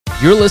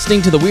You're listening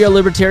to the We Are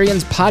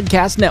Libertarians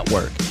Podcast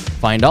Network.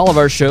 Find all of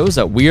our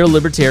shows at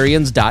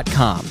wearelibertarians.com.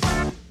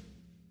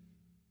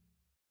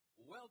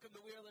 Welcome to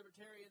We Are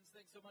Libertarians.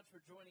 Thanks so much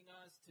for joining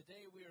us.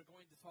 Today we are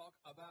going to talk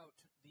about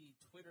the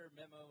Twitter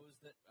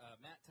memos that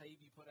Matt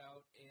Taibbi put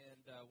out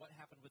and what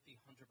happened with the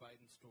Hunter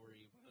Biden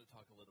story. We're going to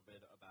talk a little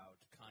bit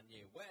about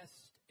Kanye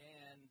West,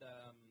 and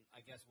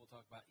I guess we'll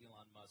talk about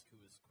Elon Musk,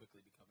 who is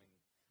quickly becoming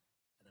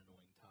an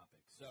annoying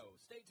topic. So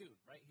stay tuned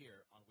right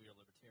here on We Are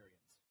Libertarians.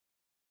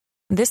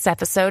 This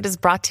episode is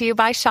brought to you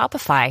by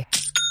Shopify.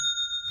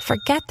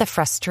 Forget the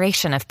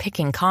frustration of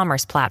picking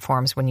commerce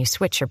platforms when you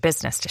switch your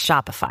business to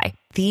Shopify,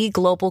 the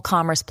global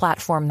commerce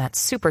platform that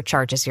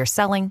supercharges your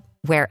selling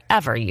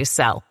wherever you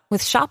sell.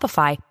 With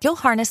Shopify, you'll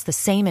harness the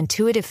same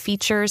intuitive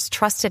features,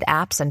 trusted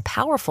apps, and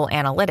powerful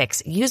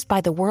analytics used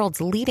by the world's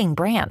leading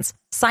brands.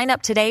 Sign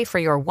up today for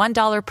your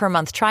 $1 per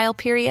month trial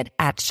period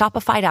at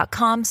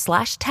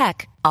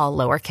shopify.com/tech, all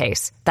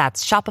lowercase.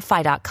 That's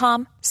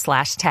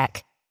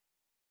shopify.com/tech.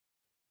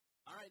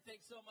 All right,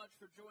 thanks so much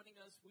for joining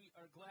us. We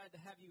are glad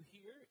to have you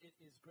here. It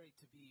is great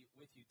to be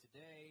with you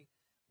today.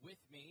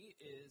 With me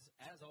is,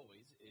 as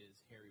always,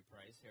 is Harry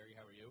Price. Harry,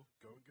 how are you?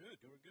 Going good,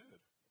 going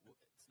good. Well,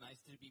 it's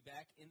nice to be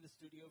back in the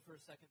studio for a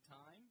second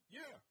time.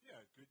 Yeah,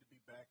 good to be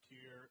back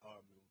here.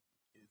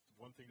 It's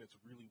one thing that's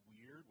really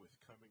weird with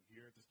coming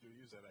here at the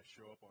studio is that I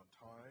show up on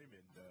time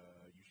and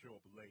you show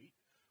up late,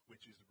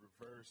 which is the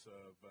reverse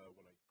of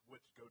when I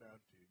would go down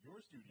to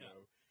your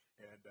studio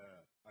and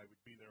I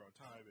would be there on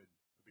time and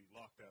be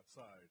locked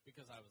outside.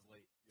 Because I was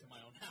late to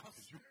my own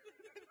house.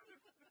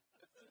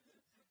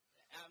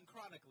 I'm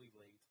chronically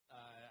late.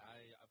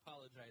 I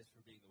apologize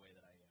for being the way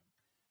that I am.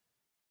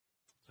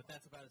 But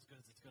that's about as good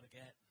as it's going to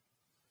get.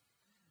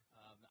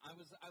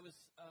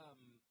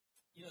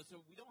 So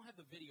we don't have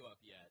the video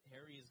up yet.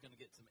 Harry is going to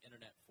get some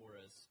internet for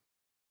us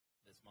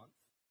this month.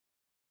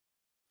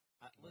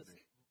 Listen,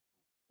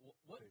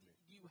 what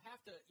you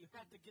have to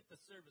get the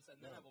service,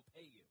 and then I will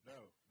pay you.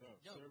 No,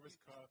 service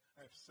cost.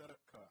 I have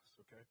setup costs.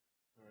 Okay.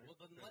 All right. Well,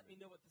 then let me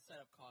know what the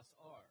setup costs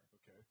are.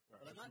 Okay. All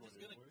right. But I'm not just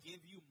going to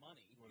give you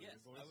money. Yes,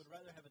 I would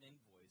rather have an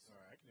invoice. All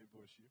right, I can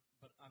invoice you.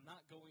 But I'm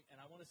not going,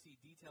 and I want to see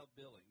detailed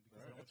billing because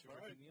I don't want you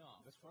ripping me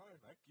off. That's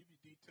fine. I can give you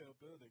detailed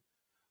billing.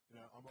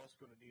 Now, I'm also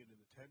going to need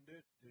an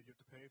attendant that you have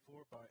to pay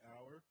for by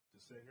hour to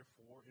stay here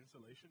for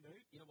installation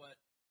date. You know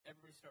what?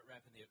 Everybody start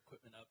wrapping the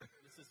equipment up.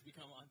 This has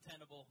become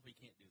untenable. We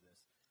can't do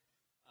this.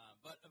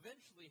 But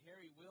eventually,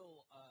 Harry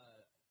will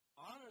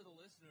honor the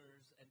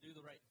listeners and do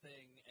the right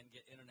thing and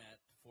get internet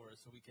for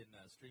us so we can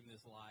stream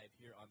this live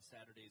here on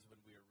Saturdays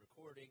when we are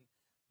recording.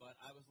 But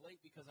I was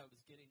late because I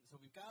was so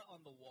we've got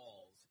on the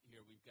walls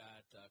here, we've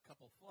got a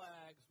couple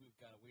flags, we've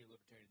got a We Are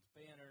Libertarians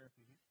banner,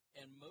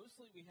 and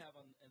mostly we have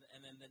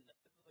and then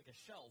like a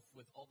shelf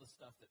with all the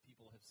stuff that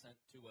people have sent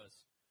to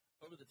us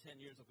over the 10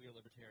 years of We Are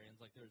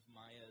Libertarians. Like there's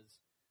Maya's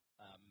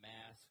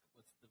mask,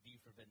 what's the V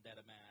for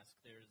Vendetta mask,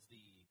 there's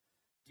the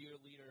Dear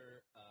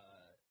Leader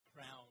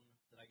crown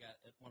that I got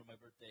at one of my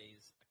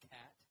birthdays, a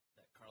cat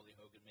that Carly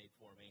Hogan made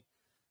for me.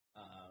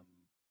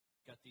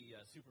 Got the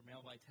Super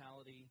Male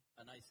Vitality,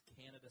 a nice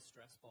Canada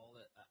stress ball,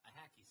 a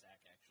hacky sack,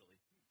 actually,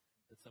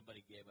 that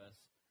somebody gave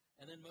us.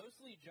 And then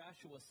mostly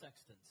Joshua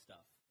Sexton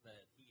stuff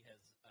that he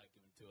has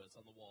given to us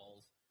on the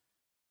walls.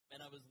 And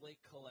I was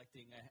late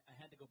collecting. I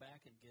had to go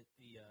back and get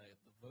the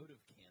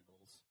votive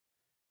candles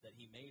that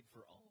he made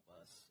for all of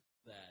us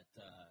that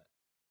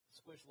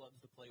Squish loves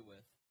to play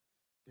with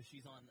because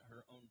she's on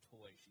her own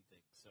toy, she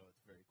thinks, so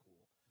it's very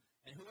cool.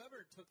 And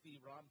whoever took the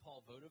Ron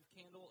Paul votive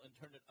candle and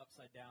turned it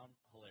upside down,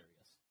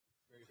 hilarious.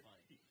 Very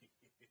funny.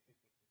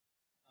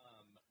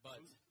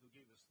 But who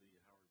gave us the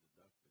Howard the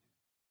Duck video?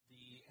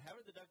 The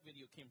Howard the Duck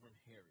video came from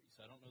Harry, so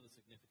I don't know the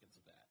significance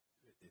of that.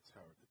 It's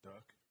Howard the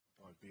Duck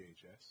on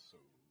VHS, so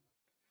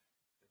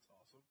it's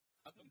awesome.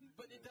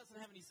 But it doesn't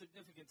have any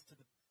significance to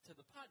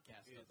the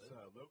podcast, does it?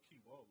 Low Key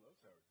Wall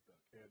loves Howard the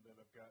Duck, and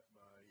then I've got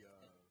my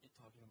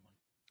talking to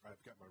Mike. I've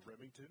got my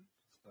Remington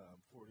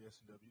 40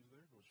 S&Ws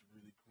there, which are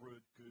really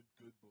good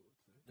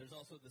bullets there. There's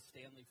also the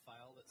Stanley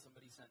file that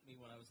somebody sent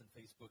me when I was in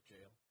Facebook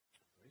jail.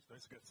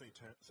 Nice. Got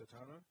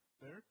Satana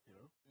there,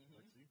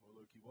 Let's see, more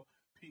Low Key Wall.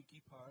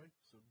 Pinkie Pie,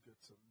 got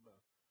some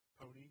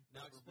pony.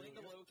 Now explain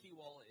what Low Key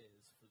Wall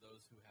is for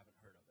those who haven't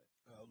heard of it.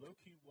 Low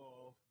Key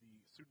Wall, the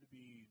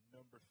soon-to-be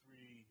number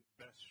 3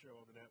 best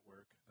show on the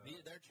network.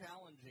 They're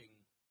challenging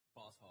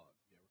Boss Hog.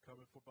 Yeah, we're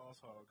coming for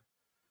Boss Hog,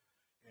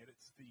 and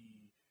it's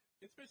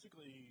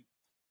basically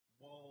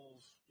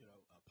Wall's,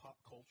 a pop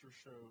culture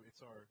show. We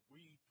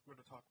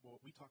talk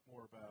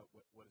more about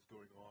what is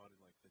going on in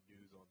like the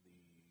news on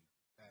the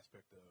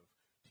aspect of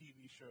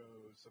TV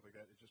shows, stuff like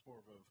that. It's just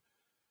more of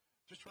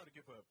just trying to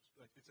give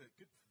it's a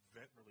good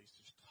vent release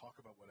to just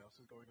talk about what else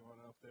is going on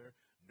out there.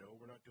 No,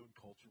 we're not doing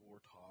culture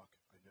war talk.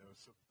 I know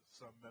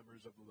some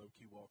members of the Low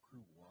Key Wall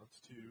crew wants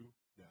to.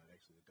 No,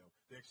 actually they don't.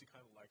 They actually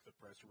kind of like the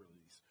press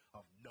release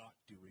of not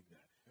doing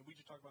that. And we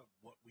just talk about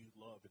what we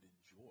love and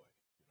enjoy,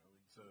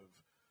 instead of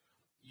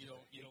You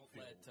don't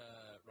let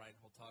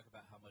Reinhold talk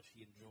about how much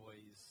he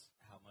enjoys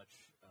how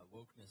much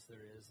wokeness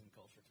there is in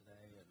culture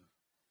today and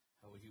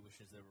how he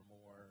wishes there were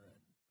more.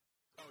 And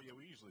Oh yeah,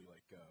 we usually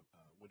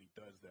when he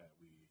does that,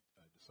 we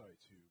decide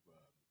to.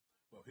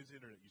 Well, his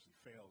internet usually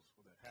fails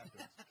when that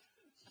happens.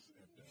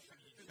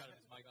 you shut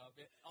his mic off.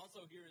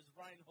 Also, here is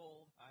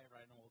Reinhold. Hi,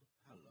 Reinhold.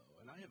 Hello,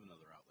 and I have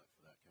another outlet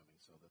for that coming,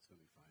 so that's going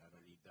to be fine. I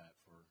don't need that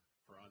for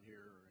on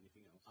here or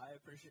anything else.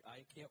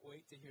 I can't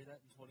wait to hear that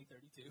in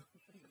 2032.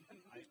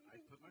 I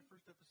put my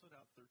first episode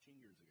out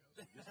 13 years ago, so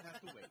you just have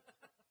to wait.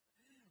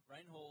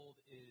 Reinhold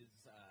is,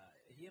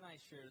 he and I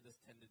share this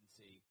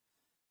tendency.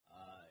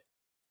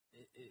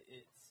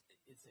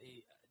 It's a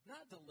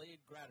not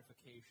delayed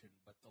gratification,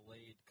 but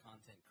delayed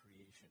content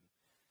creation,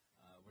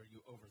 where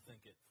you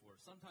overthink it for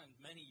sometimes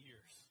many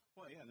years.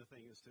 Well, yeah, and the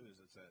thing is, too, is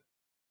it's that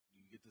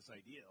you get this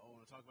idea, I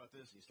want to talk about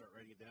this, and you start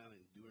writing it down and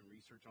doing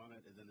research on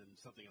it, and then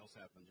something else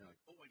happens. You're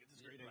like, oh, I get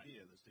this great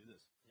idea. Let's do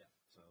this. Yeah.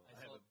 So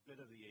I have a bit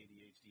of the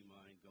ADHD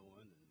mind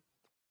going. And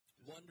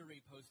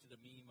Wondery posted a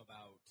meme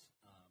about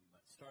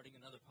starting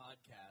another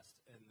podcast,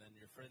 and then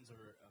your friends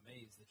are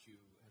amazed that you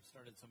have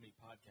started so many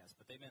podcasts,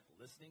 but they meant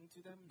listening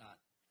to them,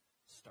 not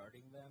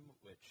starting them,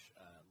 which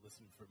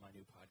listen for my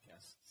new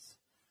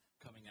podcasts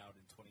coming out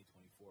in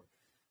 2024.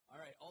 All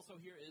right, also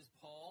here is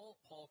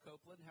Paul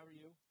Copeland. How are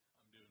you?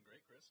 I'm doing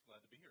great, Chris. Glad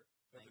to be here.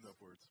 That's enough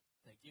words.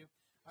 Thank you.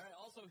 All right,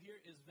 also here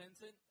is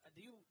Vincent. Do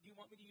you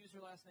want me to use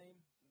your last name?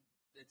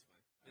 It's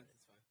fine.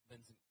 Vincent's fine.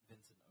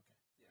 Vincent, okay.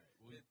 Yeah.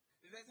 All right.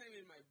 That's not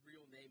even my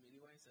real name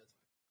anyway, so it's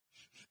fine.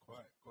 Shh,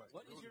 quiet.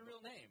 What is your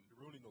real name? You're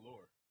ruining the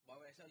lore. Why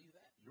would I tell you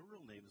that? your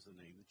real name is the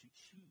name that you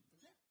choose.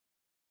 Okay.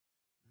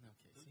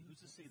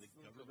 Who's to say the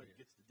government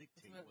gets to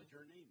dictate what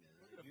your name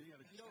is? You have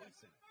a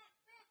choice in it.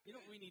 You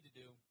know what we need to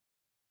do?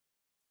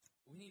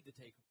 We need to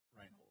take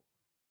Reinhold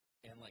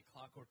and, like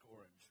Clockwork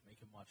Orange,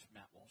 make him watch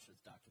Matt Walsh's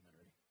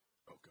documentary.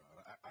 Oh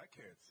God, I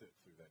can't sit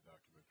through that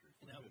documentary.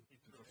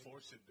 To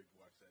force him to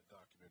watch that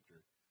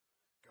documentary.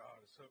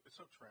 God, it's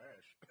so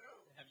trash.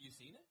 Have you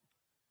seen it?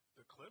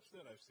 The clips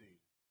that I've seen,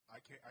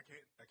 I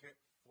can't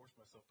force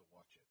myself to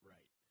watch it.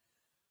 Right.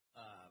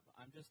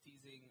 I'm just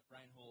teasing.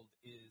 Reinhold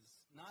is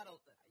not a.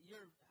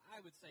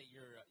 I would say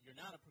you're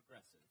not a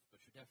progressive,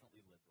 but you're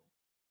definitely liberal.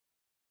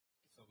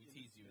 So we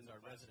tease you in as the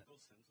our resident. classical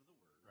sense of the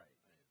word. Right.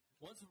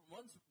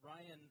 Once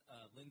Ryan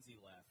Lindsay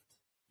left,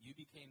 you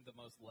became the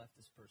most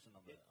leftist person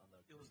on the.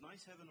 It was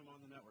nice having him on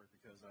the network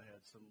because I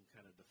had some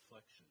kind of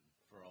deflection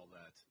for all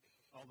that.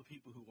 All the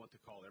people who want to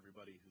call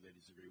everybody who they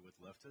disagree with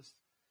leftist.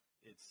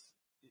 It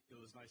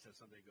was nice to have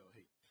somebody go,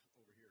 hey,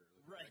 over here.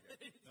 Right.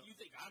 You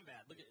think I'm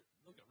bad? Look at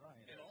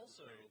Ryan. And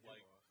also,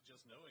 like,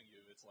 just knowing you,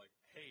 it's like,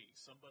 hey,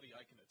 somebody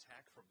I can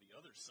attack from the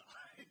other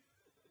side.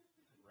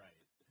 Right.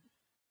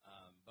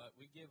 But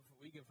we give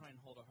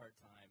Reinhold a hard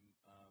time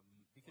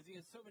because he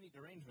has so many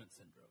derangement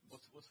syndromes.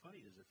 What's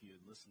funny is if you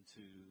had listened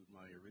to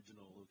my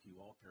original Loki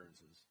Wall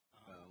appearances,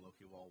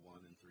 Loki Wall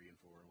 1 and 3 and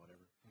 4 and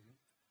whatever,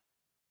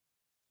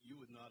 you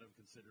would not have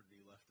considered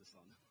me leftist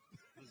on them.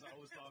 Because I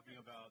was talking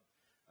about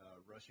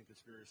Russian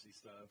conspiracy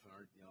stuff, and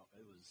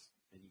it was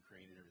in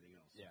Ukraine and everything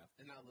else. Yeah.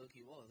 And now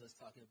Loki was us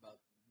talking about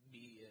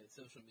media,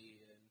 social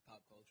media, and pop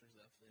culture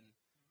stuff, and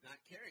not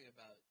caring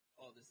about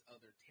all this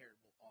other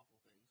terrible, awful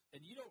things.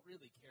 And you don't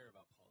really care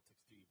about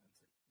politics, do you,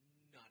 Vincent?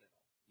 Not at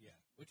all. Yeah.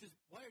 Which is,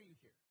 why are you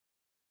here?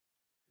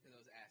 Because I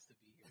was asked to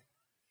be here.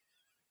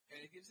 And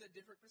it gives a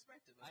different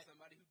perspective of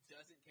somebody who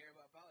doesn't care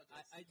about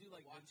politics. I do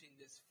like watching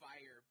this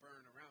fire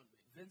burn around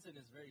me. Vincent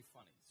is very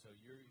funny, so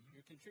you're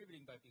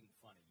contributing by being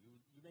funny.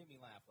 You made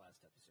me laugh last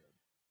episode.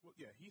 Well,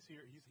 yeah, he's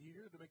here. He's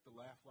here to make the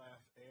laugh,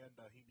 and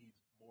he needs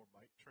more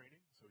mic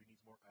training, so he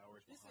needs more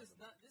hours. This is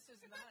not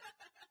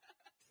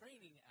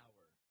training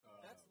hour.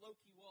 That's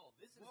Loki Wall.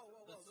 This is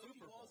Whoa. the Loki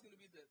Super Wall Bowl. is going to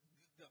be the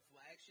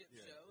flagship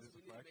show, so this is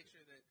we need to make flagship.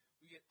 sure that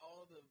we get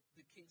all the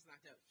kinks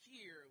knocked out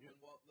here when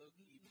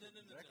Loki No.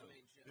 the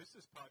main show. This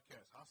is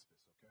podcast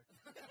hospice, okay?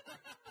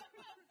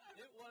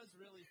 It was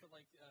really for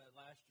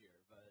last year,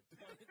 but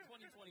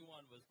 2021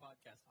 was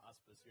podcast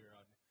hospice here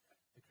on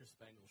the Chris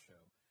Spangle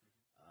Show.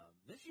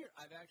 This year,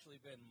 I've actually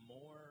been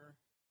more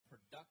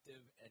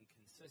productive and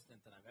consistent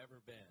than I've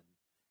ever been.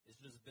 It's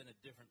just been a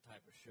different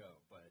type of show,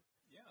 but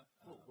Yeah.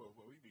 Well,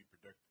 we mean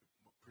productive,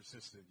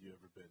 persistent. You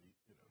ever been?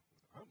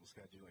 I almost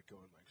had you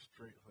going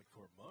straight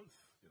for a month.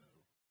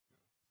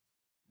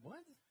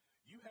 what?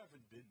 You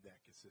haven't been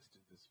that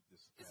consistent this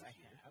Yes, past I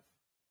year. have.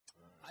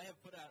 All right. I have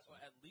put out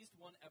at least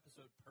one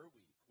episode per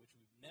week, which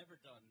we've never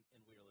done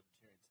in We Are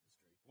Libertarians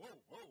history.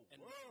 Whoa!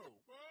 And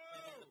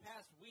in the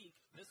past week,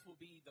 this will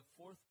be the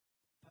fourth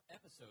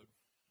episode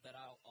that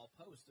I'll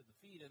post in the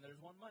feed, and there's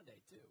one Monday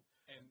too.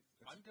 And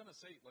I'm going to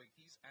say,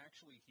 he's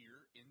actually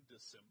here in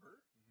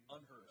December.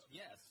 Unheard of.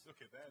 Yes.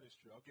 Okay, that is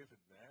true. I'll give him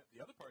that.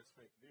 The other part's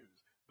fake news,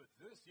 but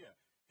this,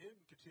 him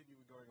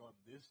continuing going on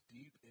this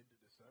deep into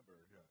December,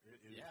 it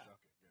is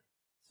shocking. Yeah.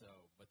 So,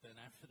 but then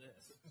after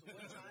this,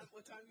 So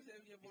what time you say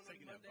you have one on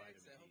taking that Monday?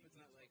 'Cause I vitamin hope D. it's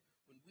not like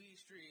when we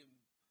stream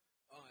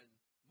on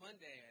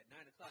Monday at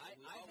 9 o'clock. I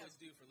We always have-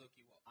 do for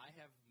Loki Wall. I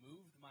have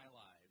moved my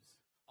lives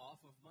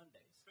off of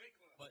Mondays.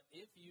 But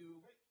if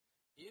you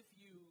If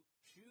you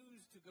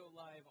choose to go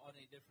live on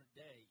a different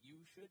day,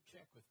 you should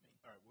check with me.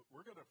 All right,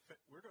 we're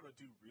gonna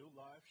do real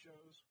live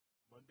shows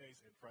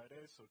Mondays and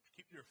Fridays. So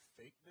keep your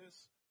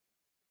fakeness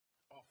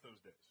off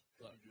those days.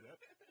 Can Look. you do that?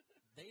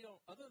 They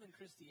don't, other than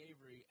Christy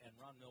Avery and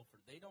Ron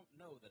Milford, they don't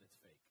know that it's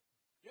fake.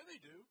 Yeah,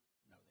 they do.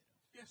 No, they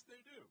don't. Yes,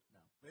 they do.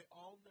 No. They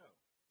all know.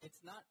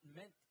 It's not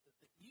meant.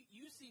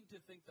 You seem to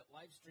think that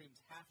live streams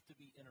have to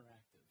be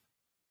interactive.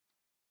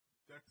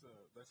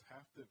 That's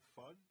half the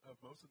fun of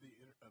most of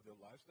the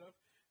live stuff.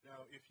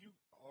 Now, if you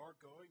are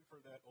going for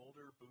that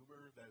older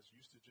boomer that's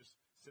used to just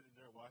sitting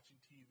there watching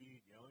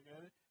TV and yelling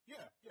at it,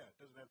 yeah, it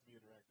doesn't have to be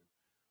interactive.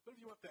 But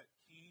if you want that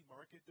key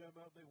market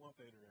demo, they want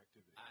the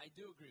interactivity. I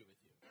do agree with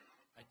you.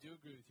 I do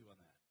agree with you on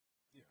that.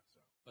 Yeah,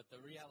 so But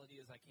the reality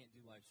is I can't do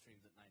live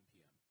streams at 9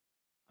 p.m.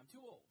 I'm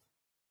too old.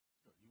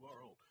 you are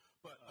old.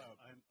 But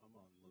I'm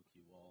on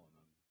Loki Wall, and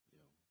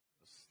I'm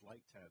a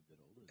slight tad bit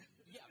older than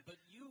you. Yeah, but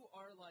you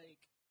are like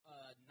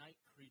a night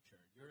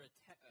creature. You're a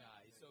tech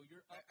guy, so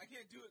you're up. I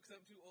can't do it because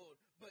I'm too old.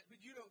 But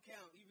you don't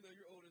count, even though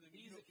you're older than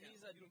me. He's You don't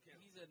count. a You don't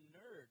count. he's a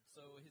nerd,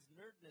 so his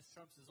nerdness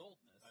trumps his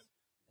oldness.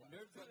 And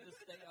nerds like to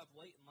stay up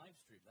late and live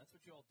stream. That's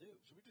what you all do.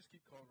 should we just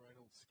keep calling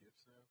Reinhold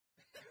Skips now?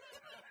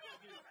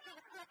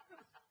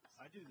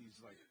 I do these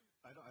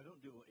I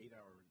don't do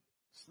 8-hour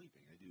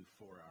sleeping. I do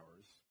 4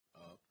 hours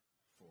up,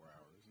 4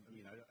 hours. I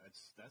mean,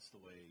 that's the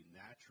way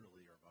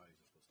naturally our bodies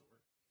are supposed to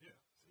work. Yeah.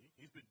 See,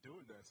 he's been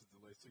doing that since the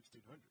late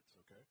 1600s.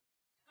 Okay.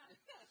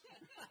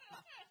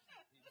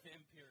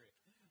 Vampiric.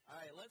 All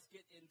right, let's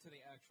get into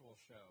the actual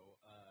show.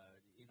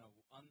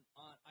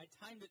 I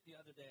timed it the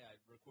other day. I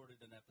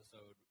recorded an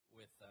episode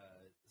with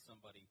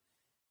somebody,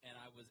 and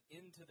I was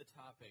into the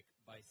topic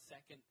by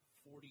second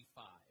 45.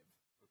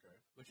 Okay.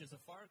 Which is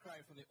a far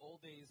cry from the old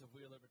days of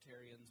We Are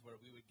Libertarians,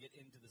 where we would get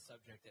into the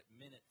subject at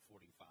minute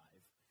 45.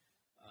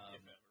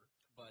 If ever.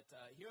 But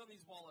here on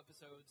these wall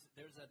episodes,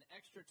 there's an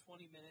extra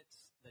 20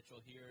 minutes that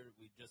you'll hear.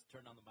 We just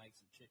turned on the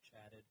mics and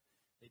chit-chatted.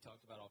 They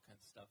talked about all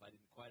kinds of stuff I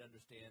didn't quite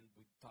understand.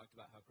 We talked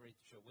about how great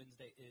the show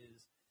Wednesday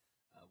is.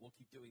 We'll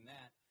keep doing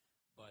that.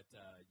 But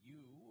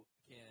you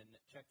can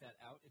check that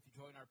out if you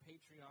join our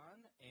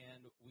Patreon.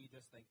 And we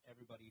just thank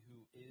everybody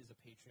who is a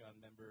Patreon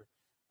member,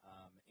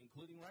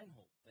 including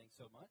Reinhold. Thanks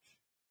so much.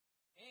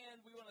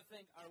 And we want to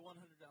thank our $100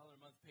 a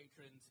month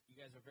patrons. You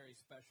guys are very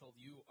special.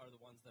 You are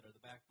the ones that are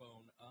the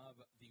backbone of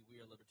the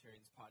We Are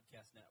Libertarians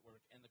podcast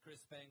network and the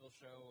Chris Spangle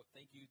Show.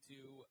 Thank you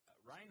to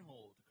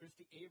Reinhold,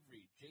 Christy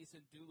Avery,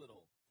 Jason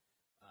Doolittle,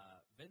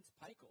 Vince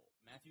Peichel,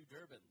 Matthew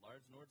Durbin,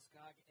 Lars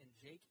Nordskog, and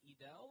Jake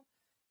Edel.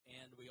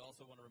 And we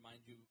also want to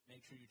remind you,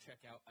 make sure you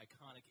check out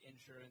Iconic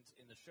Insurance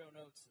in the show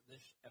notes.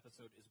 This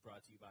episode is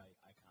brought to you by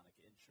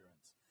Iconic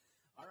Insurance.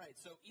 All right,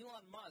 so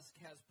Elon Musk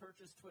has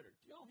purchased Twitter.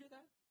 Do you all hear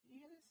that? You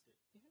hear this?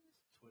 You hear this?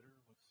 Twitter?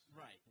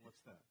 Right.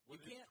 What's that? You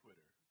What is can't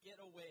Twitter? get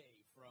away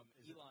from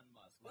Elon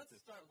Musk. Let's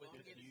It's start with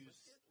Longest this.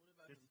 biscuit?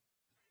 What about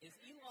Is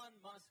Elon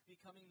Musk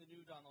becoming the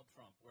new Donald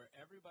Trump, where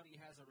everybody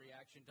has a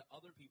reaction to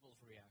other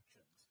people's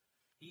reactions?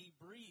 He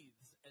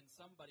breathes, and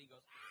somebody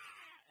goes,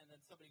 ah, and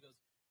then somebody goes,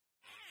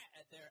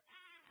 ah, at their,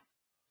 ah.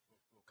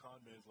 Well,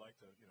 con men like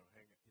to,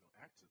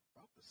 act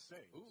about the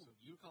same. Ooh, So-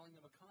 you're calling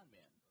him a con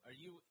man. Are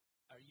you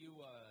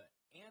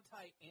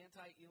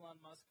anti Elon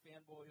Musk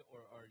fanboy,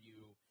 or are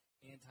you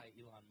anti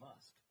Elon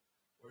Musk?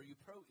 Or are you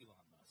pro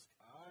Elon Musk?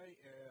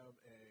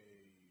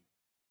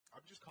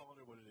 I'm just calling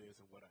it what it is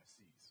and what I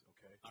see,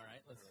 okay? All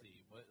right, let's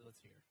see.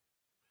 Let's hear.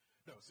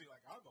 No, see,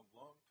 like, I'm a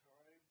long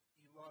time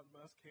Elon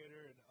Musk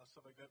hater and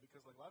stuff like that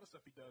because, like, a lot of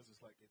stuff he does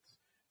is, like, it's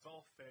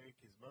all fake.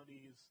 His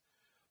money is,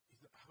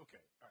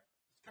 okay, all right.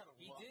 It's kind of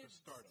He did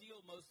steal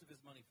most of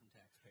his money from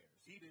taxpayers.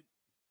 He did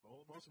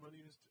most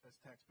money as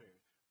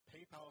taxpayers.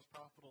 PayPal was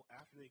profitable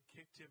after they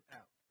kicked him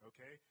out,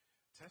 okay?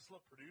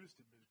 Tesla produced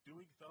and was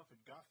doing stuff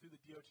and got through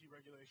the DOT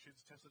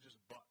regulations. Tesla just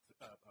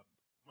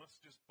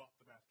Musk just bought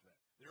them after that.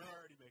 They're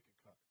already making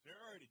cars.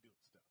 They're already doing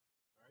stuff,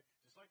 all right?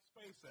 Just like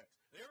SpaceX.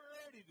 They were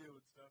already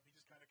doing stuff. He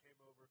just kind of came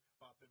over,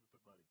 bought them, and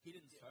put money. He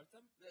didn't start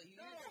them?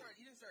 No,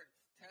 he didn't start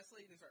Tesla.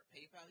 He didn't start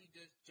PayPal. He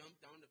just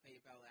jumped onto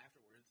PayPal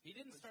afterwards. He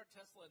didn't start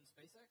Tesla and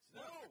SpaceX?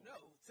 No,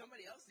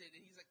 somebody else did,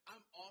 and he's like,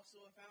 I'm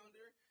also a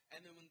founder.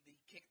 And then when they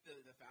kicked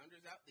the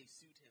founders out, they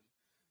sued him.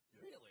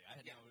 Really? I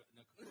had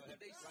no go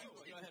ahead. They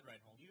Go ahead,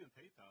 Reinhold. Even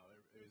PayPal,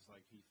 it was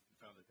like he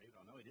founded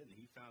PayPal. No, he didn't.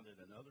 He founded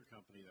another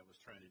company that was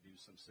trying to do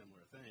some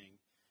similar thing,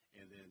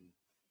 and then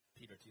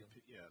Peter Thiel.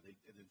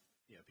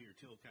 Peter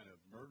Thiel kind of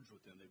merged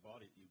with them. They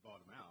bought it. You bought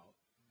them out,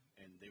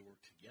 and they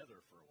worked together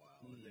for a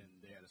while, and then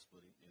they had a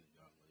splitting and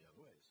gone the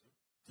other way.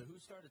 So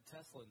who started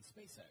Tesla and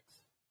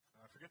SpaceX?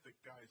 I forget the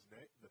guy's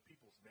name, the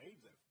people's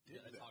names that did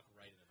Yeah, that. talk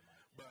right into the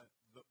mic.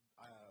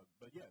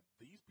 But yeah,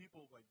 these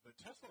people, like, the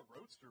Tesla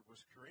Roadster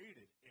was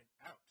created and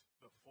out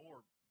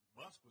before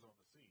Musk was on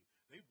the scene.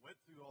 They went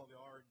through all the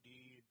R&D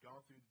and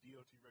gone through the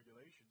DOT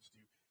regulations to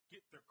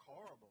get their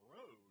car on the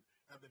road,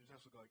 and then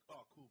Tesla go like,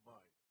 oh, cool,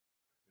 mine.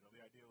 You know,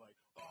 the idea like,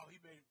 oh,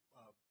 he made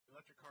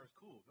electric cars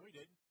cool. No, he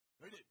didn't.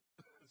 No, he didn't.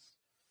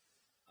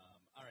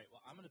 All right,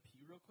 well, I'm going to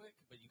pee real real quick,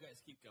 but you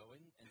guys keep going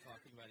and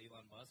talking about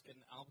Elon Musk,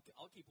 and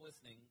I'll keep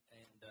listening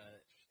and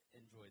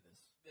enjoy this.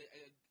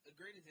 A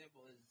great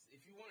example is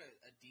if you want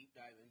a deep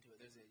dive into it.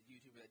 There's a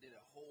YouTuber that did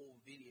a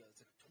whole video. It's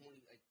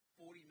like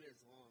 40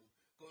 minutes long,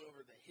 going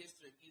over the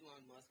history of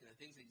Elon Musk and the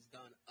things that he's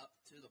done up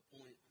to the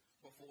point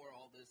before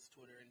all this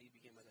Twitter and he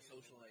became like a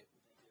socialite.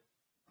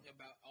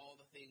 About all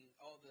the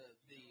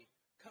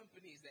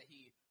companies that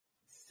he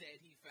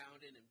said he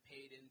founded and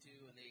paid into,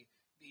 and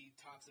he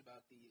talks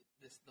about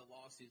the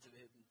lawsuits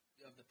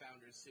of the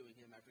founders suing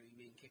him after he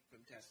being kicked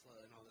from Tesla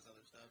and all this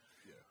other stuff.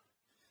 Yeah.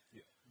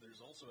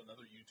 There's also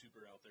another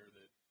YouTuber out there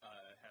that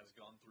has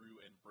gone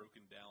through and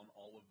broken down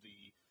all of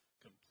the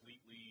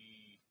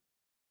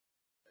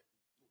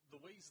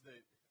ways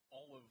that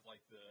all of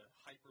like the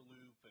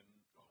Hyperloop and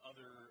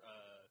other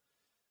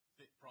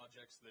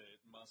projects that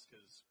Musk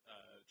has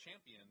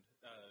championed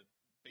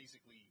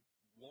basically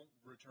won't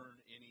return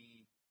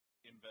any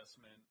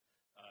investment,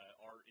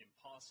 are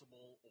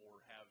impossible,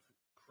 or have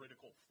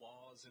critical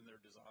flaws in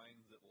their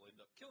designs that will end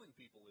up killing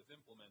people if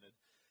implemented.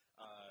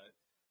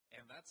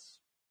 And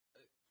that's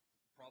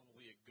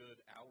probably a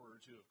good hour or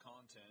two of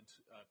content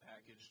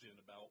packaged in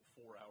about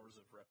 4 hours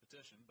of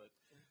repetition. But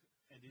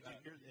and did you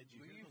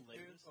hear the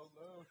latest?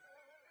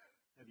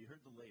 Have you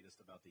heard the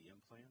latest about the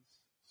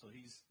implants? So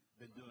he's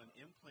been doing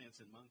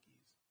implants in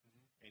monkeys,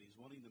 and he's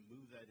wanting to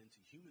move that into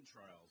human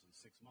trials in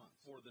 6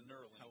 months. For the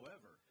Neuralink.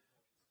 However,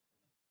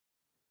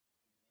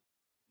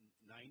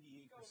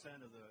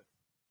 98% of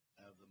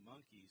the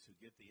monkeys who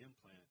get the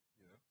implant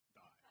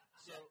die.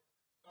 So,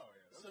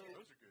 those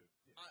are good.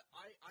 Yeah.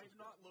 I've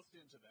not looked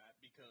into that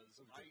because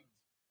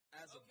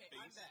as a base...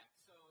 I'm back.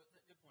 So,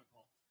 good point,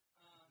 Paul.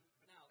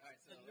 Now, All right,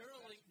 so the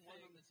Neuralink one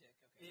thing on the tick.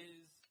 Okay.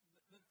 is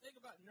the thing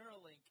about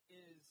Neuralink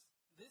is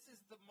this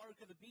is the mark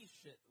of the beast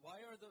shit.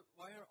 Why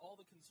are all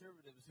the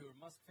conservatives who are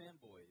Musk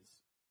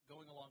fanboys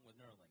going along with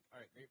Neuralink? All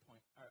right, great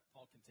point. All right,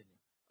 Paul,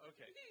 continue.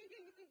 Okay.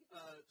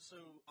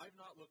 So I've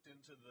not looked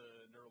into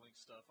the Neuralink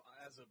stuff.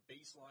 As a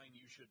baseline,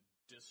 you should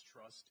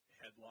distrust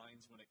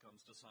headlines when it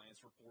comes to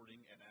science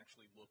reporting and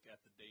actually look at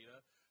the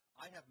data.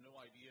 I have no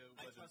idea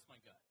whether... I trust my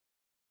gut.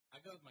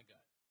 I go with my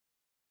gut.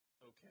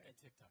 Okay. And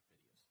TikTok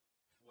videos.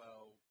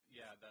 Well,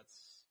 yeah,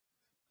 that's...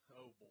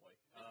 Oh, boy.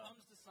 When it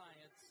comes to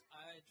science,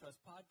 I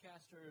trust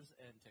podcasters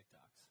and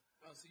TikToks.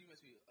 Oh, so you must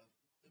be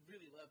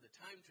really love the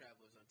time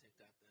travelers on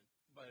TikTok then.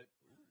 But...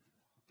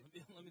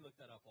 Let me look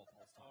that up while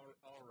Paul's talking.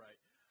 All right.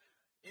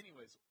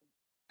 Anyways,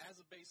 as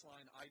a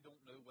baseline, I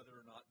don't know whether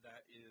or not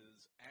that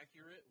is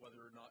accurate, whether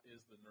or not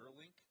is the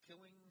Neuralink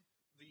killing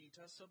the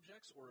test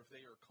subjects, or if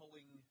they are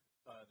culling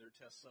their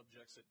test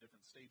subjects at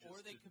different stages.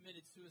 Or they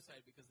committed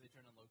suicide because they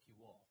turned on Loki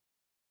Wall.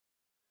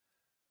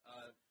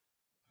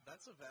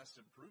 That's a vast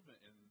improvement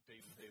in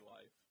day-to-day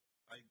life.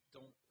 I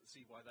don't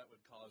see why that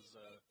would cause...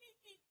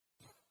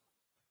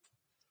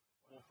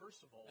 Well,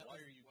 first of all, why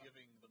are you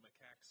giving the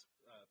macaques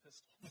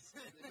pistols?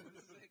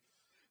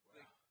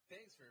 Like,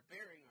 thanks for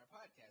burying our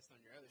podcast on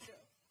your other show.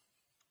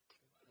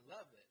 I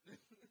love it.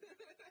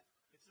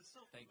 It's a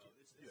self Thank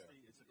you.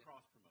 It's a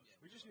cross promotion.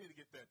 We just need to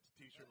get that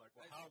T-shirt like,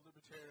 well, how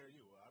libertarian are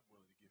you? Well, I'm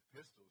willing to give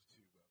pistols to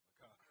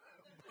macaque.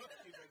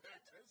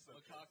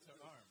 Macaques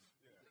are armed.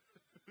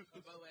 Yeah.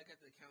 By the way, I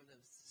got the count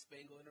of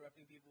Spangle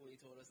interrupting people when he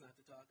told us not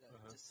to talk to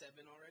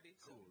 7 already.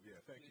 So Cool.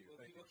 Yeah. Thank you.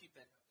 We'll keep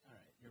that. All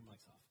right, your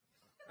mic's off.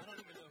 I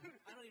don't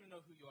even know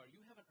who you are. You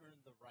haven't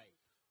earned the right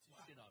to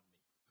shit on me.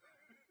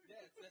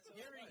 That's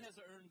Harry has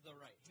earned the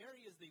right.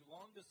 Harry is the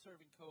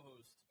longest-serving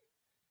co-host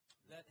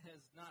that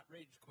has not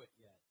rage quit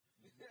yet.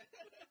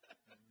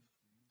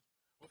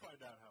 We'll find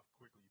out how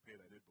quickly you pay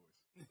that invoice.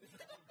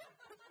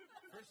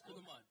 First of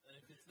the month, and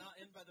if it's not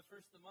in by the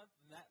first of the month,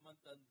 then that month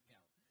doesn't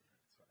count.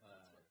 That's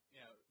right.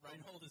 Yeah,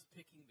 Reinhold is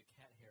picking the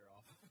cat hair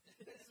off.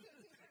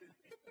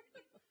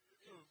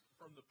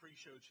 from the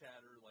pre-show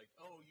chatter, like,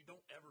 oh, you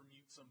don't ever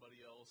mute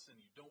somebody else, and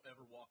you don't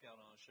ever walk out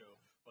on a show,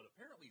 but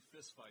apparently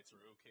fistfights are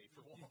okay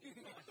for walking.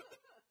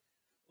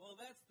 Well,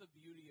 that's the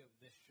beauty of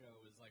this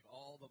show is like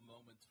all the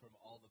moments from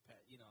all the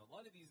a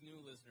lot of these new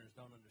listeners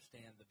don't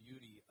understand the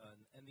beauty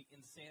and the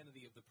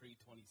insanity of the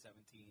pre-2017,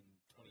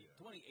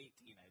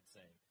 2018, I'd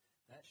say.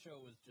 That show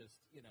was just,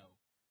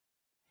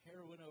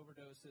 heroin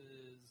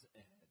overdoses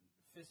and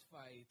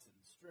fistfights and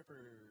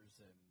strippers,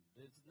 and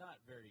it's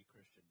not very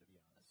Christian, to be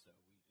honest, so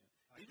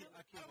I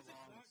came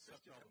along and Have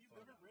sucked all the you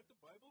fun never out. read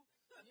the Bible?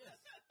 Yes.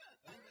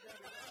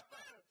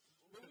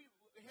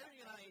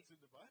 Harry and I It's in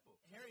the Bible.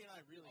 Harry and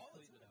I really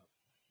cleaned it up.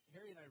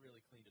 Harry and I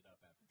really cleaned it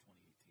up after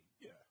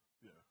 2018.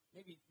 Yeah.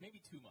 Maybe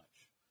too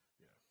much.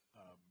 Yeah.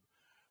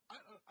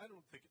 I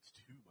don't think it's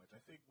too much. I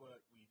think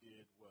what we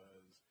did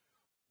was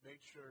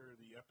make sure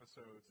the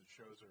episodes and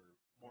shows are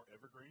more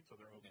evergreen, so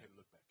they're okay to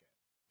look back at.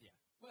 Yeah.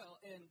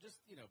 Well, and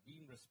just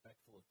being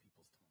respectful of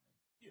people's time.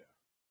 Yeah.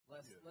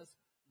 Less Yeah.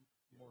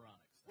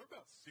 moronic stuff. We're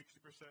about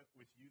 60%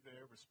 with you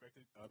there,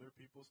 respecting other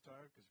people's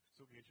time, because you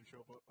still get your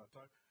show up on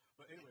time.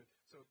 But anyway,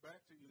 so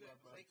back to Elon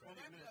Musk. Like,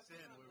 20 minutes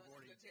in, Elon we've Musk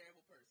already is a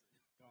terrible person.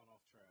 gone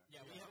off track.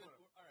 Yeah, we haven't.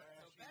 All right,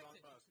 so Bash Elon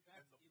back Musk to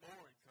and the Elon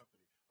boring Musk.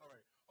 company. All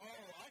right.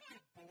 Oh, I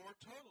could bore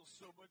tunnels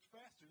so much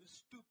faster. This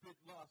stupid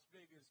Las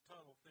Vegas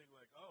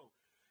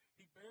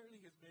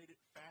apparently has made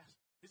it fast.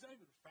 It's not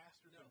even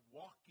faster than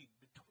walking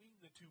between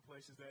the two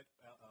places that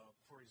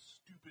for his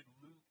stupid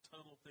loop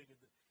tunnel thing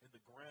in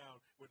the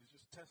ground, where there's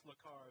just Tesla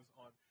cars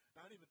on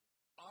not even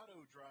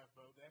auto drive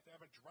mode. They have to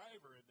have a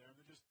driver in there, and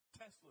they're just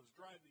Teslas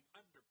driving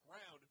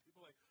underground, and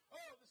people are like,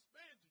 "Oh, this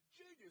man's a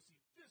genius! He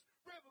just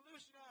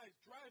revolutionized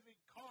driving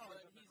cars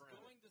But underground."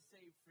 he's going to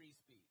save free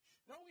speech.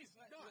 No, he's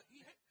not.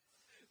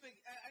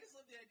 I just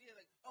love the idea,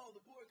 like, oh, the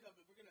board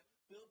company, we're gonna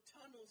build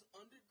tunnels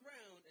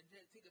underground and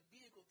then take a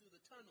vehicle through the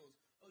tunnels.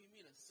 Oh, you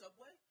mean a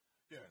subway?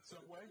 Yeah,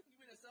 subway. You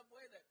mean a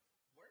subway that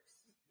works?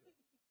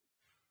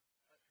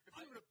 If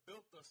he would have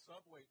built the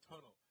subway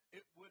tunnel,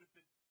 it would have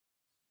been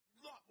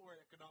a lot more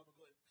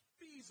economical and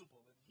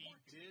feasible. And He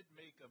did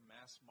make a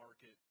mass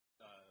market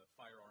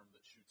firearm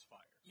that shoots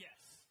fire.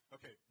 Yes.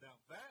 Okay, now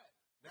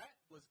that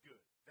was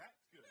good.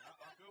 That's good.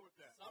 I'll go with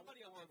that.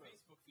 Somebody on my my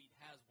Facebook feed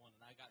has one,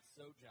 and I got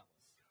so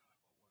jealous. God,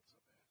 I want one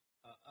so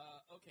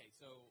bad. Okay,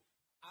 so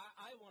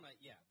I want to,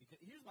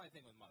 because here's my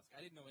thing with Musk. I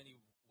didn't know any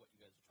of what you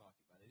guys are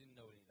talking about. I didn't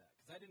know any of that,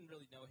 because I didn't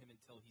really know him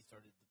until he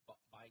started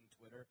buying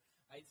Twitter.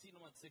 I had seen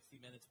him on 60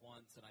 Minutes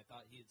once, and I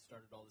thought he had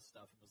started all this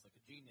stuff and was like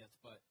a genius,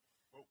 but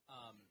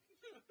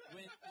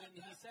when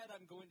he said,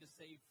 I'm going to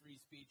save free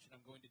speech and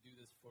I'm going to do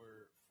this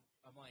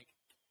I'm like,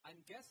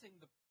 I'm guessing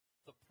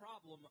the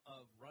problem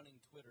of running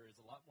Twitter is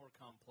a lot more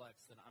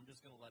complex than I'm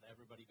just going to let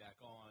everybody back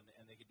on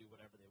and they can do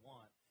whatever they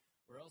want,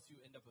 or else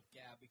you end up with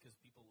Gab because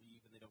people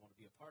leave and they don't want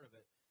to be a part of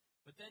it.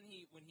 But then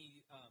when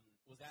he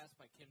was asked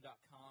by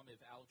Kim.com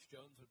if Alex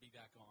Jones would be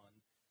back on,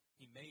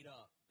 he made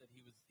up that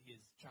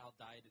his child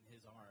died in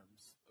his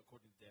arms,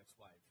 according to the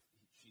ex-wife.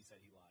 She said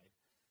he lied.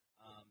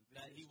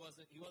 That he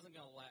wasn't going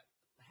to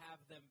have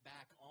them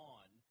back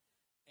on,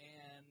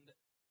 and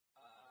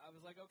I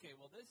was like, okay,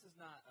 well, this is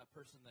not a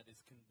person that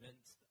is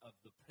convinced of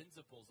the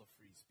principles of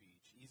free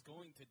speech. He's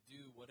going to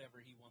do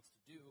whatever he wants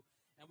to do,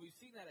 and we've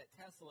seen that at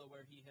Tesla,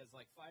 where he has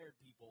fired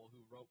people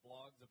who wrote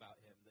blogs about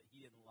him that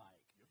he didn't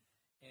like. Yep.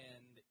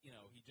 And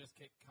he just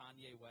kicked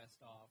Kanye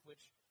West off,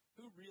 which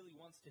who really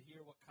wants to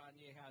hear what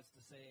Kanye has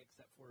to say,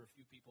 except for a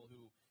few people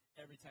who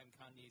every time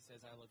Kanye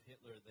says "I love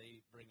Hitler," they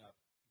bring up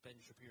Ben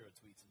Shapiro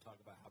tweets and talk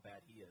about how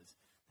bad he is.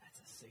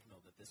 That's a signal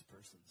that this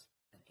person's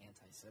an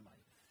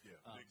anti-Semite. Yeah,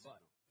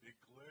 big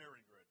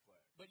glaring red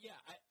flag. But yeah,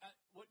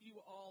 what do you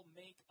all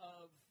make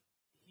of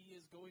he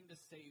is going to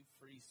save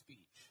free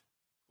speech?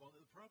 Well,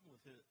 the problem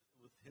with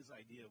his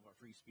idea of what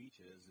free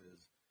speech is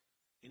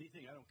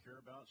anything I don't care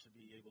about should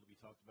be able to be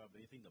talked about,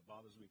 but anything that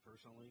bothers me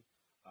personally,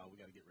 we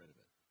got to get rid of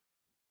it.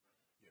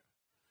 Yeah.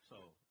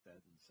 So that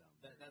doesn't sound.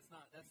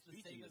 That's the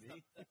same as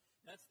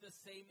that's the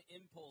same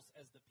impulse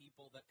as the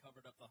people that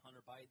covered up the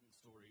Hunter Biden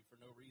story for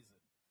no reason.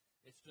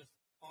 It's just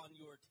on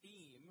your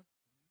team,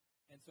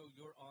 and so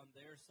you're on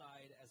their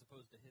side as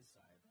opposed to his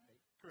side,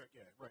 right? Correct,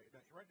 yeah, right.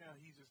 Right now,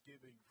 he's just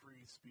giving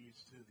free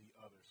speech to the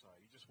other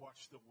side. You just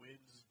watch the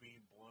winds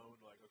being blown,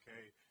 like,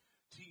 okay,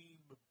 Team,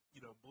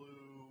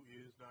 Blue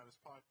is not as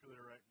popular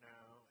right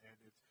now, and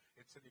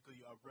it's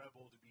technically a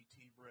rebel to be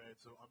Team Red,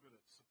 so I'm going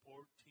to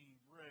support Team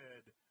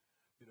Red,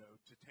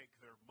 to take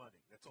their money.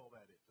 That's all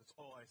that is. That's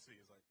all I see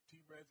is like,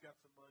 Team Red's got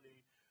some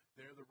money,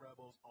 they're the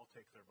rebels, I'll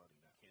take their money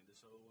now.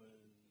 Candace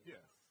Owens.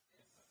 Yeah.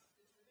 It's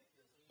ridiculous.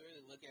 When you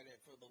really look at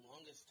it, for the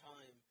longest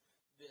time,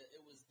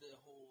 it was the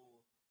whole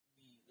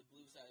the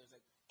blue side was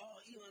like, oh,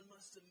 Elon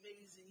Musk's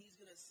amazing. He's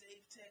going to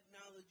save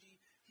technology.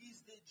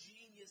 He's the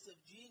genius of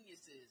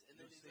geniuses. And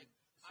then he's like,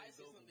 I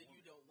say something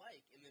you don't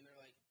like. And then they're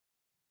like,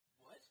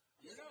 what?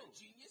 He's not a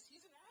genius.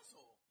 He's an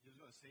asshole. He was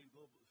going to save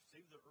the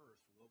Earth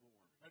from global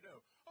warming. I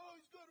know. Oh,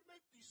 he's going to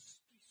make these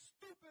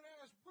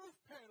stupid-ass roof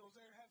panels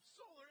that have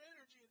solar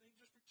energy and they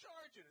just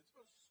recharge it. It's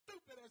so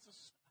stupid as a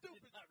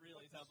stupid... I did not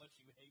realize how much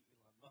you hate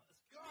Elon Musk.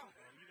 God!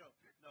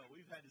 No,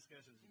 we've had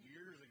discussions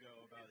years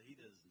ago about he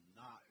does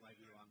not like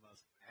Elon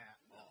Musk at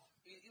all.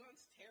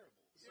 Elon's terrible.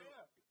 So,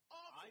 yeah.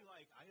 Awful. I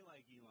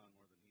like Elon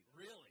more than he does.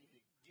 Really?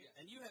 Yes.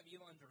 And you have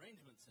Elon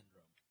derangement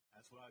syndrome.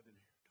 That's what I've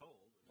been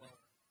told. Well,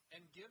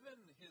 and given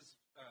his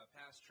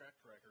past track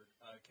record,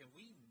 can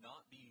we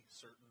not be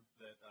certain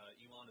that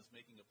Elon is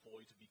making a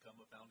ploy to become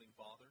a founding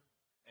father?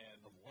 And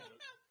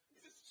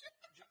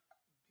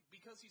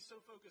because he's so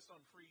focused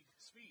on free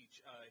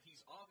speech,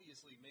 he's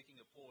obviously making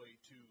a ploy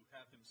to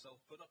have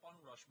himself put up on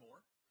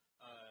Rushmore.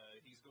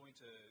 He's going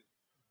to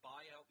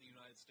buy out the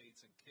United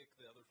States and kick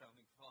the other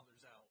founding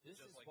fathers out. This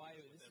is why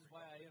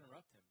I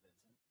interrupt him,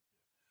 Vincent.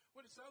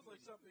 Well, it sounds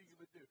like something you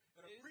would do.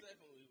 And It's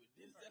definitely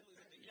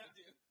something you would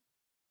do.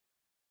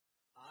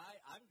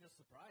 I'm just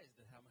surprised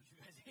at how much you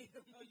guys hate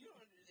him. No, you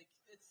don't.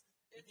 It's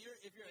if you're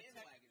a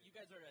tech, bandwagon. you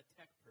guys are a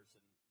tech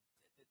person.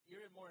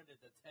 You're more into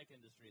the tech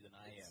industry than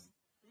I am.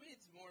 For me,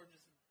 it's more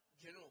just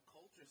general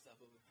culture stuff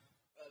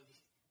of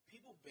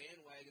people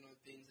bandwagon on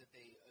things that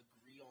they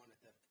agree on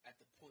at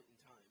the point in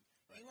time.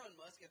 Right. Elon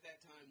Musk at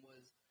that time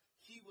was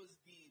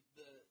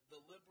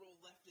the liberal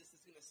leftist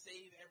that's going to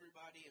save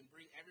everybody and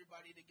bring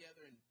everybody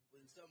together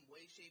in some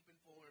way, shape, and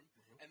form.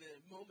 Mm-hmm. And then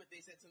the moment they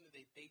said something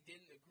they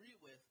didn't agree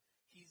with,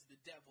 he's the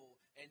devil,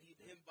 and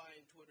him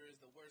buying Twitter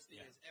is the worst thing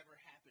that's ever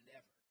happened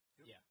ever.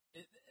 Yeah,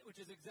 which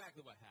is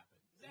exactly what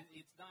happened.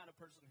 It's not a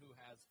person who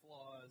has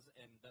flaws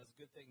and does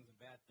good things and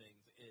bad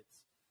things.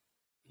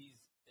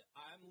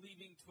 I'm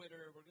leaving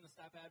Twitter. We're going to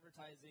stop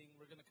advertising.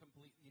 We're going to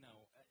complete,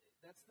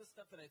 that's the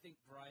stuff that I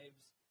think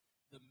drives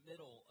the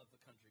middle of the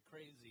country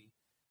crazy.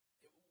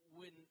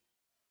 When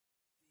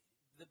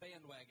the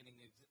bandwagoning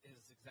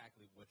is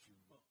exactly what you.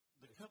 Well,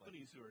 the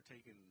companies who are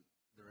taking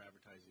their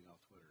advertising off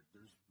Twitter,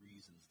 there's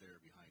reasons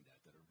there behind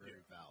that are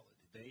very valid.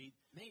 They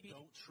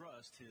don't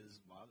trust his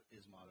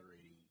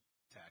moderating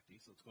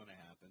tactics. What's going to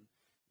happen?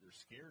 They're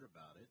scared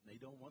about it, and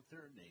they don't want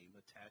their name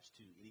attached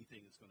to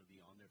anything that's going to be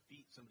on their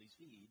feed, somebody's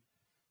feed.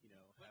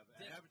 Have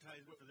an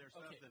advertisement for their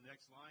stuff. Okay. The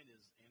next line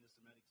is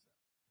anti-Semitic stuff.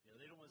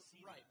 They don't want to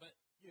see right, that.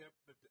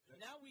 But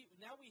now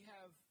we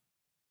have,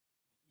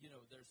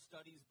 there's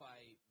studies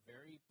by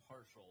very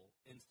partial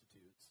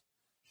institutes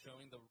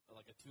showing a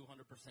 200%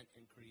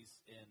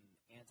 increase in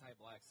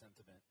anti-black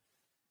sentiment,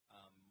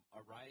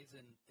 a rise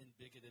in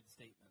bigoted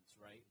statements.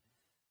 Right,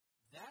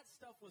 that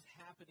stuff was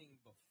happening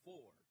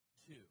before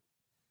too.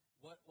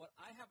 What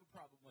I have a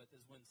problem with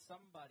is when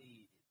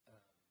somebody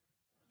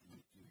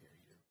you hear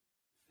you're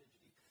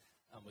fidgety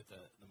with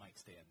the mic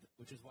stand,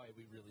 which is why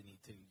we really need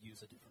to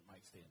use a different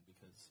mic stand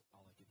because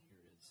all I can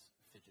hear is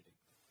fidgeting.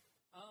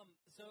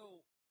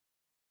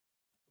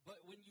 But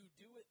when you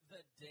do it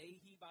the day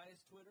he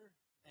buys Twitter,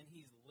 and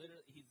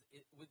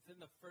within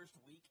the first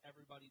week,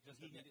 everybody just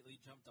immediately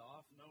jumped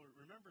off. No,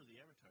 remember the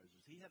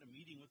advertisers. He had a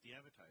meeting with the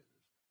advertisers,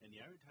 and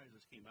the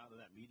advertisers came out of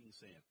that meeting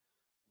saying,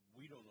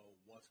 "We don't know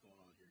what's going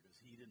on here because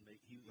he did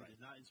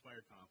not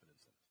inspire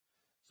confidence in us.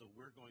 So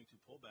we're going to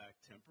pull back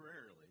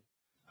temporarily.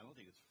 I don't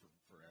think it's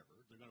forever.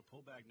 They're going to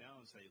pull back now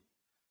and say,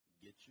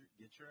 get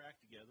your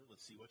act together.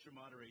 Let's see what your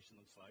moderation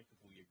looks like. If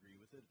we agree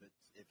with it,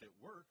 if it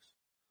works,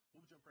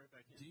 we'll jump right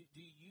back in."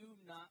 Do you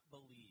not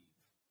believe,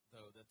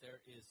 though, that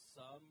there is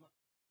some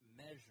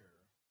measure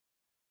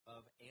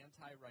of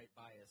anti-right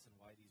bias in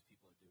why these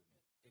people are doing it?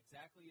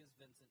 Exactly as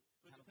Vincent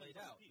kind of laid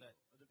out.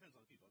 It depends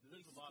on people.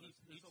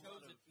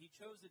 He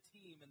chose a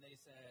team, and they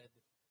said,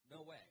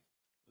 "No way."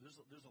 There's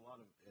a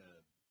lot of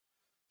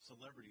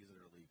celebrities that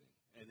are leaving,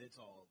 and it's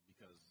all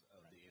because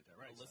of the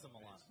anti-right Alyssa stuff.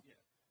 Milano.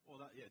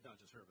 Well, not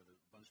just her, but a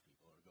bunch of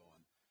people are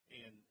going.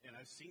 And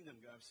I've seen them.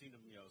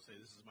 Say,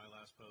 "This is my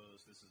last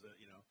post. This is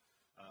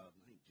I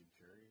think Jim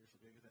Carrey or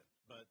something like that."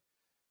 But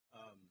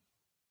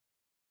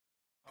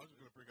I was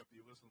going to bring up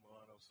the Alyssa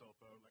Milano cell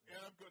phone.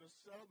 And I'm going to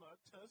sell my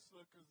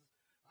Tesla because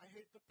I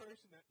hate the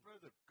person that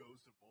brother goes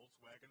to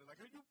Volkswagen and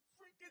you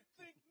freaking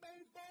think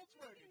made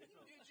Volkswagen?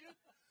 Did you?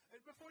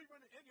 And before you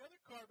run to any other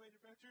car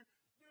manufacturer,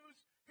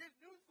 here's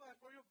newsflash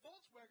for you: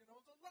 Volkswagen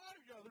owns a lot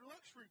of your other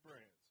luxury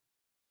brands.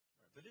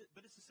 Right.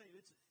 But it's the same.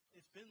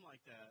 It's been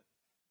like that.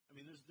 I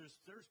mean,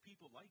 there's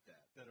people like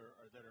that are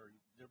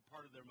they're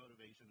part of their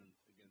motivation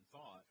and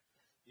thought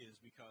is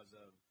because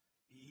of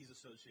he's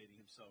associating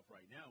himself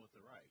right now with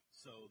the right.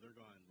 So they're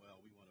going, well,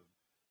 we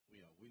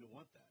don't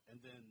want that. And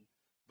then,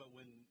 but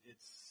when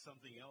it's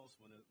something else,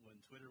 when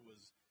Twitter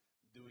was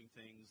doing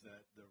things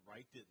that the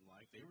right didn't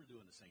like, they were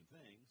doing the same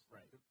things.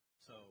 Right.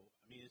 So,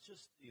 I mean, it's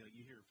just,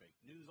 you hear fake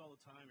news all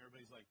the time.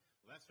 Everybody's like,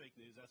 well, that's fake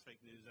news, that's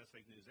fake news, that's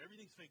fake news.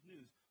 Everything's fake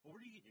news. Well,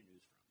 where do you get your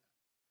news from then?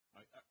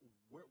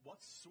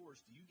 What source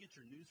do you get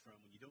your news from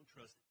when you don't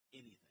trust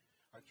anything?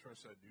 I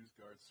trust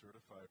NewsGuard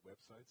certified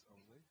websites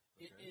only.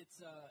 Okay? It's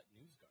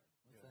NewsGuard.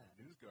 What's that?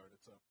 NewsGuard.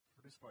 It's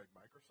produced by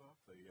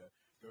Microsoft. They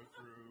go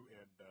through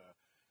and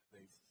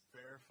they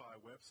verify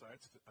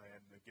websites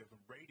and they give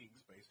them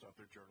ratings based off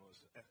their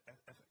journalist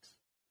ethics.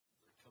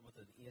 Come with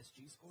an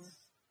ESG score?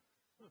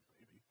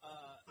 Maybe.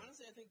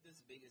 Honestly, I think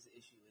this biggest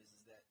issue is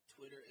that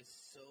Twitter is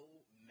so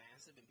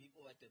massive, and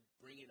people like to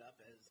bring it up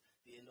as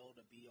the end all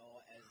to be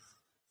all, as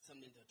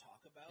something to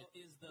talk about.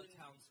 It is the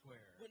town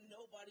square. When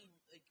nobody,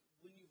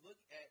 when you look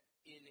at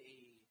in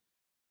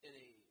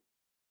a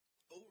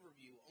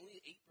overview,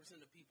 only 8%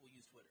 of people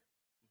use Twitter.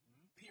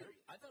 Mm-hmm. Period.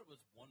 I thought it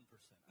was 1%.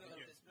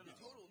 The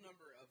total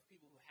number of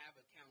people who have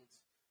accounts,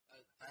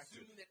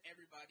 assuming that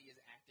everybody is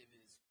active,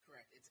 is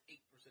correct. It's 8%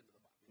 of the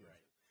population.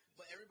 Right.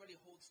 But everybody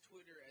holds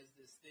Twitter as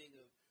this thing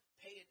of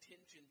pay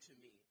attention to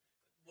me.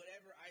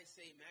 Whatever I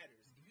say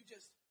matters. If you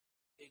just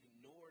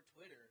ignore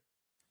Twitter,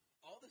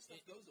 all this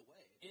stuff goes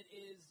away. It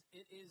is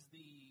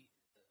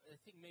I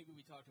think maybe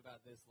we talked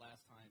about this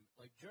last time.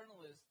 Like,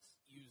 journalists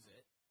use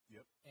it.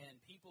 Yep. And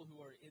people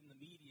who are in the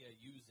media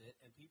use it,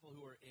 and people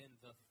who are in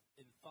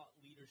thought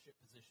leadership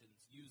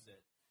positions use it.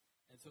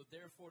 And so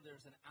therefore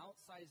there's an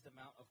outsized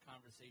amount of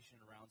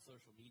conversation around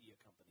social media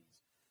companies.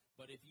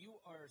 But if you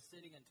are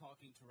sitting and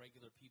talking to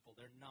regular people,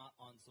 they're not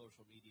on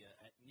social media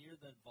at near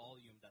the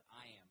volume that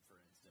I am, for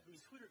instance. I mean,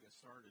 Twitter got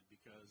started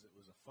because it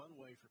was a fun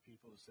way for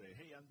people to say,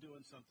 hey, I'm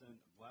doing something,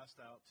 blast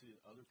out to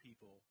other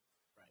people.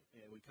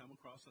 Right. And we come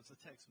across, it's a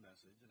text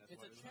message, and that's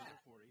it's why a it was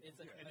chat. 140. It's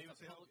a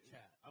public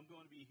chat. I'm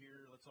going to be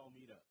here, let's all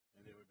meet up.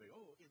 And they would be,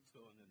 oh, okay, let's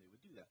go, and then they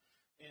would do that.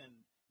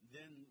 And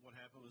then what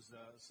happened was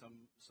some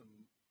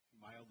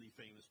mildly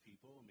famous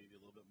people, maybe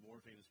a little bit more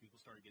famous people,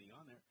 started getting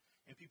on there,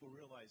 and people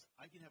realized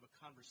I can have a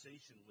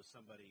conversation with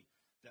somebody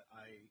that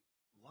I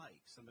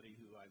like, somebody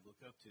who I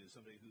look up to,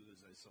 somebody who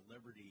is a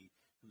celebrity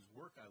whose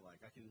work I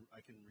like. I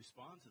can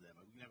respond to them.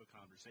 We can have a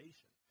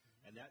conversation,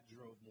 and that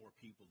drove more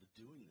people to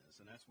doing this,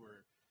 and that's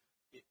where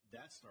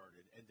that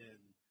started. And then,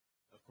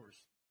 of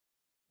course,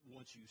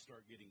 once you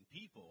start getting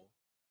people,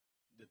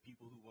 the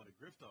people who want to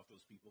grift off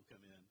those people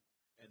come in,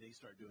 and they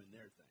start doing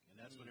their thing, and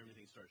that's when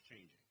everything starts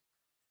changing.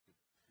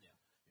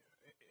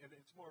 And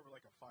it's more of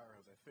like a fire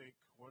hose. I think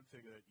one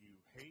thing that you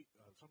hate,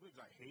 some things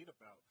I hate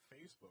about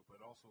Facebook,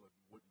 but also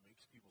what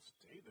makes people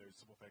stay there is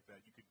the simple fact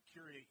that you can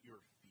curate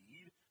your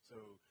feed,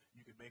 so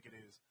you can make it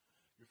as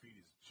your feed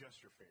is just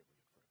your family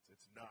and friends.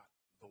 It's not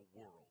the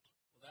world.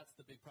 Well, that's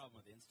the big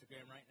problem with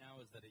Instagram right now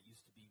is that it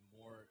used to be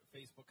more,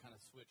 Facebook kind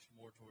of switched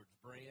more towards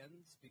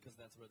brands because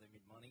that's where they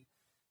made money.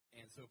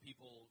 And so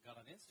people got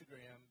on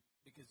Instagram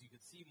because you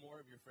could see more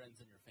of your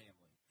friends and your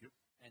family. Yep.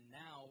 And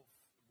now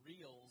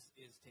Reels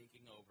is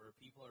taking over.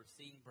 People are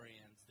seeing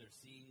brands. They're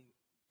seeing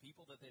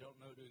people that they don't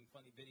know doing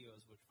funny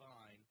videos, which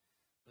fine,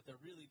 but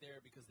they're really there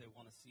because they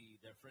want to see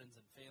their friends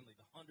and family,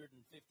 the 150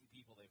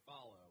 people they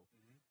follow,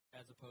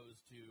 as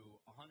opposed to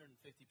 150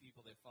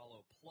 people they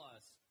follow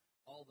plus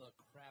all the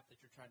crap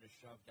that you're trying to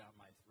shove down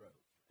my throat.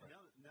 Right.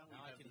 Now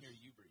I can hear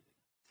you breathing.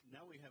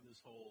 Now we have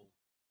this whole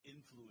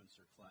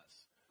influencer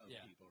class of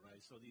people,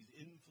 right? So these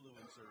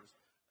influencers,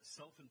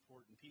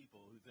 self-important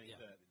people who think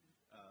that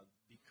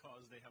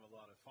because they have a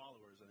lot of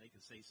followers and they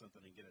can say something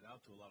and get it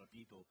out to a lot of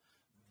people,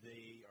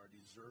 they are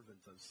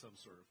deserving of some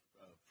sort of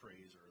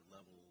praise or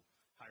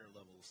higher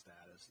level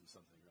status and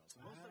something else.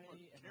 Most of them are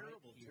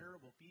terrible,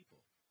 terrible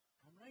people.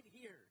 I'm right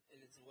here.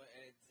 And it's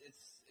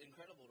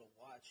incredible to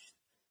watch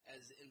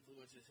as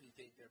influencers who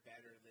think they're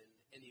better than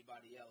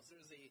anybody else.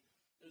 There's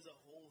a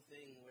whole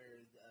thing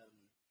where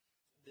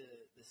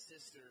the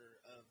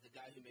sister of the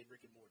guy who made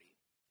Rick and Morty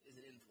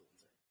is an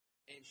influencer,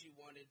 and she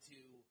wanted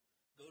to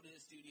go to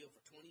the studio for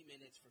 20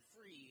 minutes for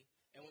free,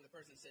 and when the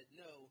person said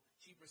no,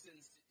 she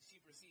proceeds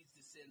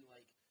to send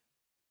like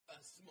a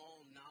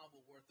small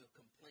novel worth of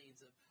complaints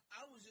of,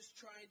 I was just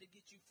trying to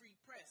get you free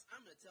press.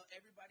 I'm going to tell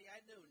everybody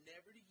I know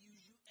never to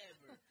use you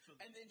ever.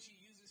 And then she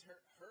uses her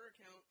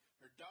account,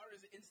 her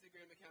daughter's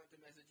Instagram account to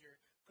message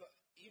her,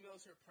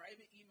 emails her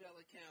private email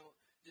account,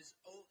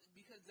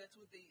 because that's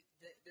what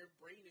their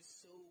brain is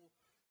so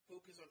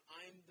focused on,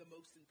 I'm the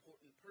most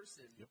important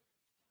person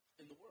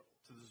in the world.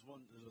 So there's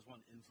one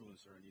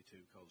influencer on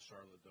YouTube called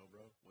Charlotte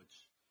Dobro,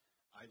 which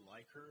I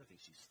like her. I think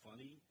she's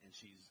funny, and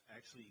she's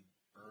actually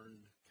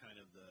earned kind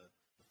of the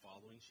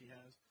following she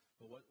has.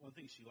 But one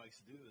thing she likes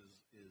to do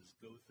is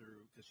go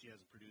through, because she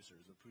has a producer.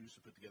 The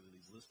producer put together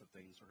these list of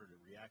things for her to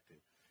react to.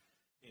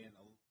 And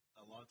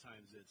a lot of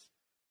times it's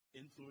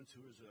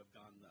influencers who have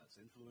gone nuts,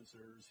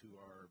 influencers who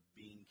are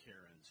being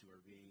Karens, who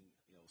are being,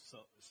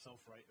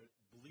 self-right,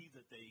 believe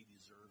that they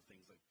deserve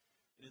things like.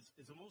 And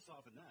it's almost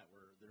often that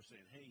where they're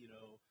saying, hey,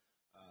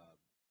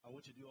 I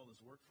want you to do all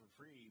this work for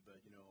free, but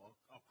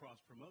I'll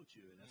cross promote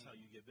you, and that's how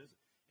you get business.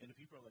 And the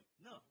people are like,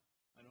 no,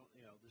 I don't.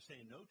 They're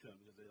saying no to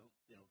them because they don't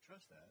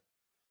trust that,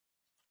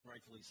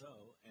 rightfully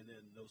so. And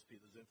then those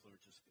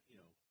influencers,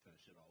 kind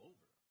of shit all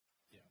over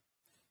them. Yeah.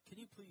 Can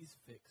you please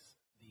fix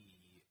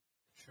the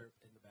chirp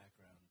in the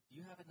background? Do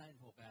you have a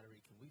 9-volt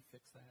battery? Can we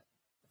fix that?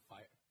 The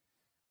fire.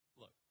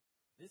 Look,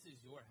 this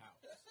is your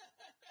house.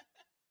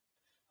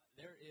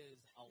 There is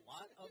a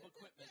lot of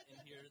equipment in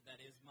here that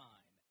is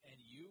mine, and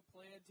you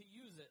plan to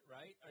use it,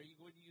 right? Are you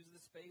going to use the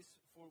space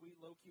for we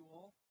Loki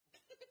wall?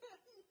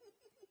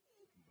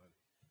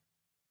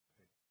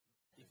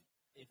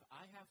 If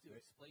I have to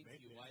explain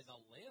to you why the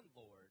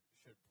landlord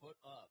should put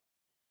up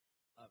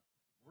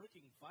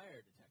working fire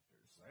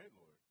detectors.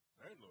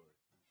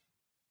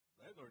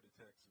 Landlord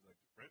detects like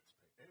rents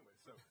paid. Anyway,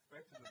 so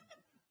back to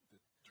the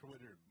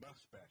Twitter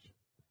Musk bashing.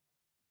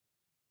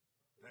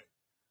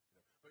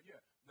 But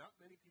yeah, not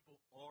many people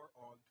are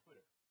on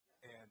Twitter,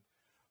 and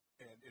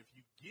if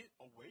you get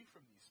away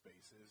from these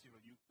spaces,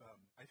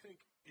 I think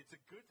it's a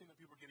good thing that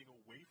people are getting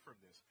away from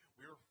this.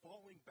 We are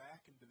falling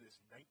back into this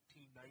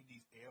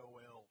 1990s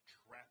AOL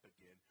trap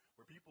again,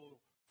 where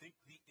people think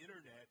the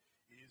internet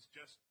is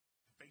just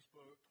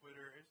Facebook,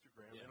 Twitter,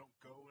 Instagram. Yeah. They don't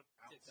go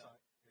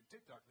outside. And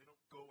TikTok, they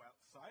don't go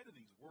outside of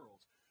these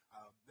worlds.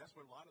 That's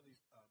when a lot of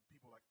these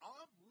people are like,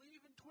 I'm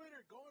leaving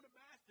Twitter, going to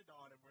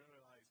Mastodon, and we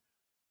realize,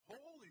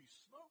 holy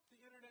smoke,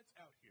 the internet's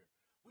out here.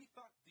 We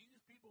thought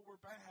these people were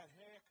bad.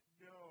 Heck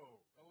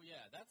no. Oh,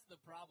 yeah. That's the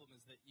problem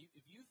is that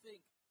if you think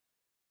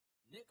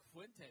Nick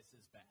Fuentes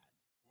is bad,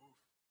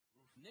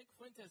 Nick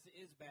Fuentes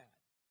is bad.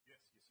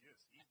 Yes.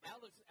 He's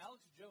bad.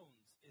 Alex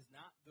Jones is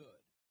not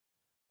good,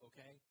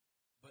 okay?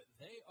 But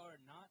they are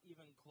not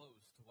even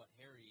close to what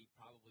Harry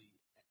probably,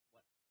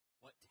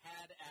 what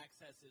Tad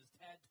accesses,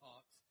 Tad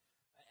Talks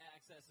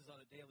accesses on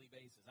a daily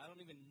basis. I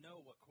don't even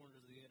know what corners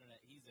of the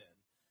internet he's in,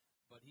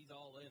 but he's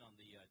all in on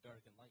the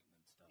Dark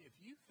Enlightenment stuff. If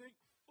you think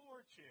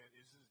 4chan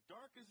is as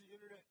dark as the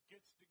internet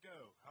gets to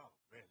go, oh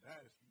man,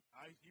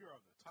 you're on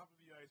the top of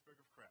the iceberg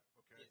of crap.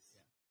 Okay. Yes.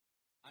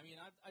 Yeah. I mean,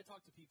 I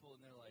talk to people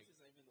and they're like, this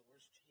is not even the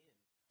worst chan.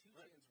 2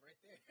 chans right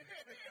there.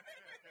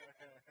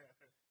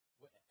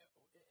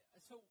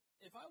 so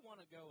if I want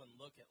to go and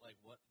look at like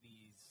what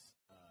these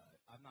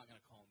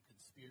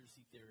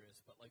conspiracy theorists,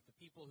 but like the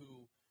people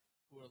who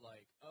are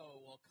like, oh,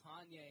 well,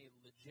 Kanye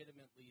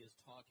legitimately is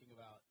talking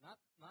about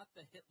not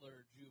the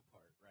Hitler Jew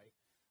part, right?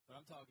 But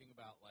I'm talking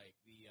about like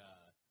the,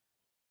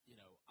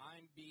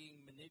 I'm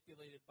being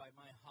manipulated by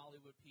my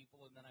Hollywood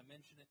people, and then I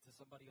mention it to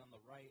somebody on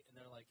the right, and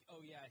they're like, oh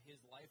yeah, his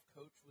life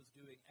coach was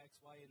doing X,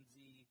 Y, and Z,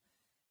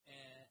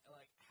 and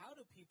like, how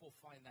do people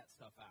find that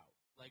stuff out?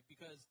 Like,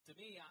 because to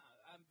me,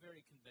 I'm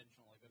very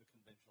conventional. I go to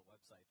conventional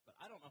websites, but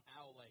I don't know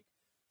how like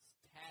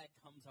Tag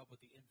comes up with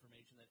the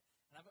information that.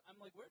 And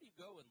I'm like, where do you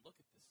go and look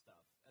at this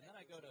stuff? And then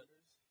I go to,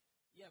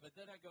 but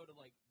then I go to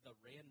like the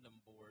random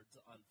boards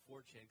on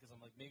 4chan because I'm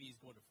like, maybe he's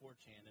going to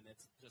 4chan and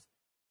it's just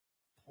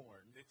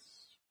porn.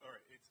 It's all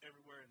right. It's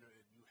everywhere, and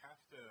you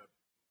have to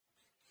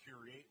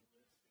curate,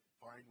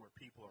 find where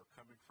people are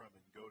coming from,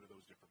 and go to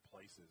those different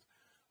places.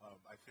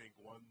 I think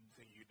one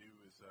thing you do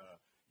is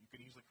you can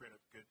easily create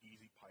a good,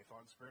 easy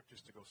Python script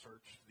just to go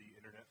search the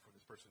internet for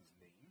this person's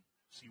name,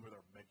 see where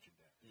they're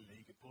mentioned at, and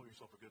you can pull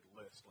yourself a good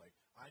list. Like,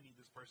 I need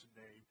this person's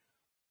name.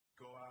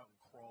 Go out and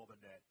crawl the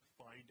net,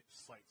 find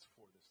sites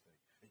for this thing.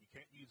 And you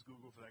can't use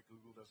Google for that.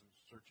 Google doesn't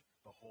search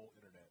the whole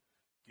internet.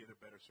 Get a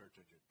better search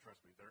engine.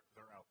 Trust me, they're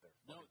out there.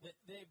 No,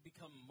 they've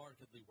become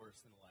markedly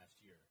worse in the last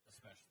year,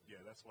 especially. Yeah,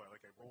 that's why.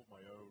 Like, I rolled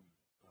my own,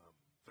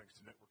 thanks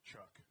to Network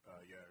Chuck.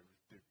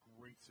 Did a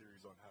great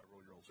series on how to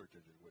roll your own search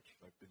engine, which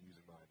I've been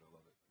using mine. I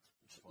love it.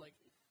 It's fun. Like,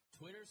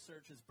 Twitter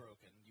search is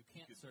broken. You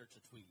can't search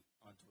a tweet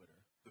on Twitter.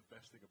 The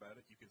best thing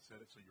about it, you can set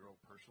it so your own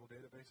personal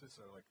databases.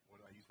 So, like, when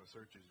I use my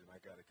search engine,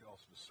 I can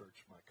also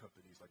search my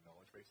company's, like,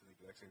 knowledge base at the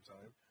exact same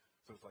time.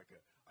 So it's like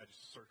I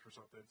just search for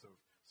something. So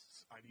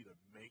I need to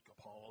make a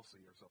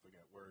policy or something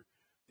at where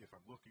if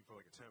I'm looking for,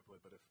 like, a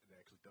template, but if it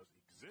actually doesn't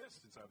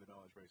exist inside the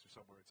knowledge base or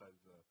somewhere inside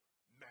the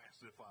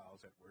massive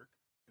files at work,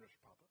 it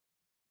should pop up.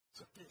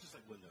 So it's just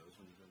like Windows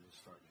when you go to the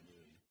start menu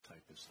and you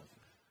type this stuff.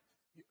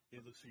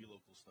 It looks for your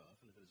local stuff,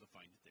 and if it doesn't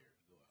find it there,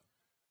 go out.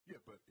 Yeah,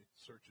 but it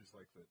searches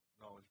like the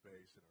knowledge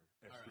base and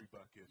our S3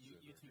 buckets.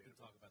 You two can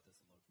talk about this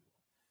in low-key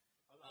wall.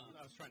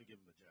 I was trying to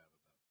give him a jab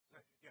about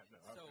it. Yeah, no.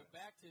 So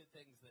back to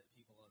things that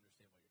people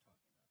understand what you're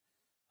talking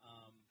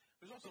about.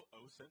 There's also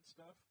OSINT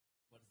stuff.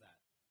 What is that?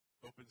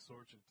 Open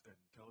source and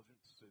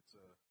intelligence. It's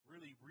a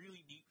really,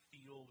 really neat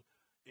field.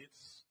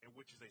 It's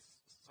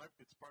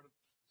part of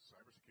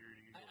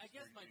cybersecurity. I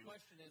guess my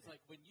question is, like,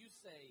 when you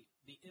say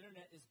the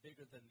internet is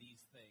bigger than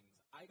these things,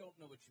 I don't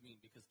know what you mean,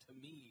 because to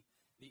me,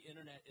 the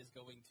internet is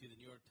going to the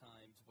New York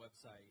Times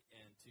website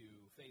and to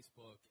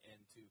Facebook and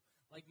to,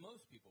 like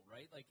most people,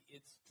 right? Like,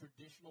 it's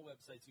traditional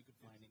websites you could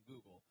find in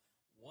Google.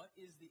 What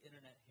is the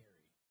internet,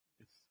 Harry?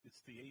 It's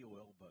the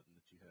AOL button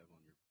that you have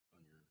on your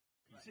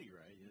PC,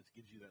 right? It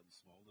gives you that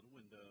small little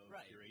window,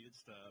 curated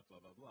stuff, blah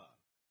blah blah.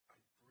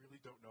 I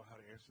really don't know how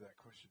to answer that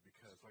question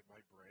because, like,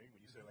 my brain,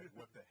 when you say, like,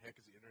 what the heck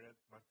is the internet,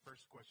 my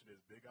first question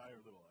is big I or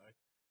little I?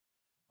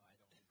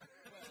 I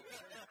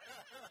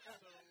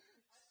don't know.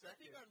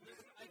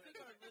 I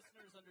think our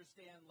listeners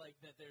understand, like,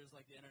 that there's,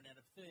 like, the Internet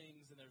of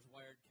Things and there's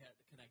wired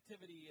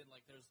connectivity and,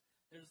 like, there's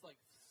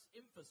like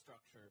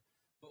infrastructure.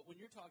 But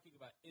when you're talking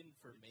about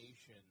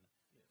information,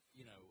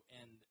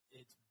 and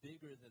it's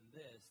bigger than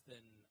this,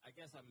 then I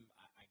guess I'm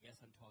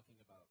talking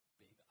about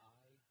big I.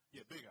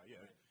 Yeah, big I.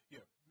 Yeah, right.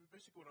 Yeah.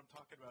 Basically, what I'm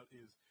talking about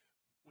is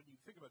when you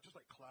think about just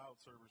like cloud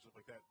servers, stuff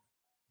like that,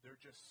 they're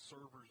just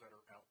servers that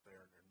are out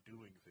there and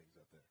doing things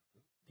out there.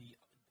 The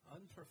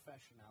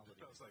unprofessionality.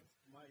 I was like,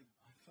 my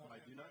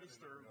do not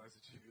disturb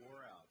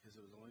wore out because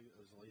it was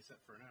only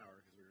set for an hour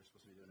because we were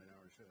supposed to be doing an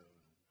hour show.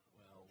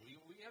 Well,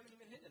 we haven't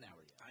even hit an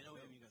hour yet. I know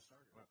we haven't even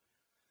started. Well,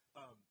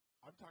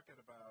 I'm talking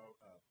about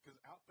because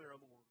out there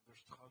in the world,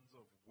 there's tons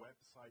of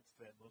websites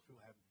that most people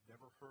have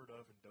never heard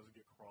of and doesn't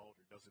get crawled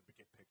or doesn't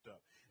get picked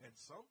up. And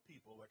some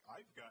people, like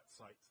I've got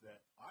sites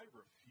that I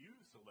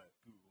refuse to let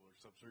Google or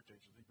some search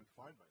engines even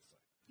find my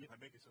site. I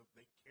make it so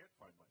they can't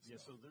find my stuff.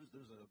 Yeah, so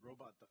there's a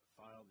robot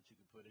file that you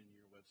can put in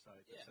your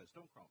website that says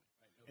 "Don't crawl me,"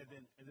 right, and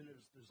then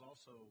there's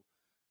also,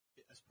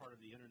 as part of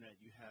the internet,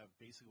 you have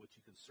basically what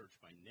you can search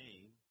by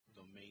name,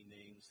 domain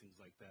names, things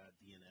like that,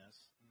 DNS.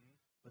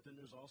 But then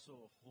there's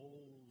also a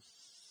whole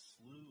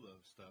slew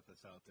of stuff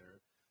that's out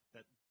there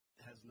that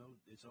has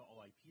it's all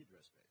IP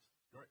address based.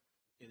 Right.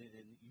 And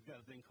you've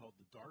got a thing called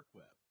the dark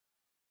web,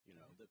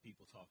 that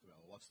people talk about.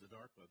 Well, what's the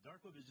dark web?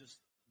 Dark web is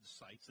just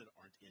sites that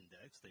aren't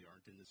indexed. They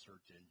aren't in the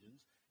search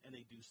engines, and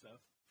they do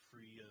stuff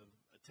free of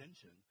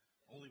attention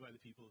only by the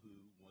people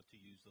who want to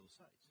use those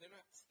sites. They're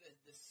not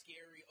the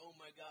scary, oh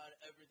my God,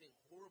 everything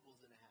horrible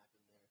is going to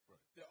happen there.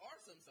 Right. There are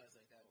some sites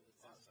like that,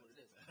 because that's what it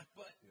is.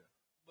 But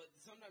but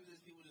sometimes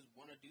there's people just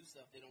want to do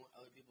stuff. They don't want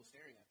other people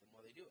staring at them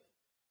while they do it.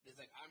 It's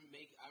like I'm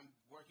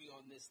working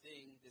on this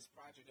thing, this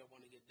project I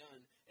want to get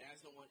done, and I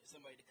just don't want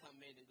somebody to come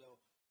in and go,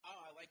 "Oh,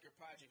 I like your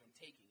project. I'm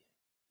taking it."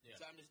 Yeah.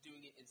 So I'm just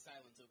doing it in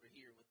silence over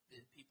here with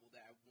the people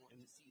that I want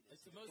to see this.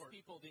 To most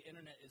people, the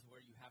internet is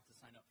where you have to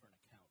sign up for an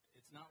account.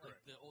 It's not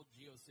like the old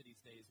GeoCities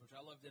days, which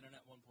I loved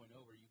Internet 1.0,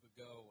 where you could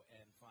go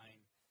and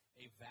find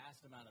a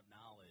vast amount of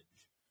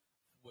knowledge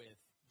with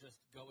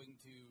just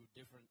going to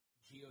different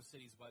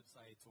GeoCities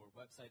websites or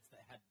websites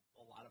that had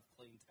a lot of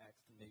plain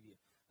text and maybe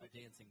a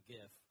dancing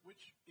GIF.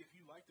 Which, if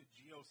you like the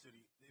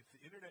GeoCity, if the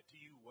internet to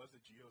you was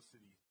a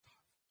GeoCity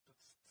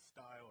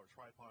style or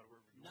tripod,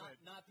 wherever you went,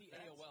 not the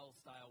that's- AOL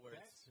style where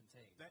it's that's-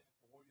 contained. That's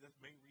the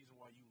main reason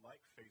why you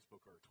like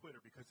Facebook or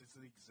Twitter, because it's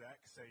the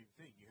exact same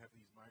thing. You have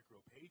these micro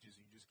pages,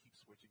 and you just keep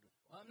switching.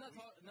 Well, I'm not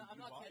I'm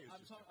not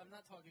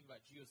talking about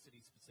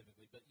GeoCities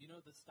specifically, but you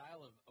know the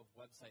style of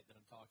website that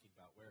I'm talking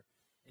about, where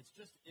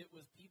it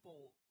was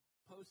people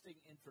posting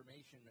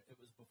information. It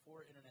was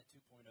before Internet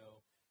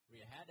 2.0, where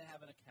you had to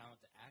have an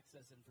account to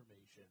access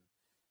information,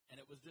 and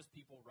it was just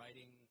people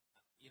writing,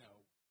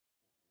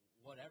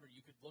 whatever.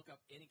 You could look up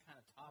any kind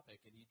of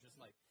topic, and you just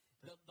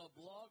the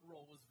blog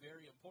role was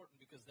very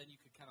important because then you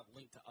could kind of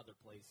link to other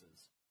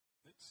places.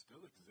 It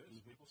still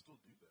exists. People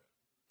still do that.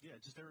 Yeah,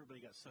 just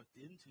everybody got sucked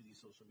into these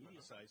social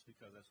media sites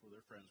because that's where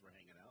their friends were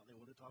hanging out. And they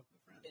wanted to talk to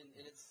their friends. And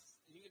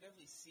you can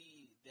definitely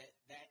see that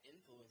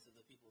influence of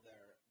the people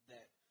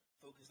that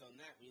focused on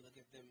that. When you look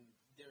at them,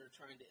 they're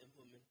tried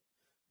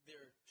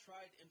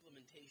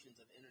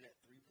implementations of Internet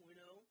 3.0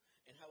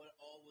 and how it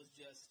all was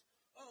just,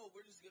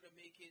 we're just going to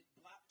make it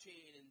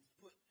blockchain and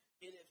put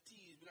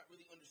NFTs. We not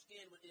really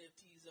understand what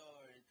NFTs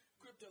are, and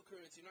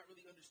cryptocurrency. Not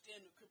really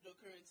understand what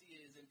cryptocurrency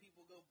is, and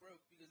people go broke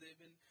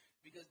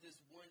because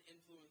this one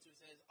influencer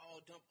says,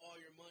 dump all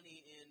your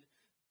money in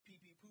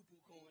PP poo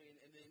poo coin,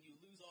 and then you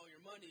lose all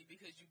your money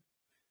because you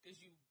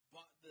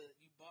bought the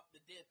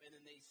dip, and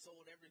then they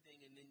sold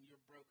everything, and then you're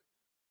broke.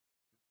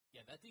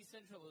 Yeah, that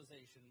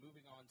decentralization,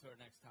 moving on to our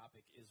next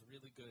topic, is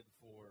really good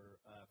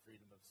for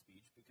freedom of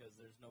speech because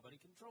there's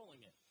nobody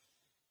controlling it.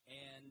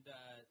 And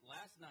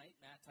last night,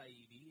 Matt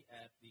Taibbi,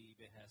 at the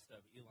behest of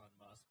Elon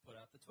Musk, put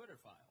out the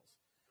Twitter files.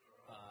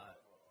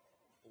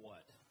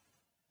 What?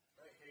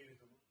 I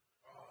hated him.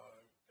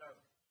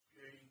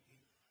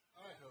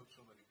 I hope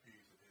somebody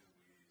pees in his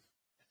wheeze.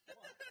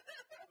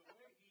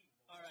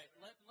 All right,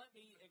 let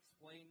me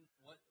explain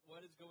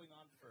what is going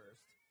on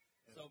first.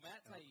 So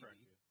Matt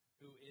Taibbi,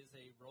 who is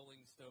a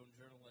Rolling Stone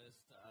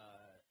journalist,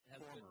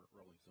 former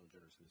Rolling Stone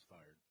journalist who's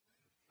fired.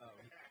 Oh,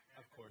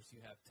 of course,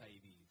 you have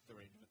Taibbi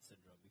derangement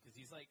syndrome because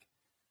he's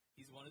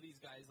one of these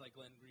guys like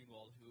Glenn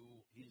Greenwald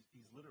who he's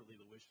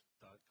literally the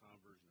Wish.com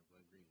version of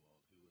Glenn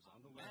Greenwald who was on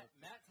the web.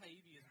 Matt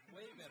Taibbi is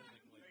way better than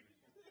Glenn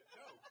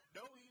Greenwald.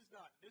 No, he's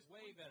not. This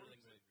way better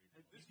than Glenn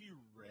Greenwald. If you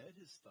read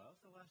his stuff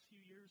the last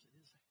few years, it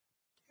is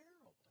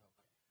terrible. Okay.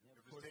 Yeah,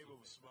 If his table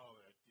was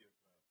smaller, I'd give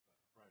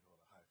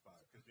Reinhold a high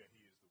five because he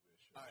is the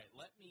Wish. All right,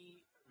 let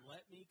me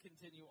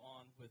continue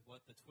on with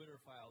what the Twitter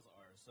files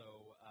are.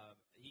 So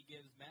he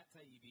gives Matt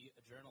Taibbi,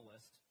 a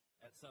journalist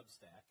at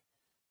Substack,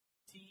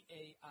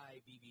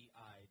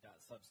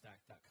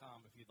 taibbi.substack.com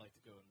if you'd like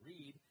to go and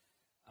read.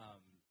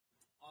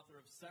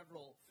 Author of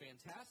several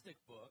fantastic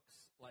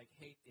books like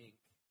Hate Inc.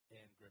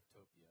 and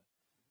Griftopia.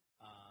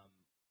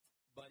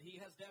 But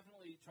he has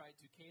definitely tried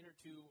to cater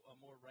to a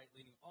more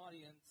right-leaning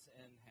audience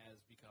and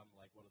has become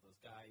like one of those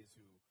guys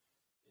who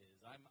is,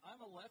 I'm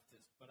a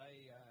leftist, but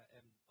I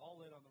am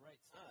all in on the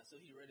right side.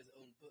 So he read his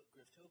own book,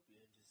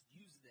 Griftopia, and just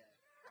used that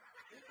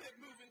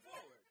moving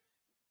forward.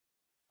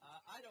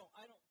 I don't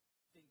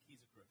think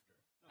he's a grifter.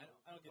 I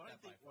don't get that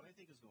vibe. What I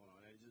think is going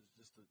on,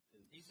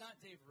 He's not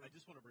Dave Rubin. I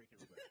just want to break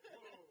it real quick.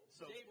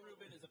 So Dave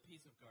Rubin is a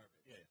piece of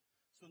garbage. Yeah.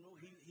 So no,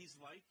 he's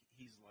like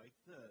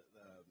the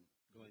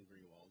Glenn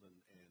Greenwald and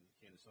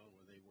Candace Owen,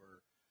 where they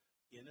were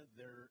in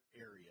their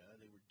area,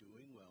 they were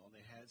doing well, and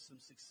they had some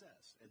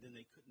success, and then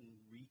they couldn't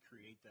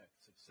recreate that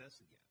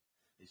success again.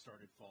 They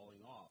started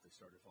falling off. They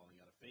started falling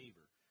out of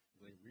favor.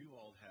 Glenn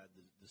Greenwald had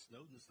the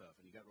Snowden stuff,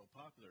 and he got real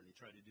popular, and he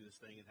tried to do this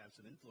thing and have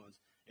some influence,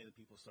 and then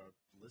people started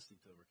listening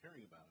to him or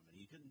caring about him, and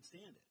he couldn't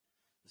stand it.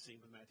 The same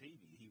with Matt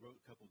Taibbi. He wrote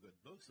a couple of good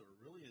books that were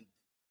really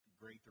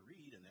great to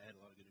read, and they had a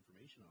lot of good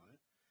information on it.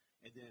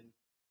 And then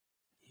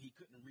he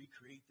couldn't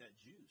recreate that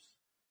juice.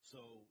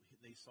 So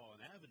they saw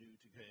an avenue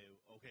to go,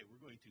 okay,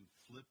 we're going to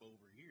flip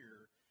over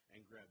here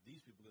and grab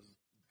these people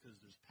because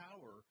there's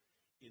power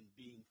in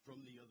being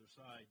from the other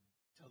side,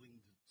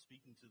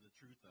 speaking to the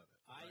truth of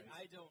it. Right?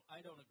 I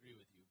don't agree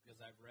with you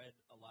because I've read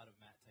a lot of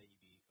Matt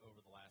Taibbi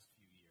over the last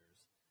few years,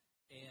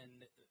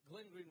 and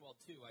Glenn Greenwald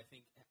too. I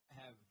think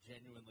have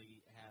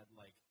genuinely had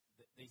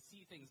they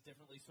see things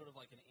differently, sort of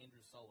like an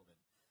Andrew Sullivan.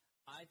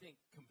 I think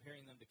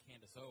comparing them to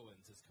Candace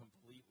Owens is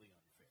completely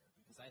unfair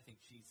because I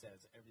think she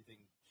says everything.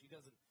 She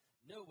doesn't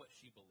know what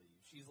she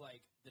believes. She's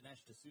like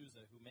Dinesh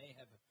D'Souza, who may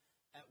have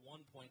at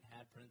one point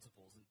had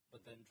principles,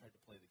 but then tried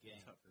to play the game.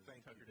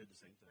 Tucker did the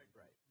same thing.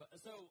 Right. But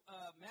so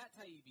Matt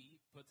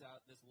Taibbi puts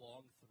out this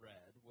long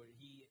thread where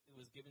he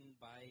was given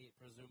by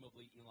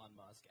presumably Elon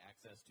Musk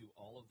access to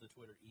all of the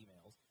Twitter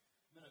emails.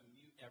 I'm going to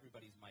mute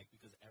everybody's mic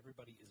because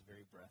everybody is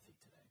very breathy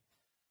today.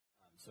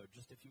 So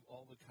just if you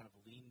all would kind of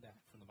lean back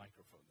from the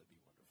microphone, that'd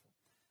be wonderful.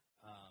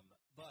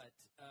 But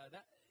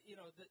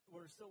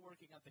we're still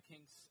working out the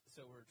kinks,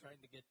 so we're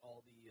trying to get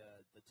all the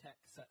tech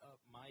set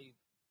up. My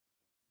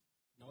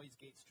noise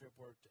gate strip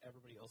worked.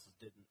 Everybody else's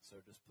didn't,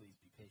 so just please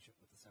be patient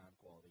with the sound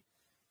quality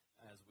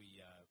as we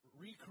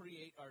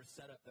recreate our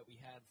setup that we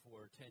had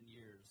for 10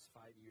 years,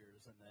 5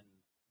 years, and then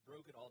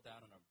broke it all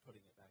down and I'm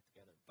putting it back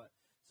together. But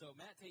So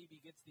Matt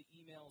Taibbi gets the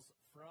emails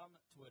from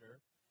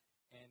Twitter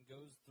and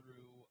goes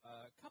through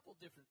a couple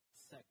different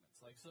segments.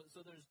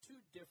 So there's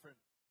two different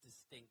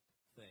distinct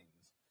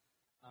things.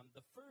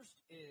 The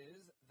first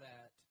is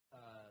that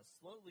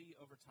slowly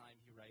over time,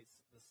 he writes,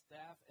 the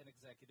staff and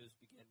executives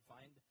began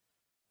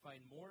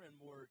find more and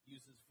more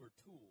uses for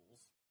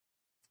tools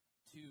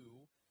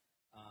to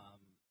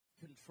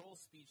control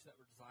speech that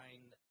were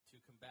designed to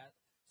combat.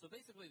 So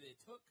basically, they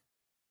took,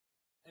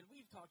 and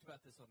we've talked about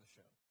this on the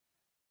show.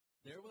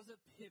 There was a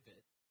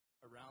pivot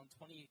around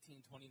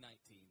 2018,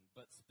 2019,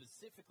 but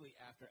specifically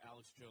after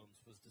Alex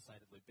Jones was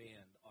decidedly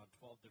banned on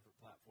 12 different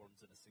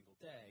platforms in a single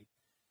day,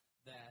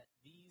 that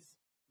these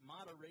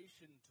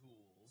moderation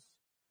tools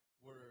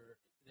were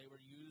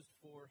used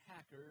for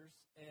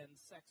hackers and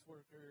sex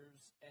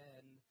workers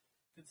and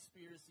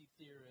conspiracy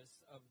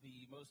theorists of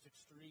the most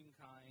extreme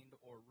kind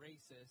or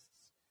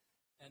racists.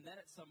 And then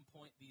at some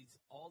point,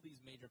 all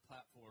these major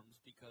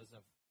platforms, because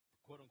of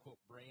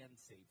quote-unquote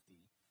brand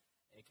safety,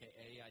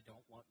 a.k.a. I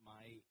don't want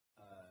my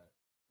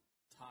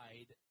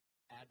Tide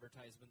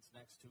advertisements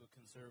next to a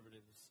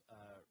conservative's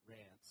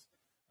rants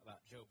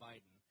about Joe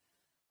Biden.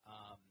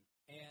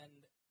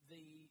 And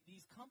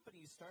these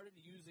companies started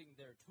using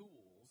their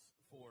tools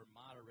for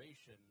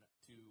moderation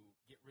to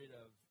get rid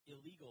of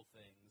illegal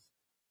things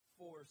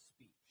for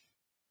speech.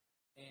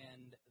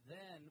 And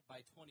then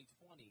by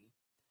 2020,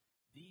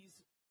 these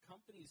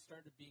companies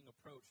started being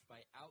approached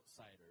by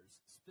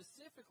outsiders,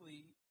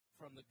 specifically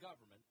from the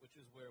government, which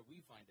is where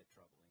we find it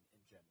troubling in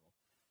general.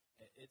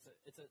 It's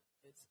a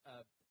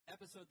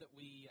episode that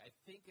I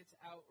think it's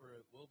out or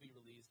it will be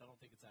released. I don't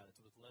think it's out. It's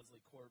with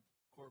Leslie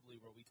Corbley,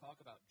 where we talk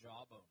about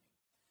job owning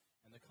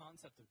and the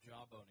concept of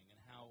job owning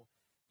and how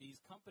these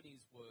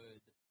companies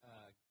would,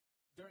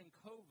 during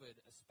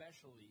COVID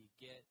especially,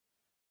 get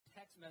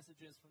text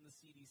messages from the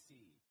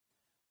CDC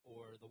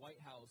or the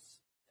White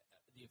House,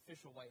 the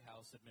official White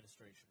House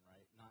administration,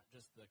 right? Not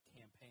just the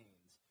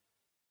campaigns,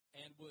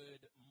 and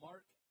would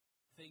mark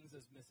things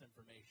as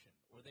misinformation,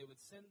 or they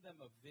would send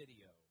them a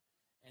video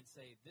and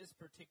say, this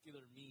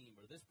particular meme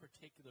or this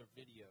particular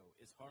video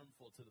is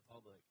harmful to the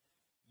public.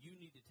 You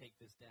need to take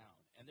this down.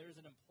 And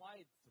there's an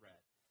implied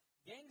threat.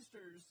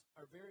 Gangsters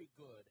are very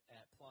good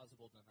at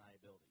plausible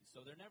deniability,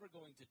 so they're never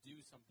going to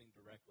do something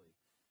directly.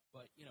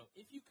 But,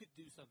 if you could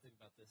do something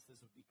about this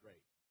would be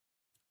great.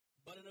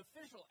 But an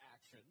official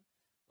action,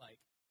 like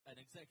an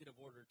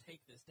executive order,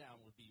 take this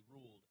down, would be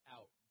ruled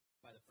out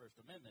by the First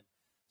Amendment.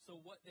 So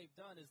what they've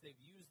done is they've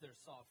used their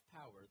soft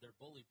power, their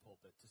bully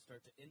pulpit, to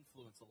start to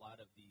influence a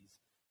lot of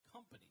these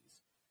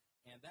companies.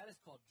 And that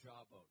is called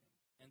job owning.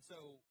 And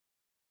so,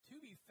 to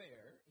be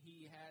fair,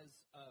 he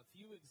has a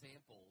few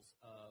examples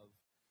of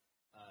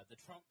the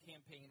Trump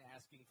campaign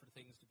asking for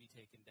things to be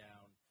taken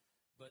down,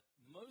 but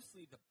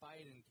mostly the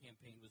Biden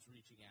campaign was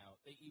reaching out.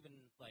 They even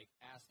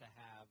asked to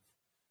have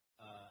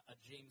a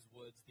James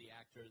Woods, the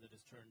actor that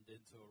has turned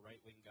into a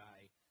right-wing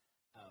guy,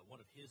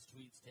 one of his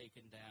tweets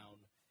taken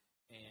down.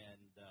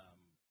 And,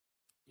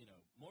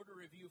 more to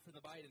review for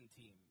the Biden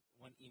team,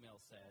 one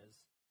email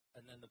says,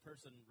 and then the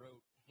person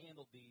wrote,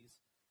 handled these,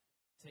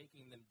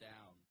 taking them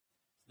down.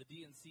 So the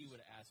DNC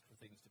would ask for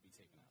things to be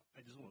taken out.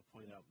 I just want to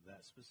point out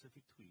that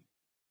specific tweet,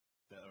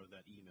 or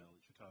that email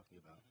that you're talking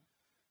about.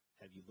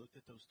 Mm-hmm. Have you looked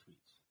at those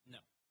tweets?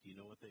 No. Do you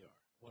know what they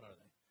are? What are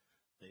they?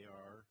 They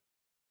are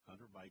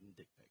Hunter Biden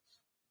dick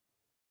pics.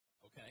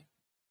 Okay.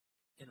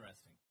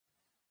 Interesting.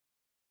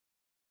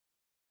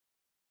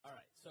 All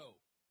right,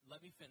 so let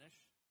me finish.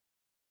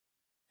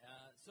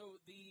 So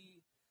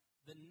the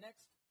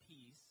next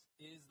piece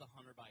is the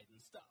Hunter Biden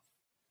stuff.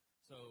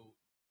 So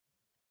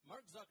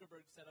Mark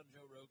Zuckerberg said on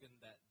Joe Rogan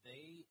that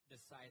they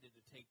decided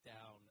to take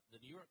down the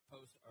New York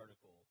Post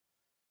article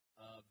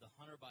of the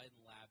Hunter Biden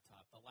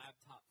laptop, the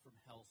laptop from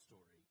Hell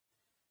story.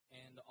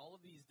 And all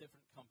of these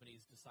different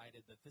companies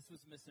decided that this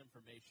was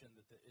misinformation,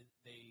 that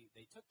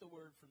they took the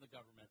word from the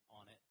government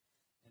on it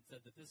and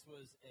said that this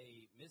was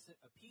a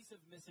piece of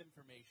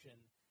misinformation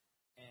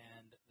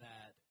and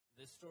that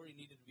this story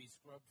needed to be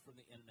scrubbed from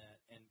the internet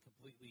and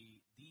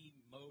completely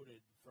demoted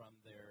from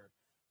their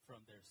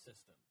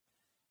system.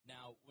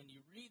 Now, when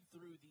you read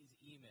through these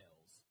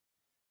emails,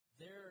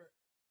 they're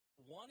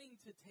wanting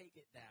to take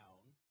it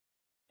down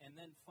and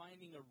then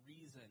finding a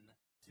reason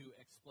to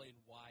explain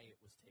why it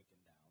was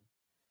taken down.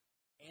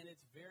 And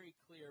it's very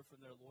clear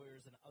from their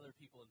lawyers and other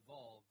people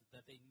involved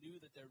that they knew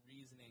that their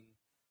reasoning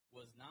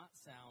was not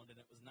sound and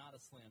it was not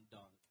a slam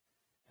dunk,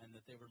 and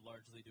that they were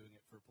largely doing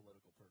it for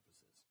political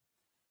purposes.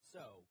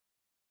 So,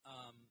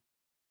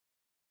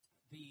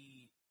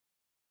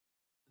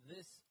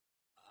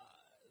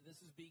 this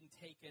is being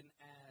taken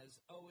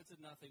as, it's a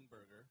nothing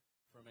burger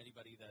from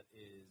anybody that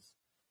is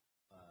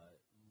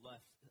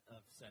left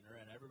of center,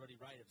 and everybody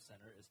right of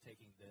center is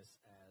taking this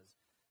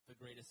as the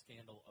greatest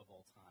scandal of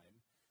all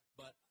time.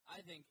 But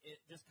I think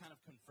it just kind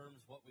of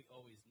confirms what we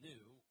always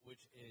knew,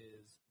 which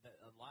is that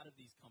a lot of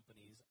these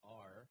companies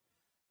are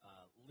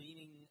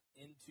leaning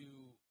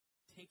into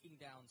taking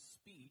down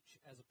speech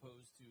as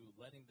opposed to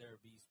letting there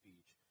be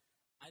speech.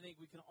 I think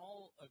we can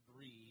all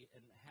agree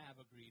and have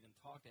agreed and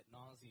talked ad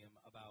nauseum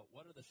about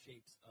what are the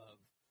shapes of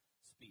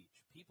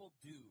speech. People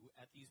do,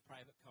 at these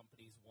private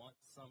companies, want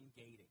some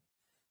gating.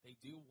 They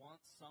do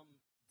want some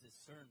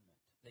discernment.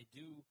 They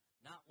do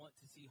not want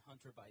to see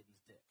Hunter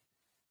Biden's dick.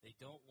 They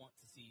don't want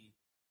to see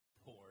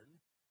porn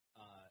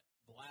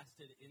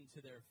blasted into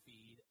their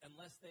feed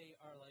unless they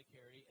are like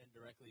Harry and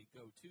directly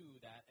go to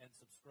that and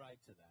subscribe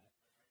to that.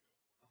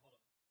 Hold on.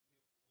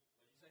 What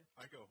did you say?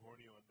 I go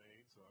horny on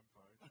Maine, so I'm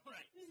fine.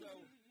 Right.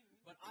 So,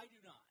 but I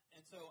do not.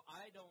 And so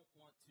I don't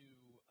want to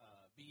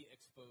be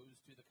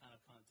exposed to the kind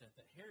of content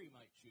that Harry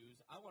might choose.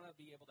 I want to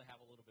be able to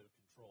have a little bit of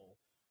control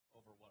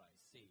over what I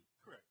see.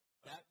 Correct.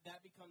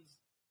 That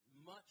becomes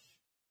much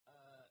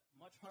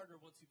harder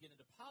once you get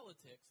into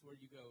politics, where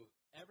you go,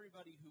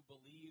 everybody who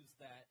believes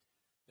that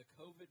the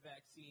COVID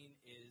vaccine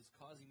is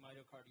causing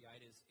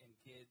myocarditis in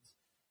kids,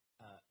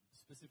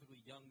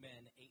 specifically young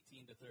men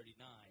 18 to 39.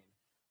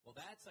 Well,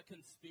 that's a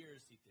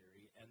conspiracy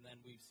theory, and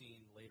then we've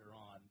seen later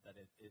on that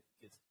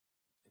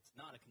it's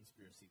not a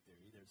conspiracy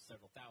theory. There's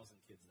several thousand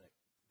kids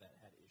that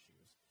had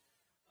issues.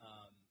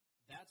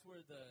 That's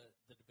where the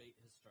debate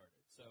has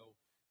started. So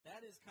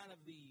that is kind of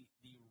the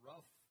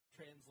rough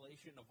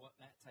translation of what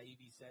Matt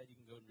Taibbi said. You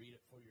can go and read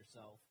it for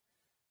yourself.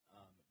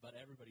 But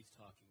everybody's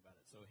talking about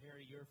it. So,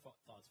 Harry, your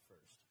thoughts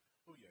first.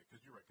 Oh yeah, because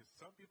you're right. Because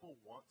some people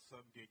want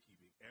some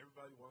gatekeeping.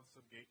 Everybody wants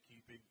some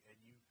gatekeeping, and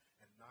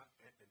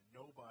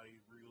nobody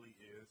really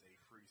is a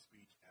free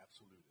speech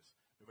absolutist.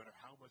 No matter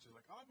how much it's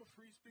like, I'm a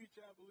free speech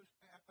absolutist.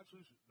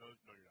 No,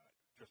 you're not.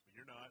 Trust me,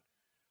 you're not.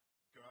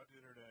 Go out to the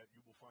internet,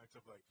 you will find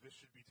something like, this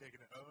should be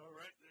taken. All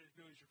right, there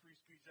goes your free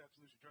speech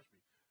absolution. Trust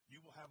me,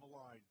 you will have a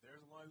line.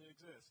 There's a line that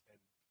exists,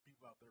 and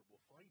people out there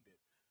will find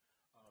it.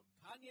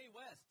 Kanye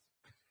West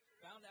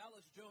found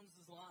Alice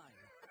Jones's line.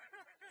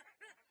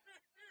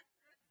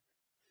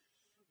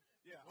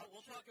 Yeah,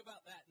 we'll talk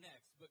about that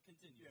next, but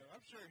continue. Yeah,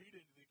 I'm sure he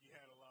didn't think he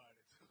had a line.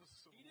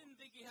 He didn't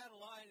think he had a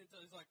line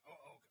until he's like,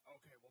 oh,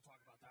 okay, we'll talk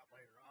about that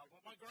later.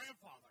 But my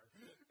grandfather.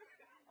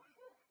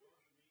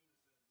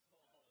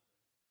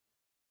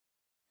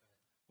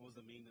 What was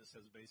the meme that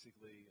says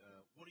basically,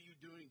 what are you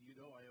doing? Do you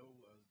know I owe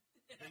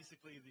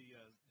basically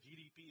the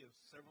GDP of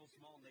several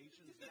small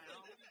nations now?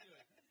 What are you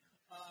doing?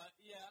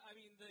 Yeah, I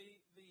mean,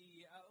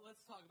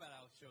 let's talk about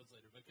Alex Jones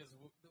later, because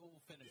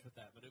we'll finish with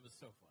that, but it was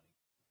so funny.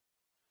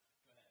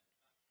 Go ahead.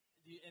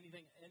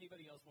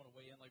 Anybody else want to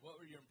weigh in? Like, what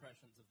were your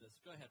impressions of this?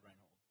 Go ahead,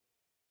 Reinhold.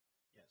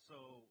 Yeah,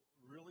 so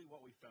really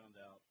what we found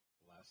out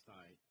last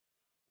night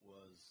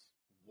was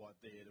what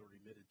they had already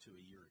admitted to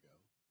a year ago,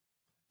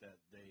 that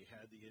they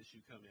had the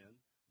issue come in,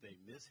 they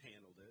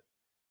mishandled it,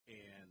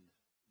 and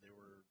they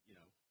were,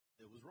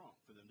 it was wrong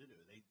for them to do.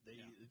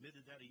 They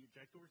admitted that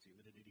Jack Dorsey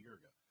admitted it a year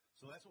ago.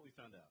 So that's what we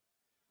found out.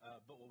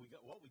 But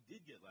what we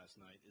did get last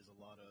night is a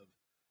lot of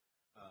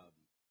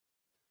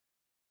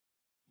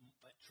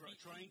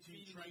trying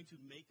to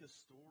make a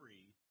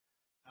story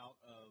out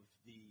of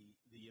the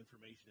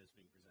information that's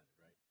being presented,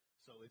 right?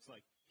 So it's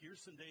like, here's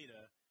some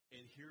data,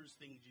 and here's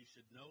things you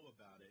should know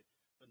about it,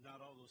 but not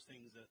all those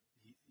things that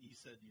he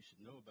said you should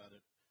know about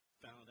it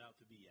found out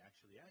to be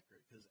actually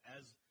accurate. Because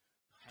as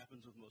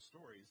happens with most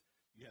stories,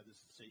 you have this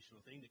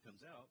sensational thing that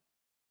comes out.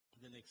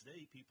 The next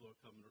day, people are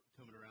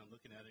coming around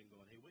looking at it and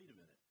going, hey, wait a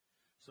minute.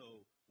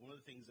 So one of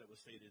the things that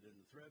was stated in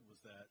the thread was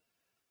that,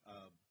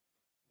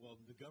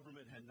 the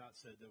government had not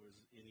said there was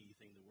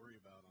anything to worry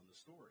about on the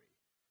story.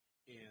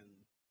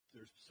 And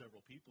there's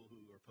several people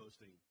who are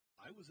posting,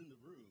 I was in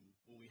the room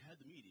when we had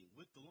the meeting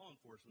with the law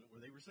enforcement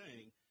where they were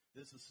saying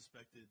this is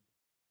suspected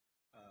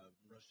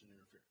Russian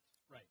interference.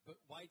 Right,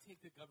 but why take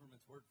the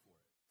government's word for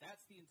it?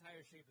 That's the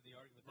entire shape of the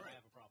argument that I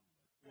have a problem with.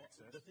 Well,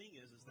 the thing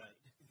is that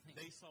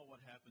they saw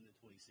what happened in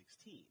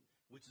 2016,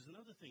 which is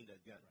another thing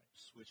that got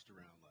switched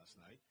around last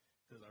night,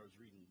 because I was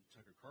reading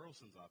Tucker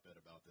Carlson's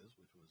op-ed about this,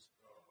 which was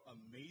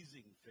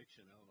amazing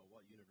fiction. I don't know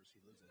what universe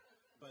he lives in.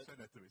 But Send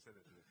that to me.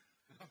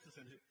 I'll have to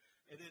send it.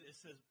 And then it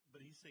says,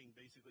 but he's saying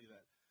basically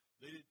that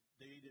they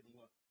didn't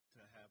want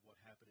to have what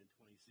happened in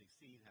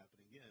 2016 happen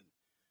again,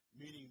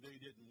 meaning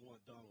they didn't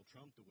want Donald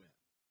Trump to win.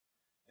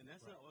 And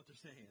that's not what they're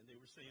saying. They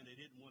were saying they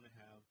didn't want to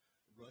have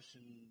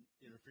Russian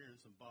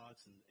interference and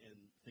bots and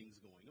things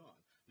going on.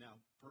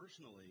 Now,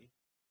 personally,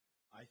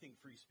 I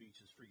think free speech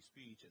is free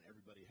speech and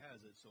everybody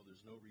has it, so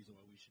there's no reason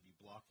why we should be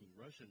blocking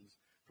Russians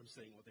from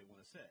saying what they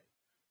want to say.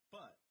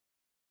 But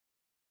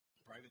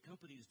private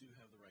companies do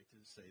have the right to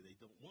say they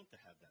don't want to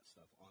have that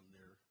stuff on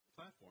their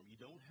platform. You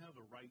don't have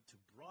a right to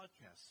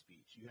broadcast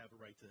speech. You have a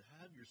right to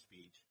have your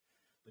speech,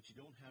 but you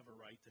don't have a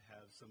right to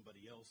have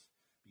somebody else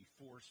be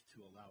forced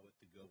to allow it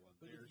to go on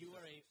their you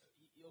are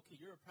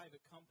you're a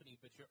private company,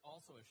 but you're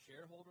also a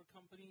shareholder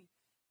company,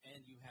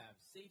 and you have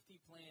safety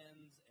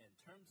plans and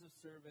terms of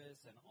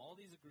service and all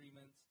these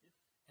agreements.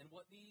 And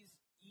what these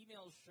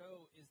emails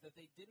show is that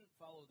they didn't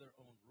follow their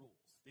own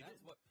rules.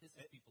 That's what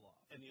pisses people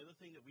off. And the other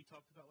thing that we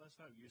talked about last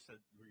time, you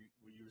said where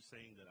you were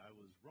saying that I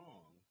was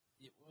wrong.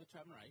 Yeah, which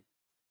I'm right.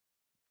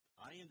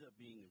 I end up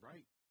being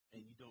right,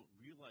 and you don't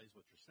realize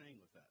what you're saying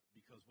with that,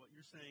 because what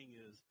you're saying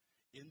is,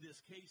 in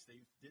this case,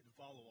 they didn't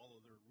follow all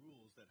of their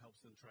rules that helps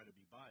them try to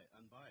be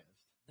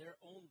unbiased. Their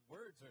own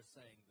words are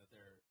saying that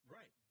they're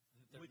right,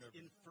 which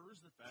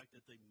infers the fact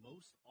that they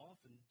most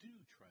often do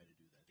try to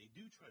do that. They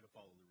do try to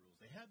follow the rules.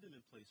 They have them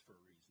in place for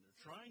a reason. They're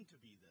trying to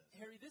be this.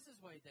 Harry, this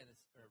is why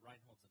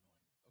Reinhold's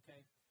annoying.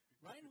 Okay,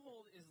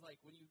 Reinhold is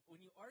like when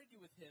you argue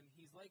with him,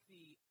 he's like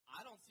the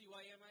I don't see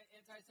why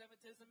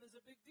anti-Semitism is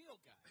a big deal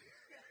guy.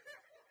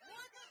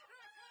 What?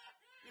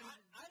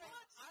 I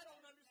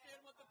don't understand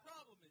what the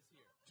problem is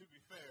here. To be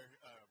fair,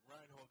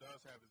 Reinhold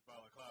does have his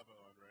balaclava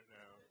on right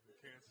now. In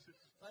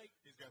Kansas. Like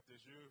he's got the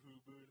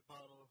Juhu boot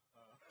bottle.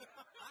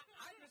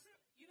 I just,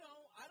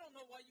 I don't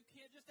know why you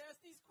can't just ask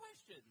these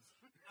questions.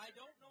 I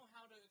don't know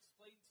how to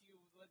explain to you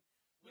when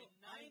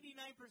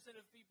 99%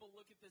 of people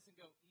look at this and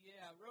go,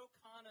 yeah, Ro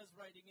Khanna's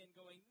writing in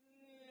going,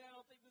 I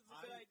don't think this is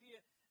a good idea.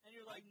 And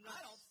you're like,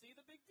 I don't see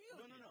the big deal.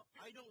 No.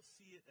 I don't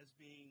see it as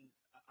being.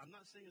 I'm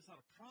not saying it's not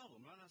a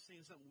problem. I'm not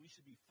saying it's something we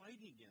should be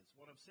fighting against.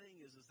 What I'm saying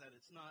is that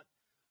it's not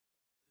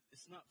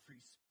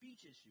free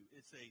speech issue.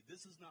 It's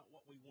this is not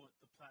what we want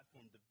the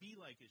platform to be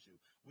like issue.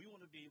 We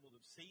want to be able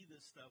to say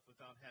this stuff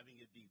without having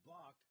it be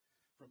blocked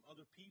from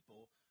other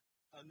people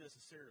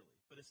unnecessarily.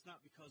 But it's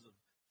not because of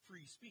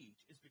free speech.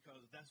 It's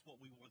because that's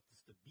what we want this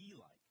to be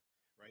like,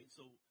 right?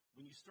 So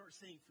when you start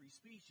saying free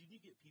speech,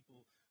 you get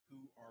people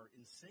who are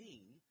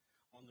insane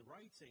on the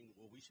right saying,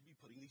 well, we should be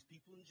putting these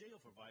people in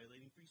jail for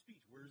violating free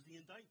speech. Where's the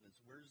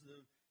indictments? Where's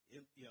the,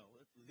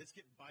 let's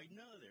get Biden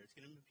out of there. It's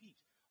going to impeach.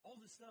 All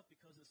this stuff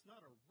because it's not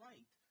a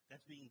right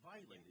that's being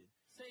violated.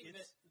 Saying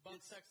that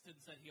Bob Sexton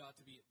said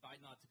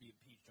Biden ought to be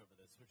impeached over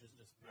this, which is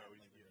just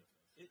ridiculous.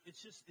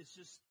 It's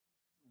just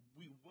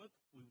we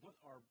want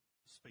our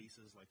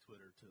spaces like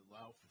Twitter to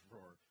allow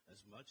for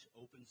as much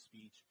open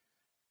speech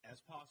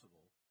as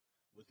possible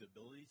with the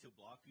ability to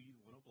block who you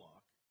want to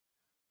block,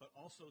 but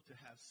also to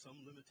have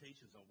some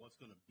limitations on what's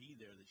going to be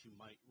there that you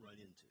might run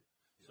into.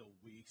 Yeah. So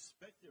we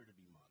expect there to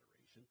be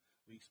moderation.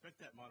 We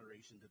expect that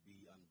moderation to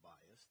be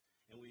unbiased,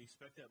 and we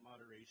expect that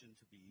moderation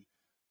to be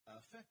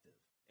effective.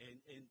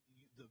 And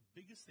the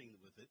biggest thing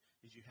with it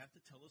is you have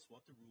to tell us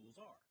what the rules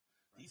are.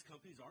 Right. These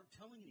companies aren't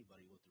telling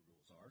anybody what the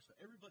rules are, so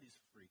everybody's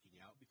freaking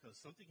out because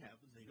something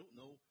happens. They don't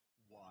know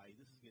why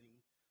this is getting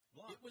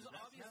blocked. It was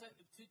obvious,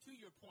 to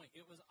your point,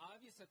 it was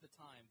obvious at the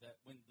time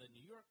that when the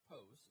New York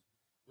Post,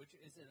 which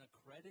is an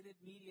accredited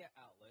media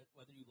outlet,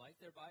 whether you like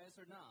their bias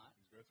or not.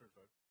 NewsGuard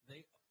certified.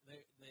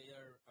 They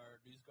are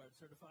NewsGuard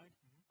certified?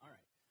 Mm-hmm. All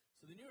right.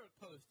 So the New York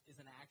Post is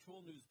an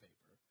actual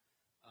newspaper,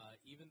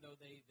 even though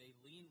they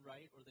lean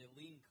right or they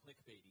lean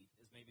clickbaity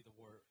is maybe the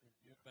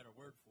better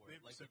word for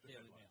it, like the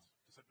Daily Mail.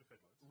 Deceptive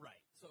headlines.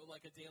 Right. So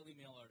like a Daily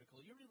Mail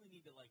article, you really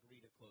need to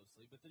read it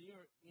closely. But the New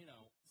York,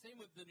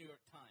 same with the New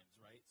York Times,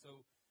 right?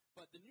 So,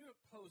 but the New York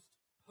Post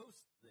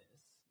posts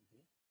this,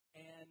 mm-hmm.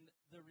 and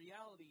the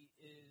reality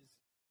is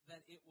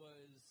that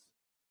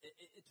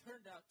it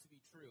turned out to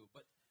be true,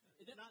 but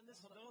it's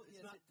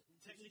not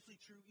technically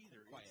true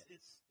either. Quiet.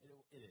 It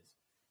is.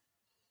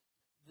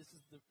 This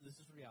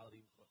is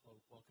reality.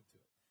 Welcome to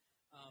it.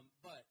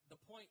 But the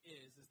point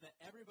is that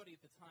everybody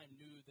at the time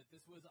knew that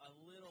this was a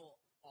little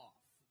off,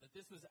 that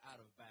this was out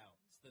of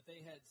bounds, that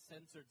they had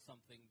censored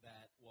something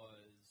that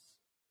was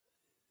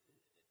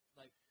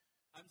like.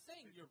 I'm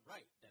saying you're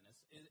right, Dennis,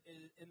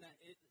 in that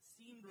it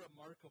seemed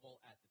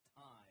remarkable at the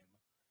time.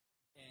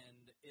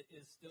 And it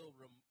is still,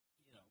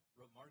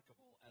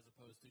 remarkable as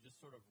opposed to just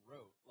sort of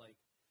rote. Like,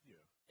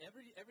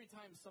 every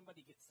time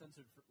somebody gets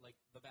censored for, like,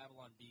 the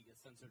Babylon Bee gets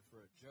censored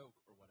for a joke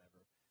or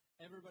whatever,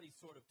 everybody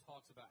sort of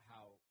talks about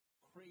how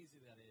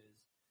crazy that is,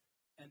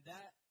 and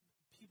that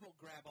people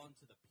grab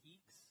onto the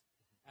peaks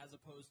as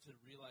opposed to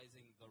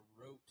realizing the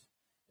rote.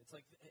 It's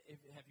like,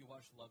 have you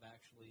watched Love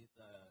Actually,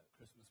 the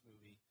Christmas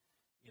movie?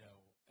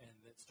 And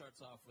it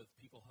starts off with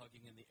people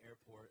hugging in the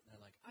airport, and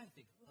they're like, I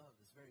think love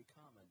is very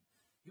common.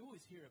 You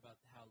always hear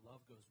about how love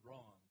goes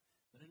wrong,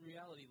 but in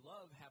reality,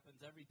 love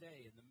happens every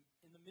day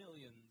in the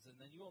millions, and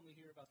then you only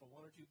hear about the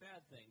one or two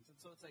bad things, and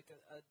so it's like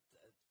a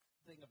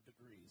thing of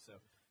degrees. So,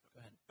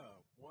 go ahead.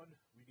 One,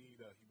 we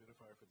need a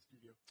humidifier for the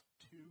studio.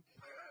 Two,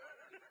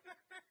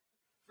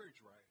 very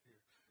dry in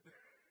here.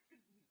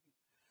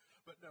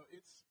 But no,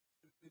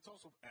 it's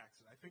also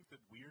accident. I think the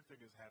weird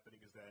thing is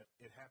happening is that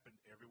it happened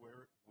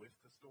everywhere with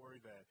the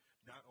story. That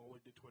not only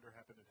did Twitter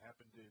happen, it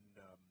happened in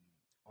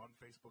on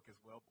Facebook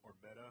as well, or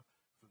Meta.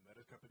 The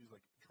Meta companies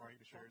like trying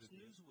to share Fox it.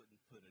 News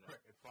wouldn't put it out,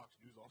 right? And Fox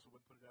News also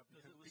wouldn't put it out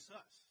because it was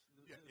sus.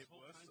 It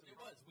was.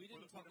 We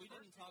didn't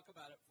talk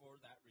about it for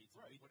that reason.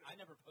 Right. I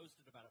never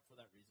posted about it for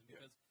that reason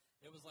because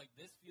it was like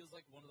this feels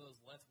like one of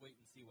those let's wait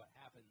and see what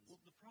happens,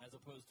 as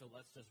opposed to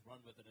let's just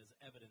run with it as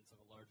evidence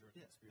of a larger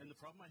conspiracy. And the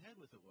problem I had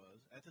with it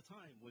was at the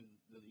time when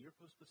the New York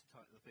Post puts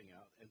the thing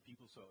out and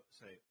people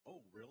say,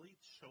 "Oh, really?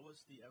 Show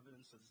us the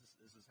evidence that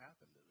this has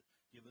happened.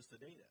 Give us the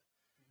data."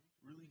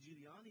 Mm-hmm. Rudy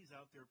Giuliani's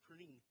out there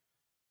printing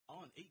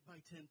on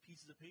 8x10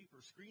 pieces of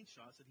paper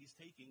screenshots that he's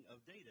taking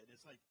of data. And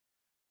it's like,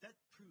 that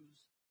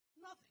proves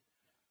nothing.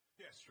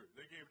 Yeah, it's true.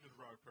 They gave it to the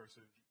wrong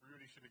person.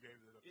 Rudy should have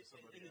given it up to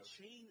somebody else. And the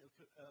chain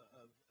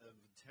of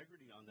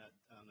integrity on that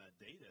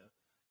data,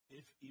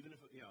 even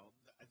if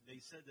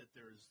they said that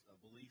there's a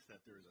belief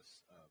that there's a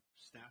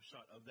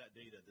snapshot of that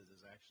data that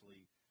is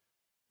actually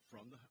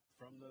from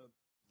the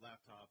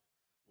laptop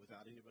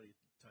without anybody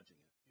touching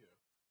it. Yeah.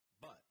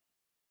 But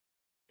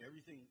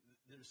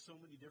there's so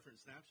many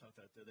different snapshots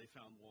out there. They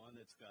found one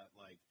that's got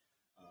like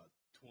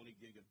 20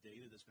 gig of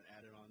data that's been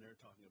added on there,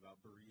 talking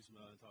about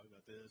Burisma and talking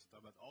about this,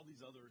 talking about all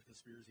these other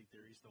conspiracy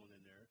theories thrown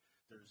in there.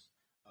 There's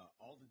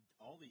all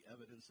the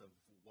evidence of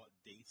what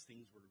dates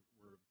things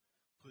were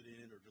put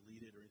in or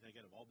deleted or anything,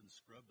 have all been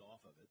scrubbed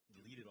off of it,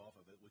 deleted off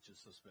of it, which is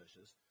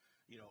suspicious.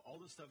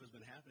 All this stuff has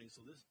been happening.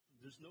 So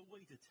there's no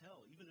way to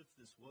tell, even if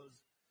this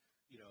was,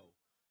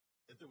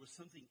 if there was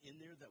something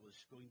in there that was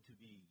going to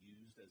be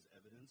used as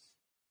evidence.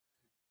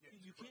 Yeah,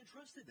 you can't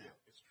trust it now.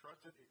 Yeah, it's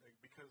trusted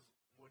because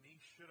when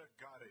he should have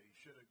got it, he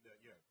should have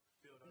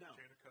filled out the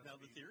chain of custody. Now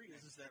the theory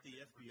is that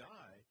the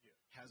FBI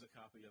Yeah. has a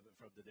copy of it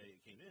from the day it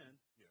came in.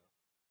 Yeah.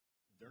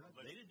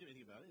 They didn't do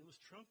anything about it. It was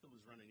Trump that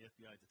was running the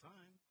FBI at the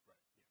time.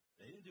 Right. Yeah.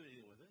 They didn't do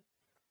anything with it.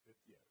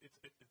 It's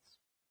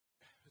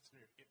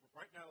weird.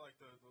 Right now, like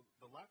the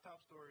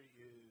laptop story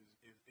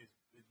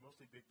is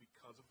mostly big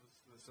because of the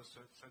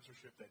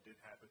censorship that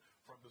did happen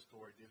from the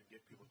story. Didn't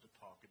get people to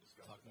talk and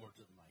discuss. Talk more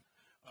to the mic.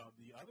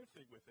 The other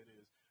thing with it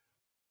is,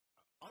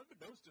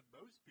 unbeknownst to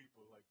most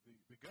people, like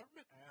the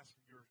government asks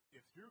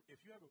if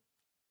you have a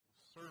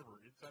server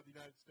inside the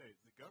United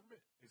States, the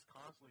government is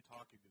constantly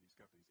talking to these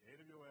companies,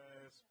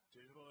 AWS,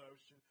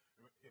 DigitalOcean.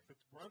 If it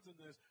runs in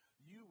this,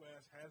 the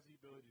U.S. has the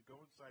ability to go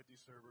inside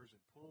these servers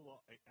and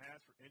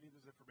ask for any of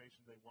this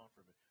information they want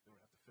from it. They don't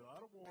have to fill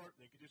out a warrant.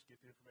 They can just get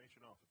the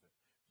information off of it.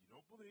 If you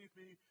don't believe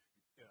me,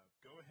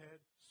 go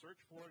ahead, search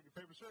for it in your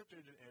favorite search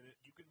engine, and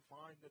you can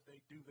find that they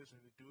do this,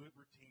 and they do it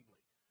routinely.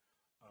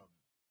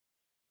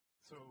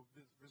 So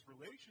this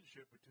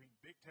relationship between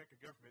big tech and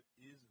government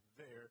is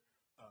there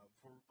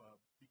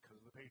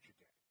because of the Patriot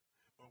Act,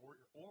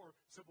 or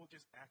simple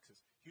just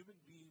access. Human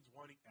beings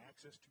wanting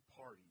access to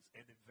parties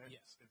and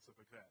events and stuff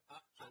like that.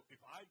 So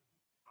if I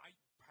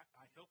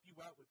help you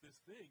out with this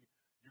thing,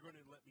 you're going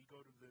to let me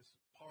go to this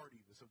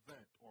party, this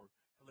event, or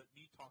let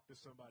me talk to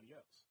somebody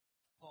else.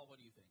 Paul, what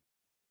do you think?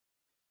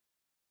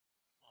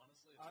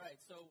 Honestly, All right,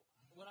 so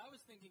what I was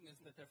thinking is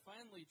that they're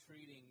finally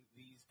treating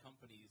these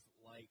companies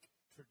like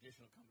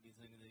traditional companies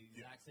in the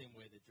exact same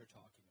way that you're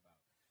talking about,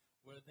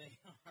 where they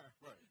are.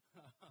 Right.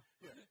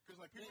 Yeah,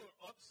 because like people are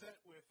upset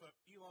with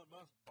Elon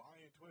Musk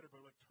buying Twitter,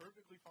 but like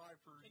perfectly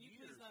fine for Can you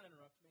years please not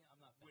interrupt me?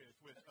 I'm not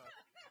finished. with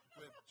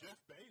Jeff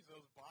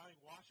Bezos buying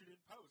Washington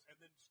Post, and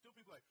then still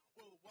people like,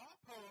 well,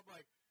 WAPO. I'm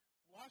like,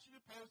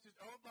 Washington Post is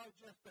owned by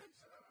Jeff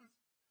Bezos.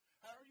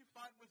 How are you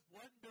fine with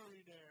one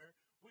billionaire,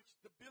 which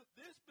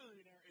this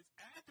billionaire is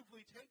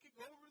actively taking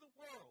over the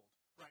world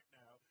right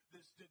now?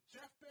 The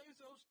Jeff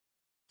Bezos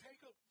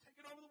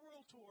taking over the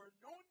world tour,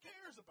 no one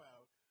cares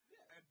about.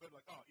 Yeah. But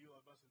like,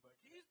 Elon Musk is like,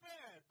 he's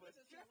bad, but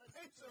Jeff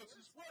Bezos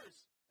is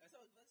worse. That's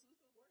how Lex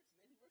Luthor works,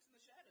 man. He works in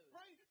the shadows.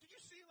 Right. Did you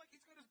see, like,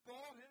 he's got his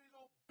bald head, he's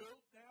all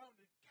built down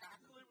and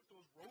cackling with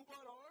those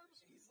robot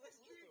arms? He's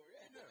Lex Luthor,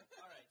 yeah.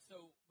 All right,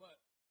 so,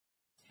 but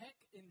tech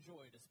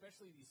enjoyed,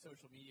 especially these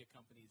social media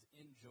companies,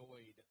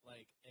 enjoyed,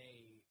 like,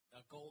 a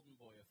golden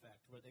boy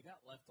effect where they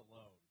got left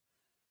alone.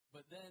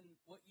 But then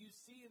what you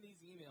see in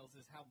these emails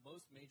is how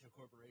most major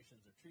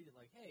corporations are treated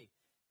like, hey,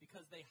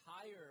 because they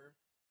hire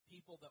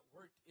people that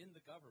worked in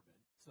the government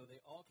so they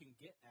all can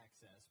get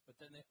access, but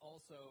then they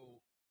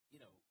also,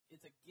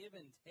 it's a give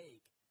and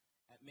take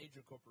at major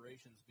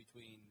corporations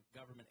between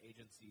government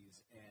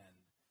agencies and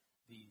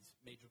these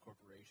major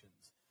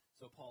corporations.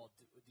 So, Paul,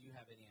 do you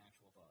have any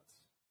actual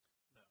thoughts?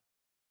 No.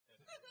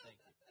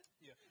 Thank you.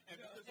 Yeah. And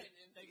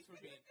thanks for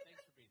being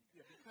here.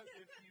 Yeah, because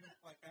if you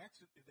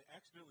if they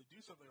accidentally do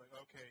something like,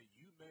 okay,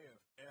 you may have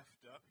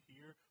effed up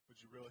here,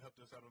 but you really helped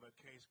us out on that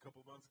case a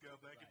couple months ago.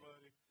 Thank you,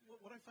 buddy.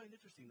 What I find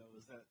interesting though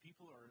is that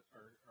people are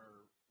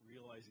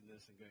realizing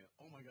this and going,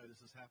 "Oh my God,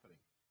 this is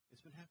happening." It's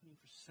been happening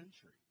for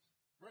centuries.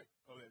 Right.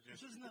 Oh,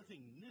 this is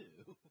nothing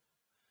new.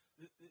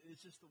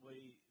 It's just the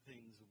way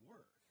things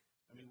work.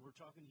 I mean, we're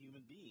talking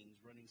human beings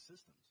running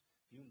systems.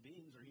 Human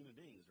beings are human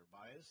beings. They're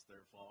biased.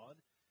 They're flawed.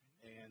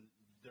 And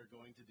they're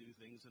going to do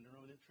things in their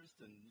own interest,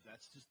 and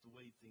that's just the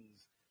way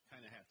things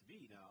kind of have to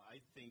be. Now,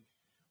 I think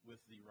with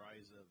the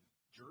rise of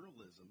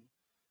journalism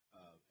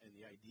and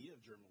the idea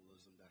of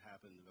journalism that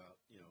happened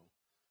about,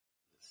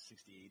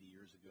 60, 80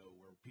 years ago,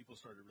 where people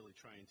started really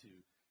trying to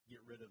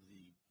get rid of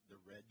the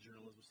red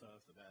journalism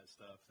stuff, the bad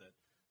stuff that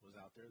was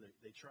out there.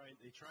 They tried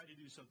to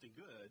do something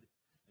good.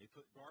 They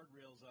put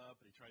guardrails up,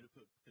 and they tried to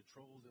put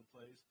controls in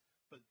place,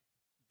 but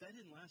that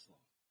didn't last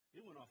long.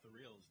 It went off the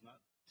rails not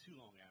too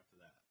long after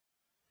that.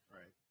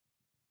 Right.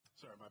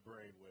 Sorry, my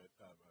brain went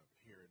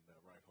hearing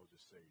Reinhold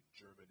just say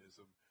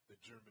Germanism, the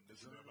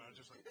Germanism. I was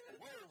just like,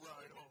 where,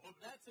 Reinhold?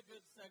 That's a good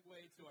segue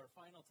to our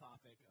final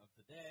topic of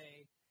the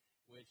day,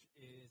 which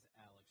is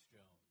Alex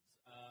Jones.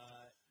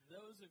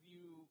 Those of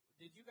you,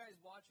 did you guys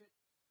watch it?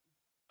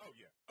 Oh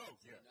yeah,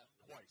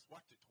 twice.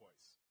 Watched it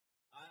twice.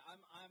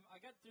 I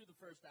got through the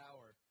first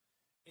hour.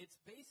 It's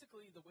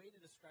basically, the way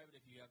to describe it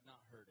if you have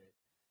not heard it,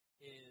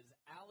 is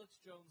Alex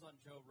Jones on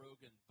Joe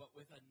Rogan, but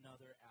with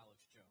another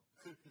Alex Jones.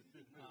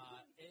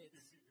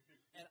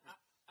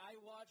 I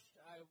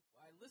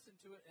listened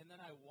to it, and then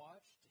I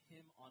watched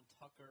him on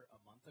Tucker a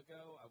month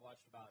ago. I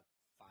watched about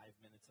 5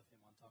 minutes of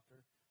him on Tucker,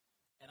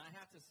 and I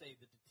have to say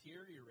the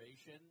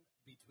deterioration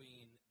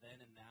between then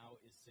and now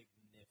is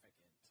significant.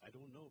 I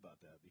don't know about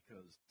that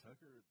because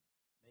Tucker,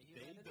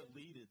 they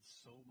deleted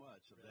so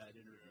much of that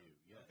interview.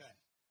 Yes. Okay.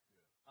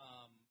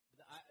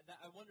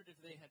 I wondered if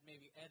they had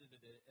maybe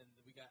edited it, and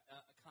we got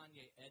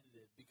Kanye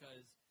edited,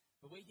 because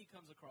the way he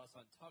comes across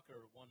on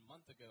Tucker 1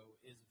 month ago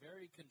is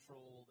very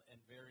controlled and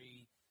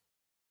very,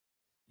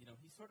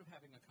 he's sort of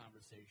having a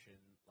conversation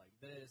like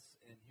this,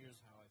 and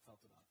here's how I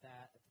felt about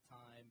that at the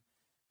time.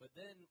 But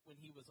then when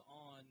he was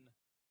on,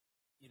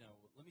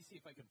 let me see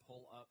if I can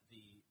pull up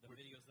the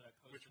videos that I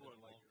posted. Which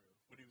one? Like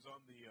when he was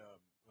on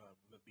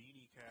the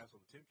Beanie Cast,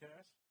 on the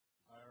Timcast,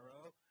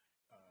 IRL.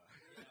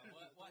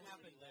 What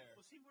happened there?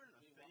 Was he wearing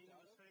a thing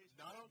on his face?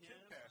 Not on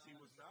Timcast. He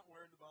was not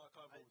wearing the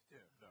balaclava with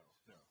Tim. No.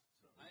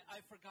 I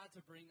forgot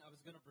to bring. I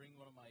was going to bring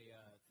one of my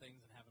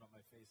things and have it on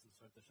my face and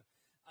start the show.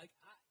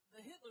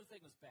 The Hitler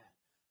thing was bad,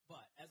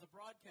 but as a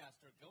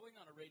broadcaster, going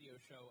on a radio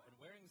show and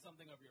wearing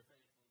something over your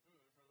face,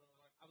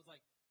 I was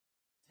like,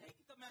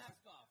 take the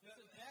mask off. This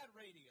is bad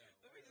radio.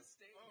 Let me just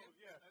state. Oh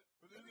yeah,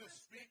 within the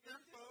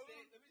speakerphone. Let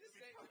me just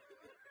say.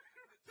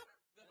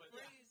 The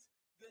phrase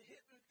 "the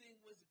Hitler thing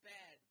was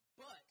bad,"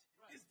 but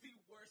is the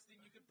worst thing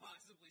you could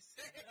possibly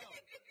say. No,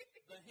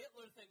 the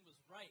Hitler thing was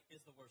right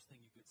is the worst thing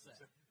you could say,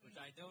 which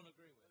I don't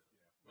agree with.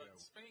 But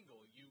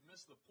Spangle, you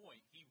missed the point.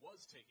 He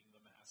was taking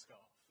the mask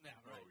off. Yeah,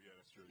 right. Oh yeah,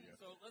 that's true. Yeah.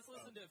 So let's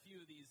listen to a few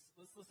of these.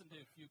 Let's listen to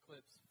a few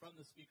clips from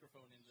the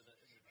speakerphone into the.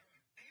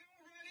 They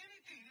don't run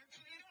anything. They're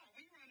playing out.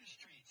 We run the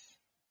streets.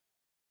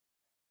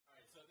 All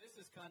right, so this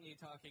is Kanye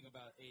talking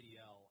about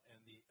ADL and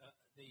the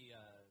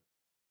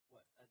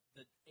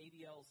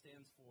ADL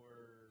stands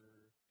for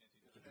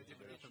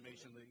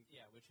Anti-Defamation League.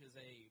 Yeah, which is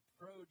a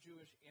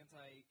pro-Jewish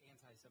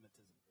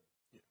anti-Semitism group.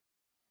 They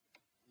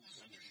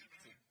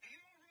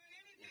don't run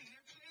anything.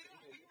 They're playing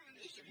out. We run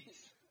the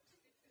streets.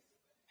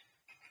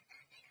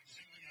 I'm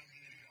singling out the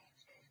ADL.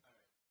 So. All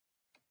right.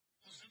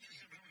 Well,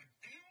 censorship.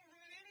 They don't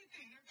run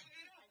anything. They're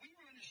playing out. We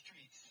run the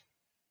streets.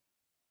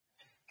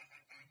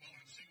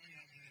 I'm singling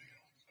out the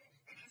ADL. So.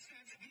 But that's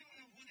not. We don't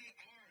know who they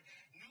are.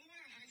 No one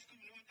in high school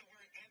knew what the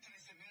word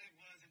anti-Semitic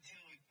was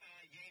until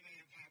Ye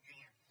made it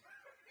popular. No,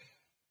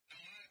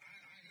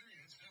 I hear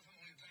you. It's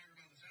definitely a tiger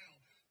by the tail.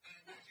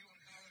 What do you want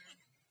to call it?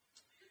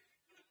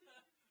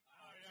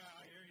 Oh yeah,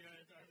 I hear you.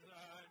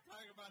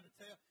 Talking about the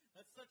tail.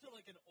 That's such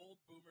an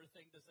old boomer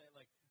thing to say.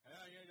 Like,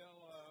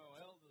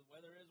 well, the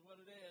weather is what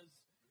it is.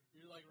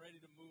 You're ready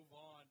to move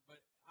on.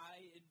 But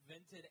I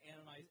invented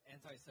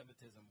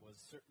anti-Semitism was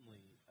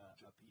certainly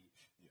a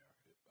peach. Yeah.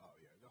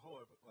 The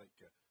whole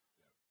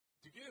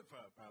to give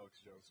Alex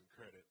Jones some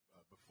credit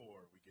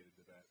before we get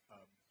into that.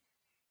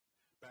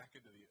 Back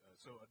into the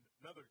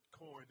another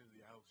coin into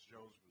the Alex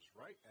Jones was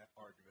right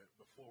argument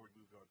before we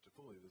moved on to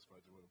fully this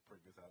budget. I want to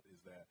bring this out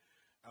is that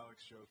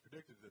Alex Jones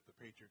predicted that the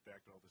Patriot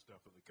Act and all the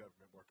stuff of the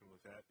government working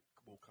with that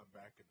will come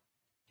back and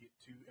get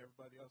to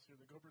everybody else here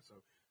in the government.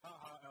 So,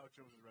 Alex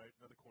Jones is right.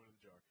 Another coin in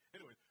the jar.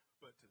 Anyways,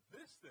 but to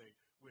this thing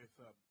with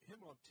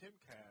him on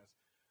Timcast,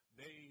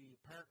 they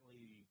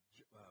apparently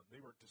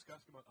they were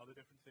discussing about other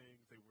different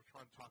things. They were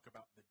trying to talk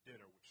about the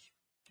dinner, which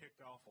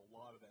kicked off a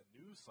lot of that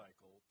news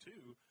cycle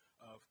too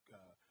of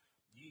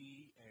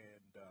Ye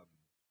and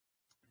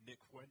Nick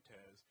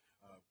Fuentes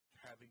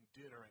having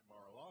dinner at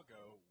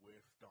Mar-a-Lago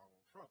with Donald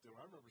Trump. And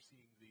I remember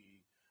seeing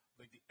the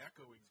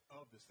echoings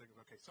of this thing.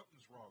 Okay,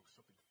 something's wrong.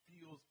 Something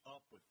feels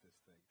up with this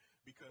thing.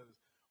 Because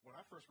when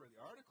I first read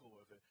the article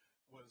of it,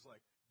 was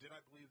like, did I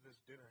believe this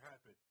dinner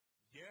happened?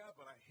 Yeah,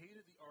 but I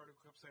hated the article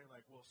kept saying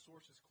well,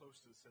 sources close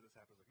to the said this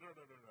happened. Like,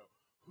 no.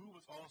 Who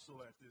was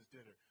also at this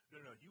dinner?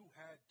 No. You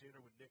had dinner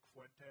with Nick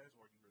Fuentes,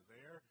 or you were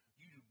there.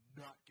 You do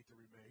not get to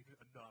remain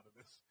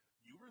anonymous.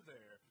 You were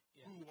there.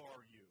 Yeah. Who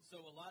are you?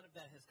 So a lot of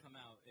that has come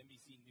out.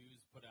 NBC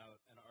News put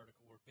out an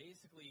article where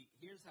basically,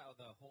 here's how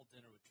the whole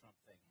dinner with Trump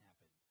thing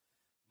happened.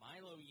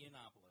 Milo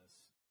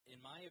Yiannopoulos,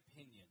 in my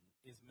opinion,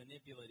 is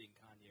manipulating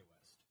Kanye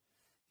West.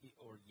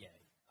 Or Ye.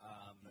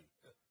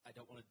 I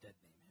don't want to dead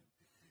name him.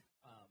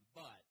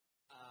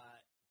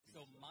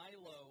 So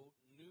Milo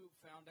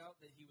found out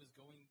that he was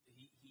going.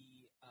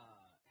 He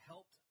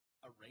helped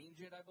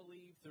arrange it, I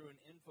believe, through an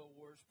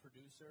InfoWars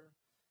producer,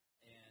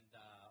 and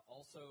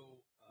also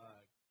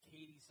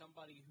Katie,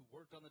 somebody who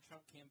worked on the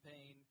Trump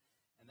campaign,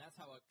 and that's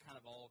how it kind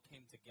of all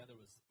came together.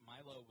 Was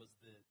Milo was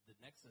the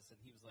nexus,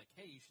 and he was like,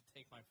 "Hey, you should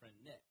take my friend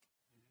Nick."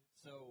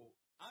 Mm-hmm. So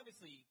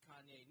obviously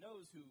Kanye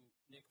knows who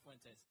Nick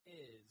Fuentes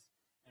is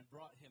and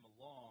brought him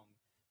along.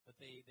 But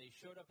they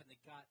showed up and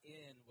they got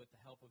in with the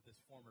help of this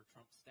former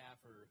Trump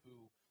staffer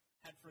who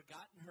had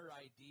forgotten her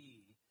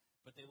ID,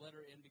 but they let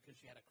her in because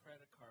she had a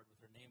credit card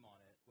with her name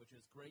on it, which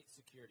is great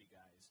security,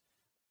 guys.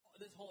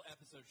 This whole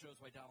episode shows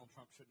why Donald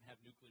Trump shouldn't have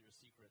nuclear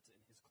secrets in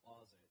his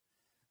closet.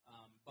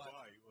 But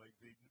why?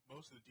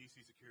 Most of the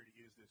D.C. security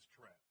is this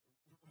trap.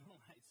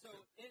 Right. So,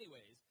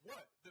 anyways.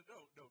 What?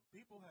 No.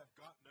 People have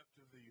gotten up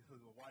to the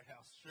White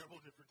House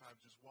several different times,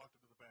 just walked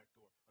into the back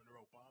door under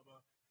Obama.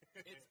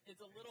 It's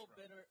a little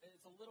better.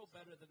 It's a little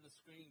better than the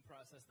screening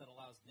process that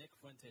allows Nick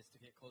Fuentes to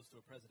get close to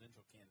a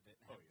presidential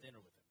candidate and have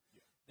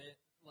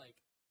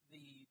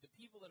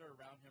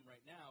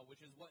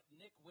which is what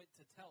Nick went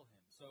to tell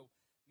him. So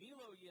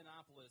Milo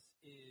Yiannopoulos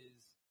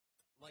is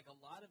like a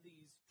lot of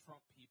these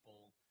Trump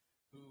people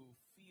who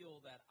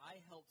feel that I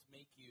helped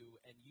make you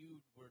and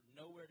you were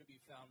nowhere to be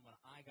found when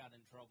I got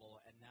in trouble,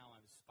 and now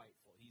I'm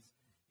spiteful.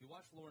 You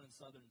watch Lauren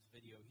Southern's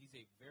video, he's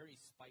a very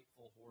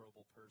spiteful,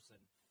 horrible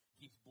person.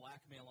 Keeps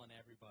blackmailing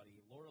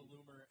everybody. Laura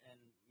Loomer and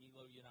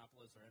Milo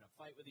Yiannopoulos are in a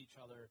fight with each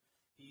other.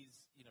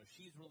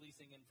 She's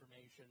releasing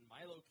information.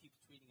 Milo keeps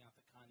tweeting out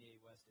that Kanye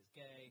West is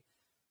gay.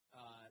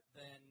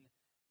 Then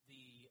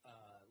the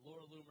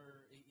Laura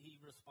Loomer,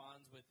 he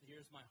responds with,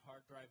 here's my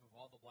hard drive of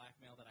all the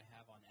blackmail that I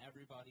have on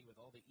everybody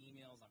with all the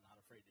emails. I'm not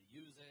afraid to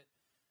use it.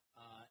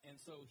 And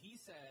so he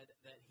said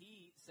that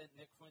he sent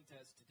Nick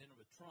Fuentes to dinner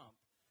with Trump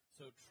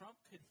so Trump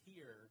could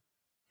hear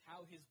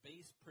how his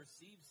base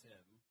perceives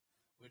him,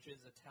 which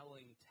is a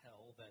telling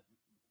tell that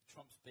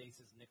Trump's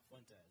base is Nick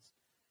Fuentes.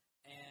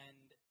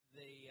 And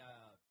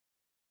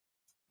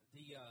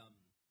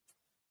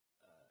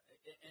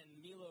and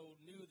Milo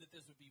knew that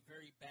this would be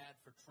very bad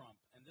for Trump.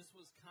 And this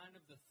was kind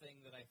of the thing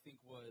that I think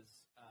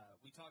was,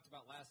 we talked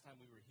about last time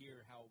we were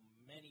here, how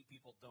many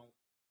people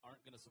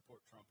aren't going to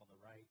support Trump on the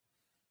right.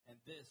 And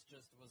this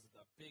just was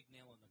the big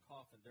nail in the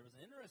coffin. There was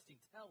an interesting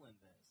tell in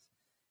this,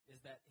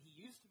 is that he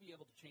used to be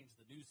able to change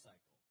the news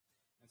cycle.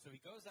 And so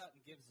he goes out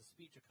and gives a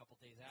speech a couple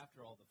days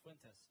after all the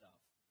Fuentes stuff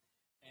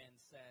and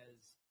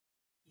says,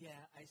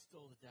 yeah, I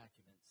stole the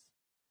documents.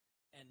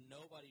 And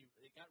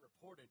it got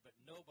reported, but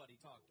nobody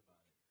talked about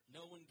it.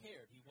 No one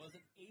cared. He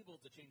wasn't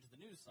able to change the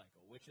news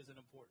cycle, which is an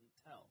important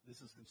tell. This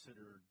is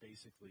considered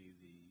basically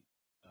the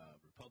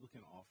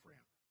Republican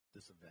off-ramp,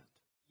 this event.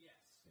 Yes.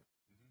 Yeah.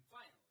 Mm-hmm.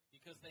 Finally,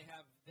 because they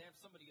have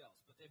somebody else,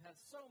 but they've had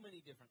so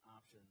many different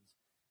options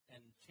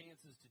and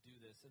chances to do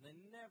this, and they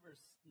never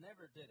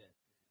did it.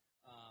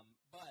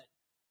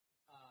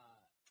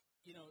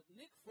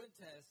 Nick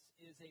Fuentes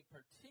is a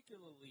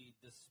particularly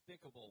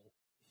despicable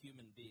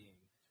human being.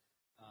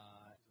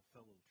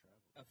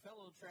 A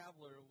fellow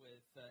traveler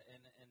with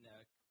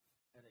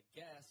and a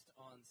guest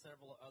on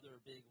several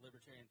other big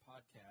libertarian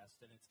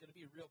podcasts, and it's going to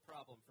be a real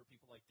problem for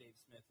people like Dave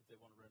Smith if they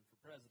want to run for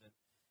president,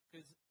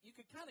 because you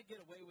could kind of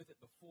get away with it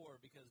before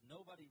because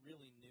nobody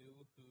really knew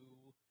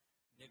who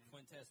Nick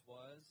Fuentes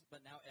was,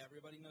 but now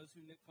everybody knows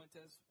who Nick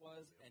Fuentes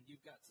was, and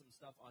you've got some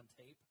stuff on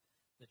tape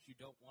that you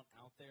don't want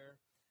out there.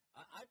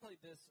 I played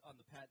this on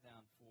the pat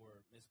down for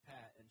Miss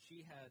Pat, and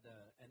she had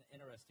an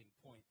interesting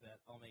point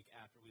that I'll make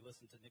after we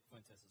listen to Nick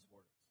Fuentes'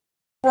 words.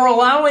 We're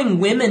allowing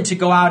women to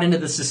go out into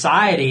the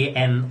society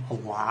and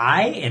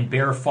lie and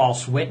bear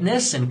false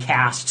witness and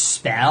cast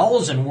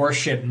spells and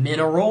worship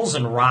minerals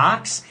and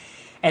rocks.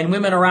 And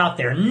women are out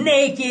there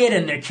naked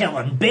and they're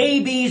killing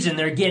babies and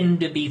they're getting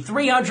to be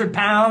 300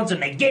 pounds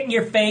and they get in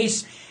your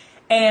face.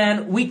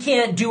 And we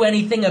can't do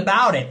anything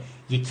about it.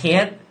 You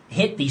can't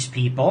hit these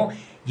people.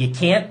 You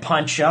can't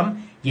punch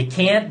them. They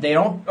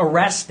don't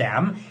arrest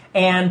them.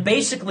 And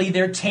basically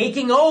they're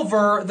taking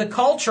over the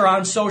culture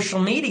on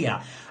social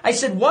media. I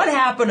said, what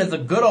happened to the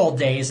good old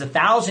days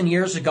 1,000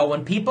 years ago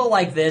when people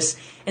like this,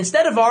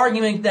 instead of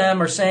arguing with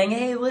them or saying,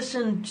 hey,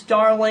 listen,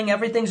 darling,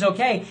 everything's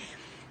okay,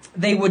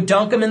 they would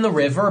dunk them in the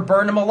river or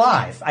burn them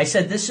alive. I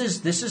said, this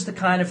is the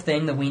kind of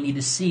thing that we need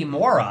to see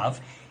more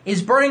of,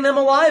 is burning them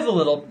alive a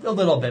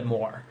little bit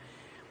more.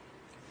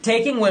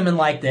 Taking women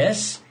like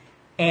this,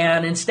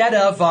 and instead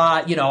of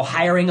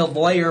hiring a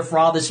lawyer for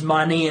all this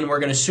money and we're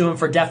going to sue him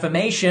for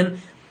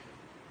defamation,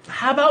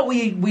 how about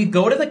we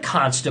go to the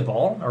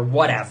constable or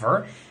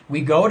whatever,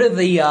 we go to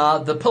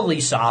the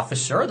police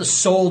officer, the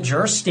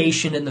soldier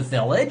stationed in the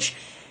village,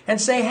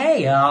 and say,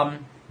 hey,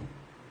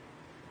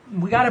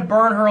 we got to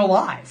burn her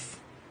alive.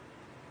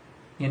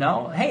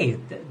 Hey,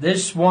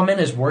 this woman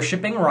is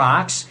worshiping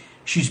rocks.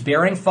 She's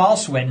bearing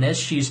false witness.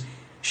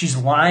 She's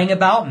lying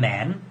about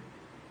men.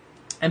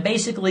 And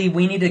basically,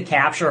 we need to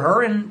capture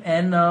her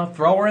and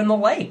throw her in the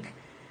lake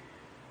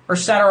or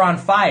set her on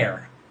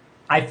fire.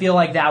 I feel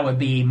like that would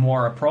be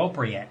more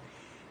appropriate.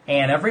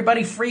 And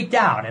everybody freaked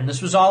out. And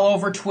this was all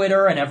over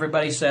Twitter. And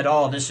everybody said,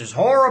 oh, this is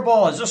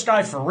horrible. Is this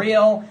guy for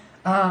real?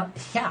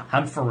 Yeah,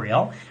 I'm for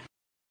real.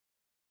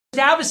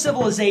 To have a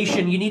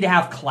civilization, you need to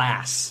have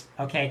class.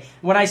 Okay?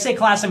 When I say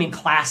class, I mean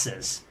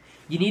classes.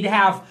 You need to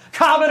have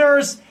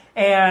commoners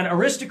and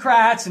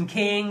aristocrats and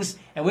kings.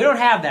 And we don't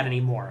have that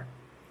anymore.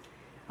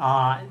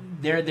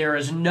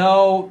 There's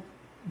no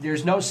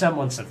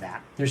semblance of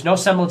that. There's no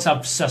semblance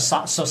of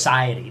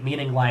society,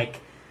 meaning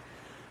like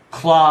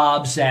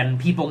clubs and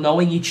people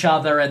knowing each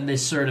other and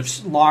this sort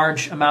of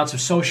large amounts of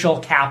social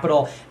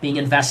capital being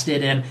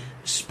invested in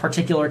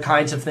particular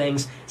kinds of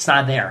things. It's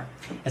not there.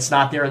 It's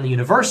not there in the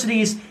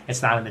universities.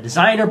 It's not in the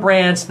designer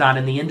brands. Not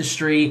in the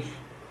industry.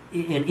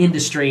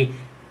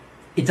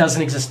 It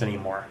doesn't exist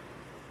anymore.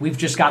 We've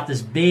just got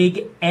this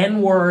big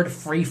N-word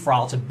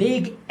free-for-all. It's a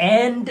big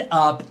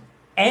end-up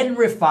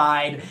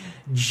N-rified,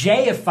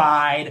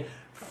 J-ified,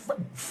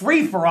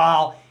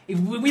 free-for-all.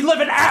 We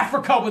live in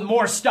Africa with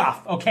more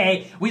stuff,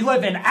 okay? We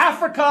live in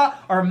Africa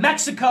or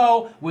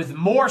Mexico with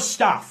more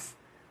stuff.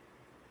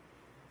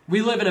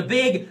 We live in a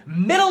big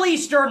Middle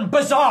Eastern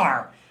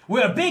bazaar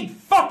with a big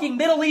fucking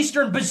Middle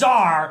Eastern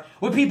bazaar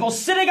with people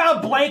sitting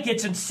on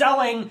blankets and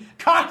selling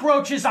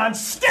cockroaches on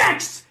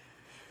sticks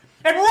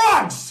and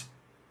rugs.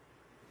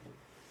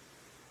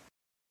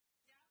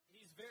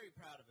 He's very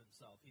proud of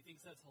himself. He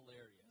thinks that's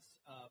hilarious.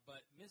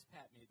 But Miss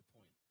Pat made the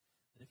point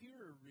that if he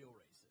were a real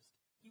racist,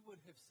 he would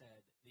have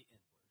said the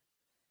N-word.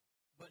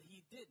 But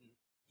he didn't.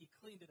 He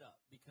cleaned it up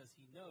because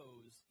he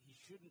knows he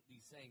shouldn't be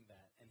saying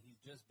that, and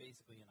he's just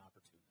basically an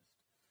opportunist,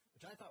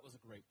 which I thought was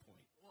a great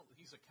point. Well,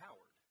 he's a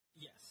coward.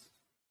 Yes.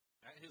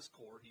 At his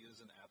core, he is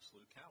an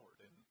absolute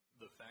coward, and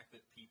the fact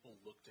that people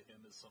look to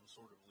him as some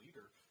sort of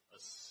leader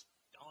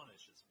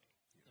astonishes me.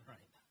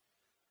 Right.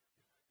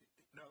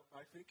 No,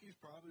 I think he's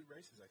probably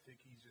racist. I think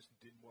he just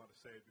didn't want to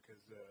say it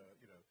because,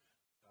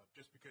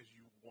 just because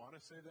you want to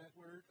say that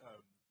word,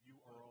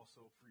 you are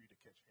also free to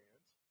catch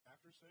hands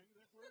after saying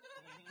that word.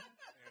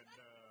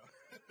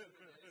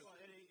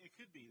 And it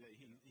could be that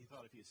he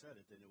thought if he said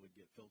it, then it would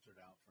get filtered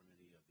out from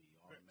any of the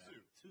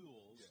automatic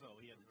tools. Yeah. So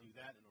he had to do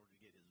that in order to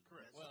get his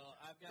message. Well,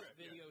 I've got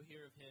video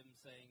here of him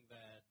saying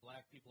that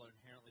black people are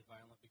inherently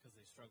violent because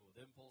they struggle with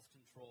impulse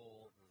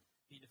control.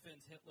 He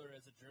defends Hitler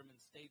as a German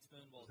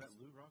statesman. Was that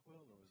Lou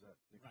Rockwell or was that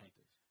Nick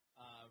Fuentes?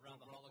 Around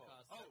the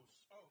Holocaust.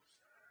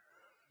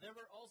 There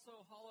were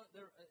also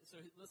so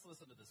let's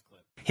listen to this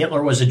clip.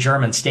 Hitler was a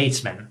German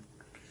statesman,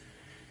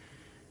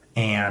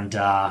 and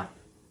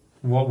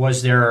what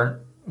was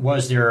there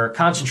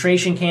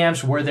concentration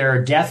camps? Were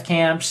there death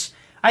camps?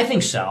 I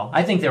think so.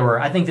 I think there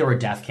were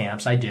death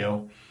camps. I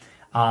do.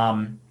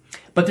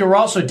 But there were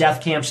also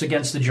death camps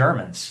against the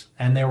Germans,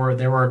 and there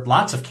were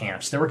lots of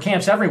camps. There were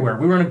camps everywhere.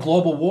 We were in a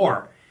global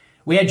war.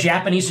 We had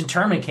Japanese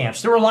internment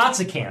camps. There were lots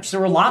of camps. There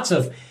were lots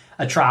of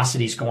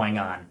atrocities going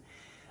on.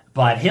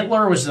 But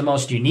Hitler was the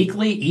most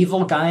uniquely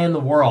evil guy in the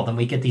world, and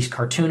we get these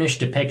cartoonish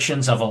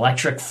depictions of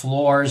electric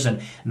floors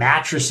and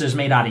mattresses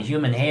made out of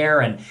human hair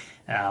and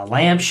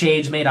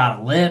lampshades made out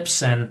of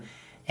lips, and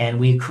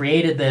we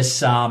created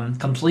this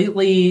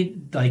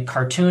completely like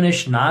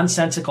cartoonish,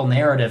 nonsensical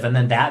narrative, and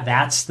then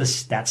that's the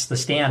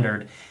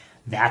standard,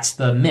 that's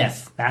the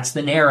myth, that's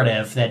the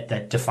narrative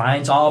that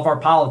defines all of our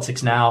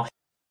politics now.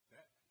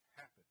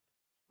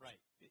 Right.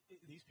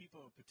 These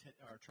people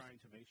are trying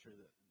to make sure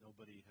that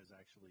nobody has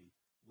actually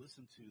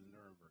listened to the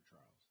Nuremberg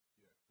trials,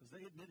 because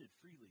they admitted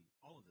freely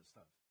all of this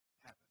stuff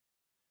happened.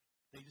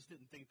 They just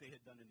didn't think they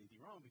had done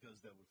anything wrong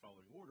because they were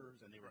following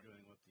orders and they were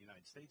doing what the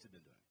United States had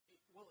been doing.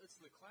 Well, it's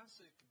the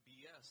classic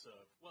BS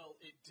of, well,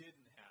 it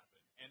didn't happen.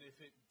 And if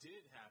it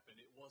did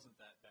happen, it wasn't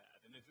that bad.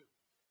 And if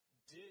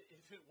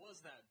it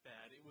was that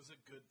bad, it was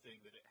a good thing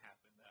that it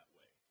happened that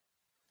way.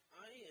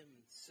 I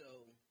am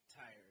so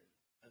tired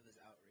of this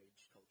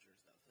outrage culture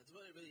stuff. That's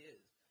what it really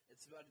is.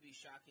 It's about to be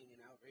shocking and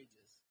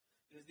outrageous.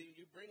 Because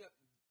you bring up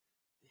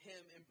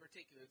him in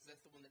particular, because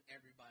that's the one that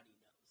everybody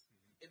knows.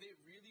 If they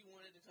really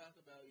wanted to talk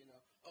about,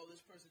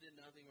 this person did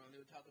nothing wrong, they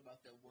would talk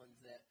about the ones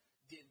that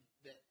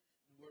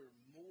were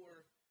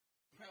more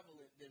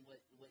prevalent than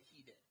what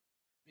he did.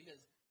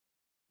 Because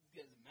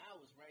Mao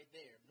was right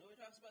there. Nobody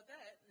talks about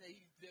that.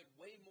 He did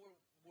way more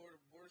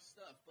worse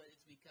stuff, but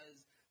it's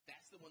because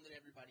that's the one that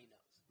everybody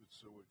knows.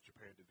 So what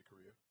Japan did to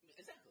Korea?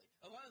 Exactly.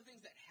 A lot of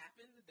things that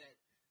happened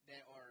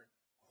that are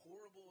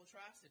horrible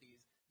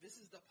atrocities, this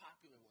is the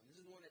popular one.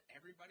 This is the one that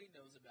everybody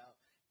knows about,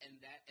 and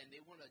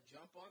they want to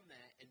jump on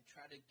that and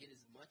try to get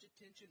as much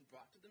attention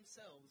brought to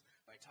themselves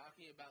by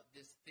talking about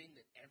this thing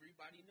that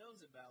everybody knows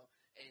about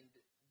and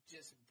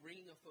just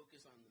bringing a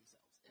focus on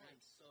themselves. And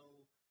I'm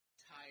so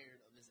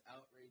tired of this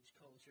outrage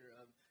culture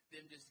of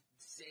them just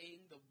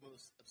saying the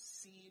most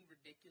obscene,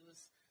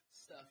 ridiculous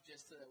stuff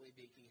just so that way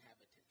they can have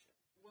attention.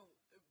 Well,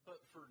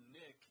 but for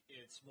Nick,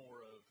 it's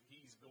more of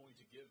he's going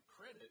to give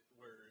credit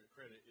where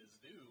credit is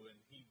due, and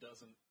he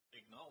doesn't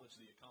acknowledge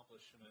the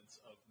accomplishments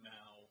of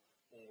Mao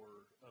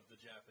or of the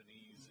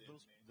Japanese.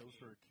 Those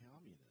were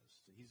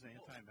communists. He's an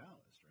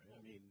anti-Maoist, right?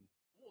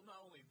 Well,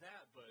 not only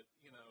that, but,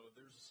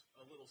 there's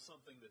a little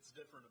something that's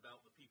different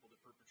about the people that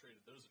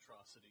perpetrated those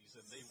atrocities,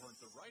 and they weren't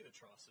the right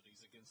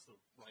atrocities against the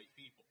right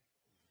people.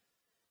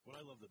 What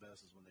I love the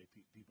best is when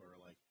people are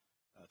like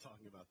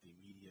talking about the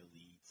media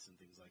elites and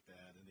things like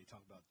that, and they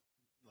talk about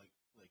like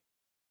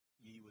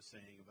Yi was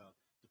saying about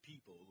the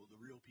people, the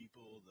real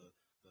people, the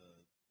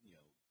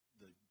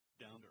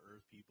down to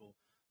earth people.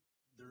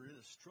 They're in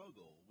a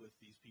struggle with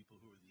these people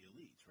who are the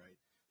elites, right?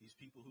 These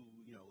people who,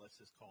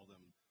 let's just call them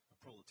a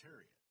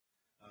proletariat,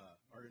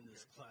 are in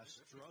this class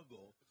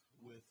struggle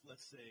with,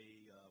 let's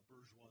say,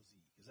 bourgeoisie,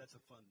 because that's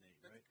a fun name,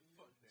 right?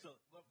 So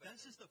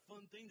that's just a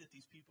fun thing that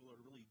these people are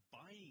really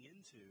buying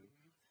into,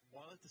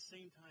 while at the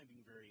same time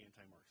being very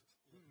anti-Marxist.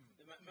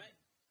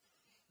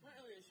 My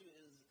other issue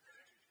is,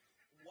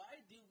 why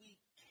do we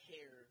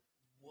care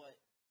what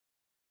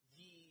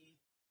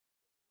Yi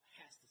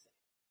has to say?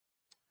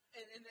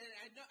 And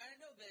I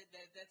know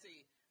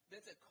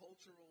that's a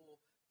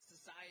cultural,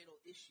 societal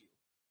issue.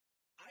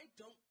 I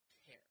don't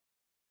care.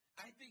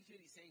 I think what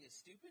he's saying is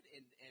stupid,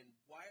 and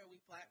why are we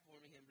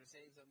platforming him for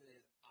saying something that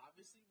is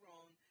obviously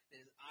wrong,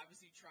 that is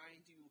obviously trying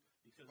to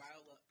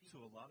rile up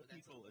people? To a lot of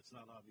people, it's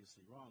not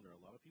obviously wrong. There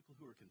are a lot of people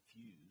who are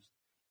confused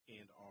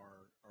and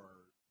are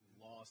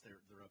lost.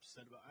 They're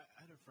upset about.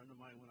 I had a friend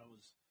of mine when I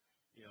was,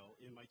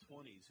 in my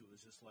 20s, who was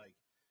just like,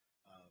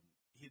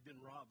 he had been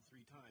robbed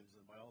 3 times,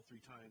 and by all 3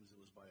 times it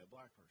was by a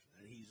black person,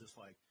 and he's just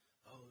like,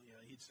 oh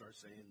yeah, he'd start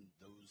saying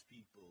those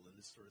people and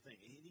this sort of thing,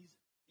 and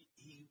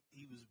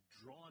he was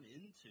drawn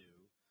into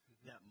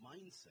that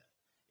mindset,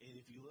 and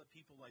if you let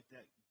people like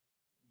that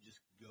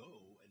just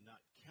go and not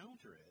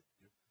counter it,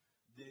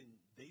 then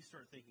they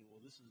start thinking,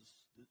 well, this makes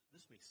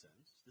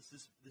sense.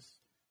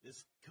 This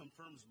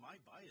confirms my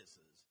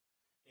biases,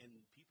 and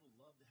people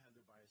love to have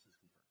their biases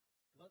confirmed.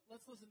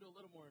 Let's listen to a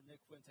little more Nick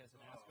Fuentes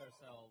and ask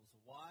ourselves,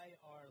 why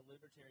are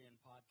libertarian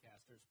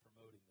podcasters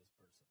promoting this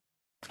person?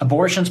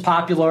 Abortion's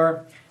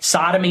popular,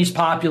 sodomy's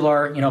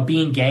popular,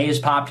 being gay is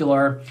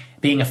popular,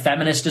 being a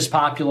feminist is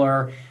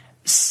popular,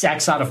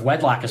 sex out of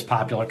wedlock is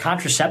popular,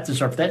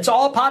 contraceptives it's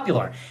all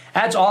popular.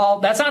 That's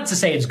not to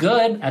say it's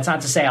good. That's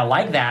not to say I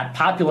like that.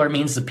 Popular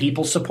means the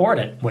people support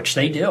it, which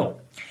they do.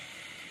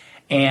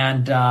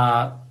 And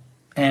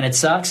it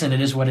sucks, and it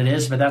is what it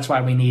is, but that's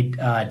why we need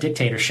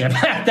dictatorship.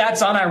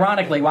 That's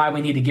unironically why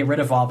we need to get rid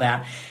of all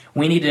that.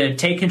 We need to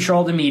take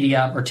control of the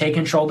media or take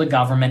control of the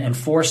government and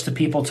force the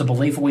people to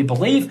believe what we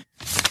believe.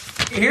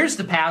 Here's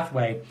the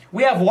pathway.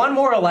 We have one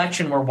more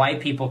election where white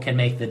people can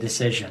make the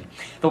decision.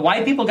 The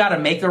white people got to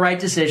make the right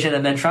decision,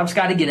 and then Trump's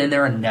got to get in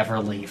there and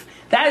never leave.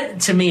 That,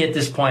 to me, at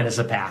this point, is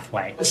a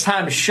pathway. It's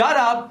time to shut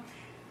up,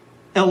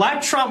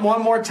 elect Trump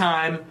one more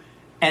time,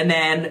 and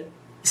then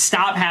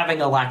stop having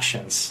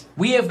elections.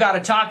 We have got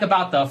to talk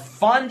about the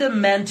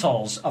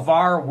fundamentals of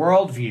our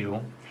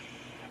worldview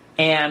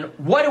and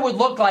what it would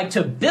look like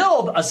to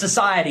build a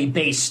society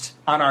based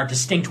on our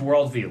distinct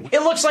worldview.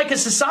 It looks like a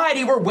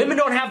society where women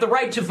don't have the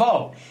right to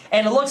vote.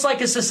 And it looks like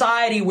a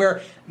society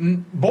where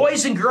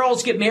boys and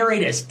girls get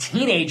married as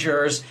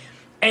teenagers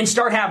and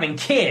start having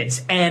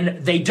kids,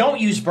 and they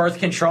don't use birth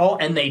control,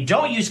 and they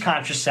don't use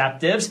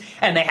contraceptives,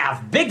 and they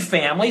have big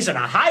families and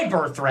a high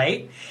birth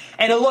rate.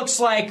 And it looks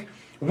like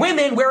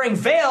women wearing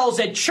veils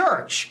at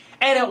church.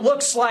 And it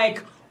looks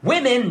like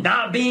women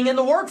not being in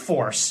the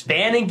workforce.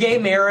 Banning gay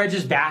marriage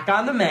is back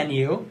on the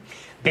menu.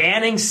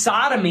 Banning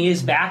sodomy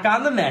is back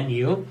on the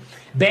menu.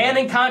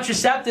 Banning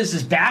contraceptives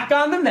is back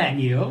on the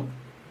menu.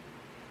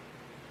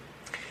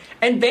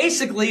 And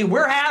basically,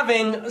 we're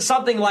having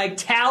something like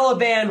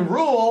Taliban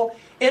rule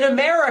in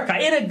America,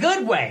 in a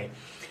good way.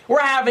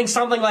 We're having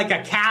something like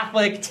a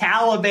Catholic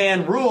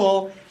Taliban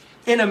rule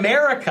in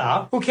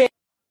America. Okay.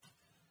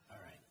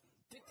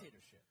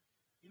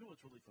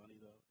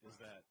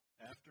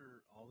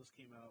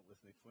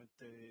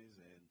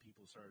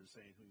 Started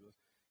saying who he was,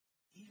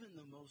 even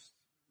the most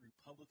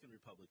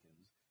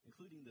Republicans,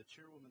 including the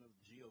chairwoman of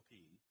the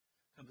GOP,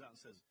 comes out and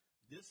says,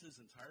 this is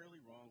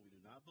entirely wrong. We do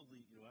not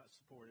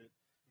support it.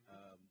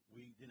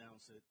 We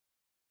denounce it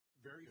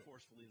very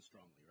forcefully and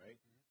strongly,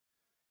 right?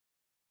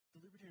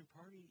 The Libertarian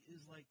Party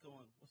is like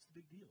going, what's the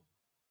big deal?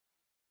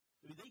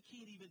 I mean, they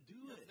can't even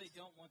do it. They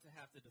don't want to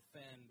have to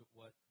defend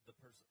what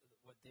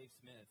Dave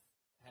Smith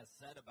has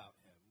said about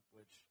him,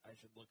 which I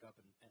should look up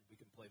and we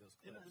can play those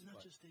clips. And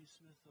not just Dave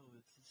Smith, though.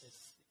 It's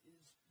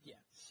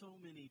so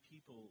many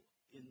people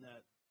in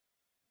that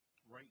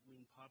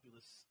right-wing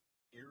populist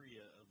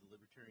area of the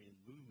libertarian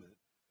movement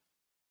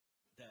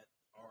that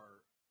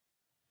are.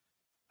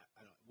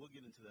 I don't know. We'll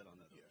get into that on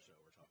that other show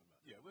we're talking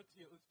about. Yeah, let's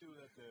do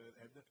that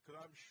because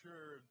I'm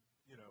sure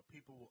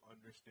people will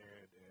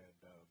understand, and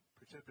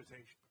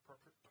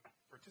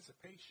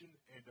participation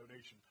and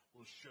donation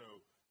will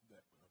show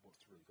that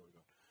what's really going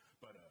on.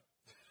 But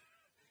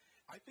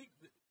I think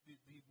the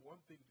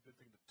good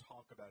thing to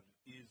talk about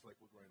is, like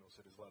what Rhino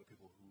said, is a lot of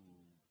people who,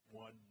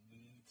 one,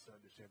 needs to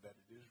understand that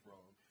it is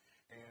wrong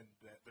and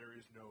that there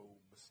is no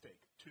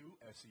mistake.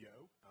 2,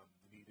 SEO.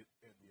 You need it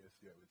in the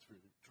SEO. It's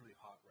really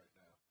hot right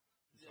now.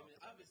 I mean,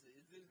 obviously,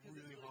 it's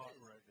really hot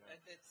right now.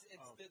 It's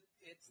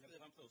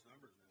pump those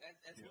numbers, man.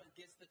 That's what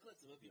gets the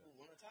clicks, and what people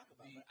want to talk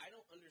about. But I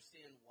don't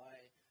understand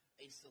why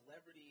a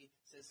celebrity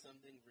says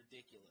something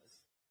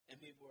ridiculous. And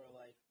people are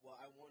like, well,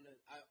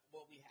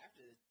 we have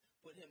to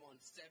put him on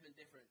 7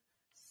 different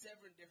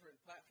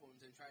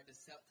platforms and try to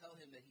tell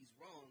him that he's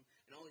wrong,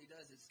 and all he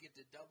does is get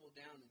to double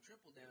down and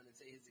triple down and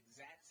say his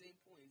exact same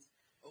points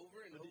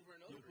over and over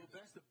and over. Well,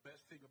 that's the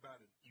best thing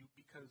about it,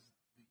 because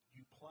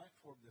you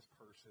platform this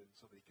person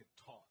so they can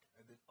talk,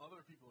 and then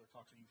other people are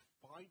talking. So you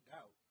find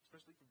out,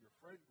 especially from your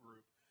friend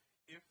group,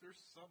 if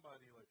there's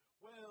somebody like,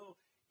 well,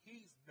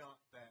 he's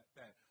not that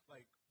bad.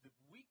 Like the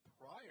week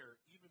prior,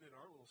 even in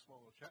our little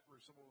small chat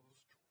room, someone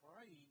was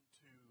trying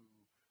to,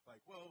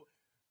 like, well,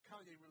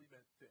 Kanye really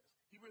meant this.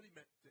 He really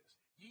meant this.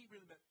 He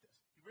really meant this.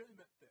 He really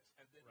meant this.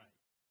 And then,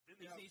 then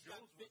the Alex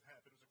Jones one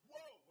happened. It was like,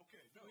 whoa,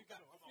 okay. No, we've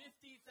got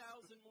 50,000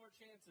 more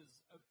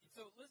chances.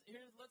 So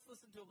let's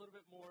listen to a little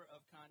bit more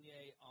of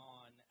Kanye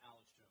on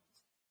Alex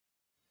Jones.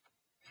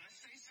 Can I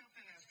say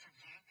something that's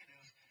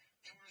provocative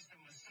towards the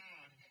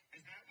Mossad?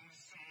 Is that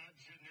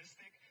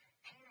misogynistic?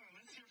 Hold on,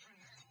 let's hear from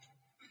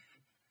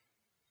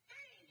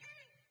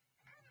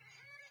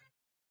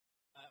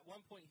At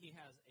one point, he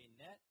has a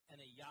net and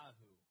a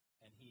Yahoo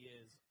and he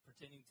is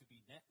pretending to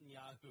be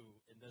Netanyahu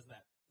and does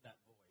that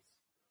voice.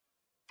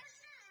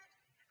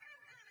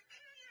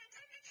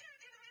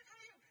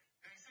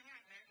 Thanks a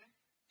lot, Nathan.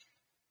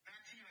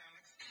 Back to you,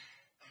 Alex.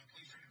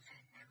 Please turn your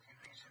phone microphone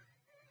around, sir.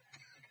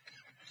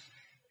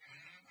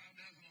 I'm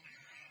definitely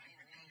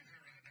overwhelmed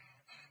here right now.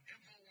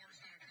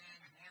 Infowars.com,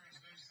 tomorrow's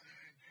news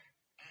today.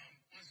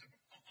 Listen,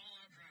 all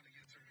I'm trying to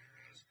get through here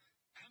is,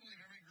 I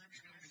believe every group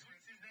should be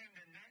switched his name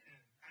to Netan.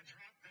 I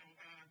dropped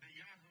the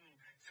Yahoo,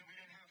 so we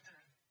didn't have to.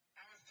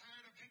 I was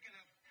tired of picking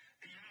up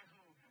the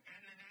Yahoo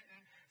and the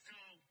Netan, so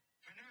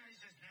for now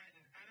he's just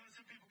Netan. I know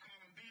some people call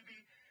him BB.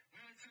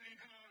 Well, so they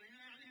call him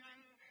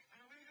Yahoo.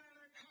 We're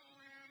gonna call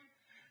him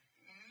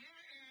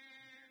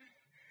Netan.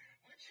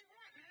 What you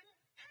want, man?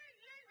 Hey,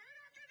 right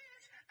after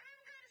this,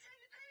 I'm gonna say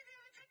you crazy.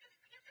 I'm gonna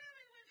take your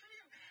family away from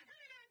you.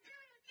 We're not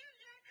done with you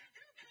yet.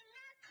 You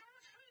cannot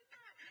cause free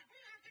thought. We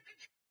have to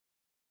control.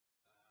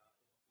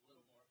 A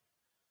little more.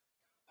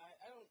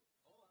 I don't.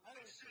 I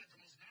said the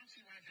most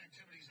Nazi-like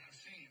activities I've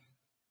seen,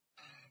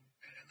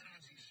 and the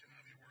Nazis, in my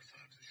view, were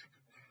thugs. They shook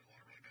a lot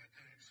of really bad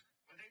things.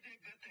 But they did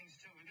good things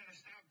too. We gotta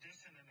stop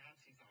dissing the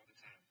Nazis all the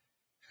time.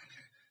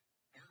 Okay,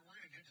 we're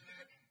gonna get to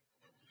that.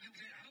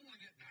 I don't want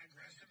to get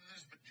digressed into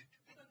this, but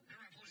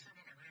remember I told you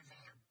about my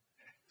grandfather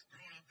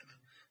growing up in the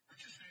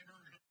richest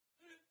neighborhood.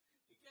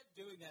 He kept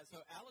doing that.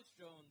 So Alex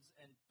Jones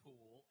and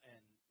Poole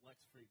and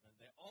Lex Friedman,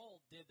 they all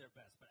did their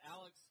best, but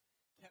Alex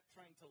kept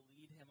trying to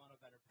lead him on a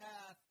better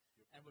path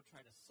and would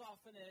try to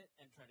soften it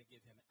and try to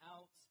give him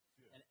outs.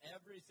 And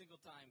every single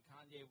time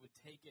Kanye would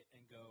take it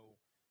and go,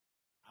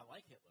 I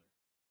like Hitler.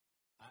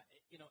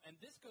 And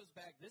this goes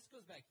back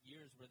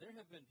years where there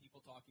have been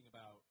people talking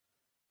about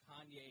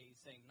Kanye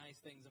saying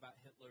nice things about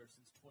Hitler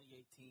since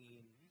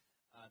 2018.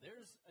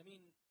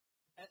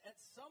 At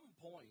some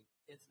point,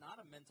 it's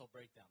not a mental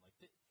breakdown. Like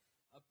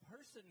a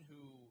person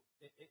who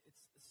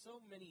there's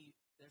so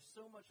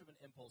much of an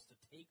impulse to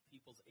take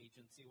people's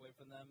agency away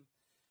from them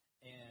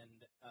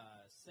and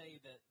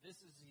say that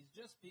he's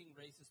just being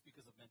racist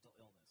because of mental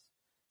illness.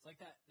 It's like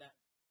that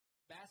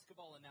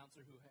basketball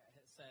announcer who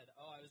said,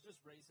 "Oh, I was just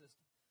racist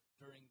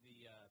during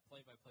the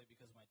play-by-play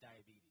because of my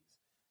diabetes."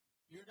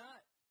 You're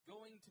not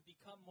going to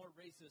become more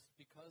racist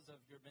because of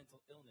your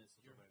mental illness.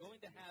 You're going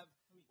to have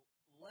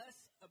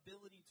less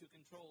ability to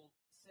control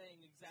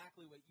saying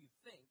exactly what you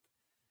think.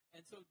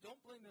 And so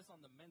don't blame this on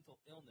the mental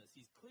illness.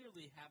 He's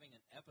clearly having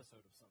an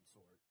episode of some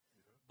sort.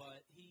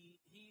 But he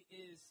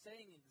is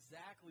saying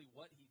exactly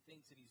what he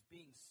thinks, and he's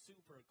being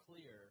super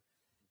clear.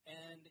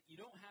 And you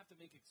don't have to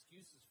make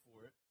excuses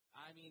for it.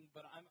 I mean,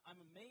 but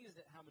I'm amazed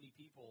at how many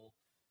people,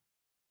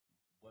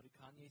 what did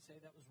Kanye say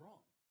that was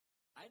wrong?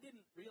 I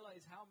didn't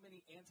realize how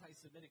many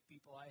anti-Semitic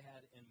people I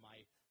had in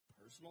my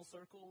personal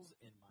circles,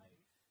 in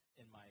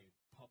my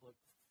public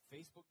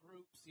Facebook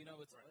groups.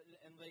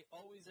 And they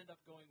always end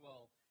up going,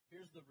 well,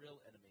 here's the real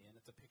enemy, and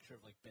it's a picture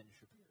of like Ben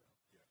Shapiro.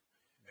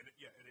 And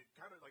it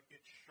kind of like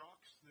it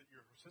shocks that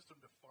your system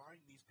to find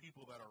these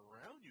people that are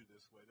around you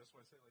this way. That's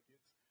why I say like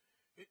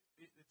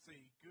it's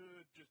a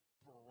good just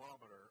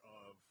barometer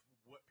of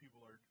what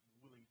people are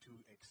willing to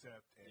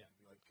accept and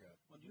be like.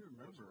 Well, you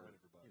remember,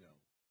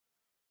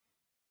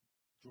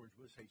 George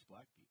Bush hates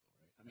black people,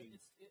 right? I mean,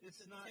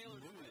 it's not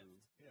Taylor new.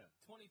 Swift. Yeah.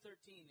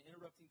 2013,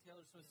 interrupting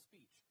Taylor Swift's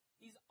speech.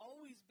 He's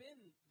always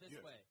been this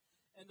way.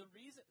 And the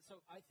reason, so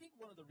I think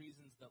one of the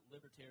reasons that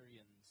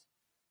libertarians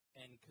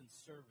and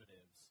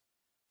conservatives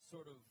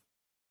sort of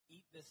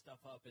eat this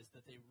stuff up is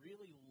that they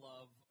really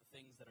love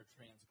things that are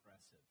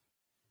transgressive.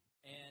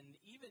 And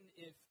even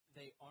if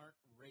they aren't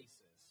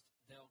racist,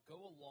 they'll go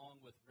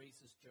along with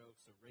racist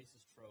jokes or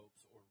racist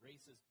tropes or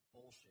racist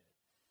bullshit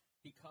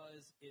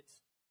because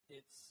it's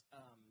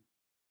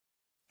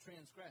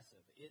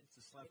transgressive. It's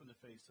a slap in the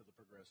face to the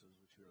progressives,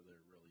 which are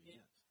they're really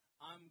against.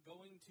 I'm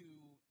going to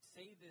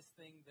say this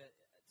thing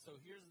so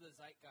here's the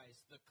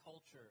zeitgeist, the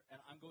culture, and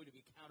I'm going to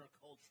be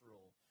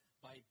countercultural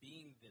by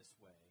being this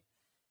way.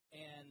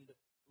 And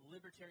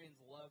libertarians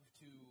love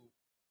to,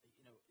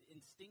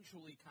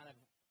 instinctually kind of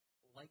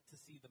like to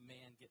see the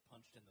man get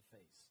punched in the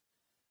face.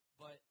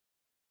 But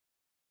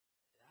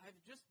I've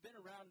just been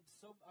around,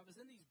 I was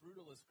in these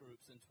brutalist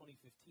groups in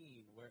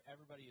 2015 where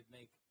everybody would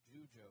make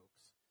Jew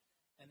jokes,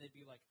 and they'd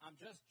be like,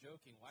 I'm just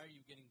joking, why are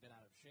you getting bent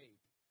out of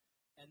shape?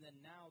 And then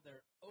now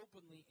they're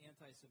openly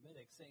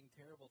anti-Semitic, saying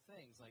terrible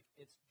things. Like,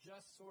 it's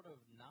just sort of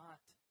not,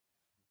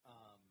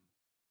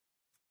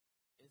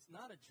 it's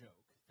not a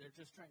joke. They're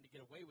just trying to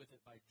get away with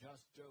it by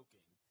just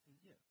joking.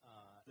 Yeah.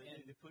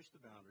 They push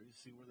the boundaries,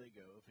 see where they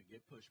go. If they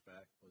get pushed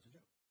back, what's a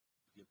joke?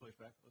 Get pushed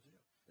back, what's a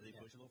joke? And they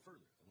push a little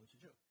further, what's a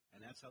joke?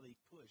 And that's how they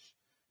push.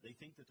 They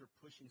think that they're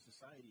pushing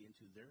society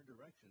into their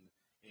direction,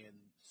 and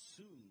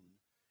soon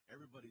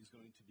everybody's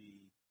going to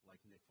be, like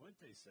Nick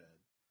Fuente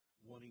said,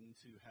 wanting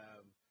to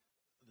have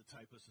the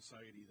type of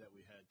society that we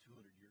had 200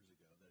 years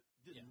ago that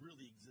didn't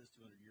really exist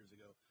 200 years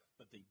ago,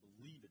 but they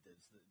believe it is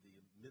the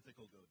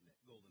mythical golden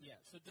age. Yeah,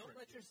 so don't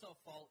let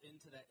yourself fall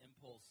into that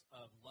impulse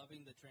of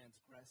loving the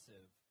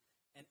transgressive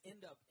and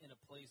end up in a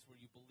place where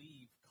you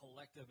believe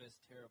collectivist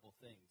terrible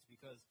things,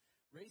 because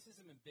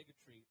racism and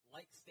bigotry,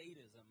 like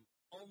statism,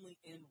 only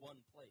in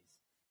one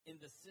place, in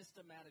the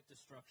systematic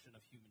destruction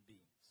of human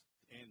beings.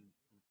 And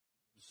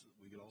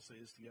we could all say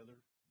this together,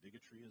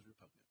 bigotry is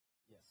repugnant.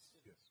 Yes.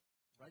 Yes.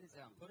 Write it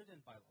down. Put it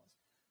in bylaws.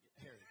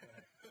 Harry, go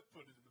ahead.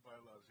 Put it in the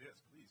bylaws. Yes,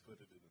 please put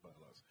it in the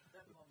bylaws.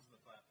 That belongs in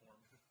the platform,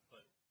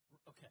 but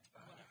Okay.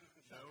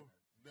 No.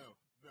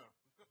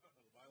 The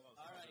bylaws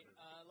All are right,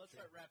 better. let's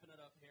start wrapping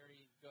it up,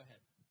 Harry. Go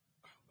ahead.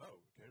 Oh,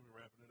 okay, we're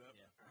wrapping it up.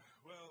 Yeah.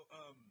 Well,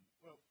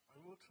 I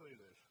will tell you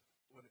this: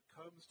 when it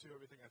comes to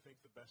everything, I think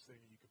the best thing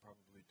you could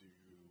probably do,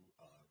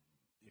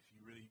 if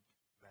you really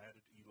mad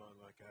at Elon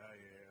like I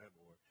am,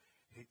 or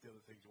hate the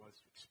other things you want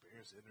to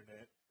experience the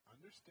internet,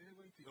 understand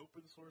like the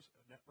open source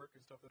network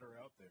and stuff that are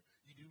out there.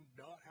 You do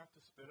not have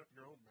to spin up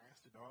your own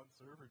Mastodon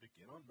server to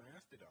get on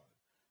Mastodon.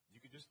 You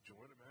can just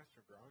join a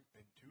Mastodon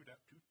and toot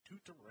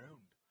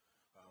around,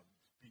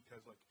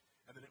 because like.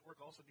 And the network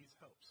also needs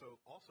help. So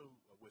also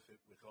with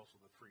also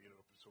the free and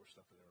open source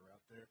stuff that are out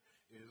there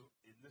is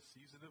in this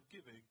season of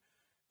giving,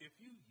 if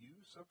you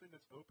use something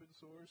that's open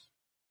source,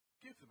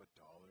 give them $1.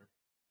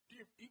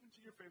 Even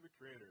to your favorite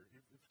creator.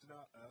 If it's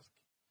not us,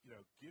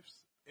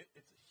 gifts,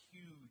 it's a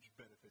huge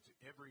benefit to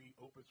every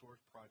open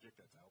source project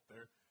that's out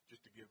there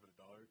just to give it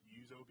 $1.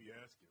 Use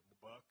OBS, give them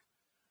 $1.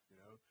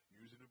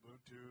 Use an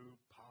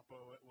Ubuntu,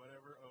 Papo,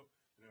 whatever.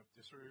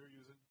 Just so you're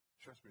using.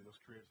 Trust me, those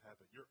creators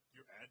have it.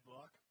 Your ad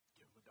block,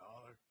 give them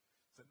 $1.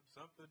 Send them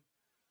something.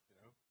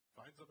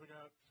 Find something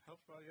out. Help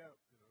somebody out.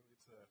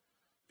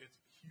 It's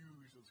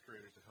huge, those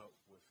creators, to help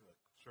with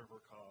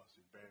server costs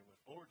and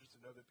bandwidth, or just to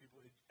know that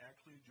people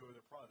actually enjoy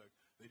their product.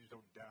 They just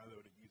don't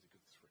download and use it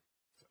because it's free.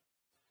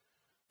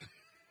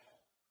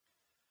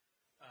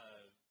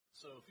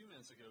 So a few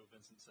minutes ago,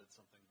 Vincent said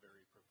something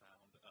very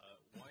profound.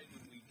 Why do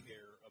we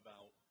care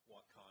about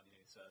what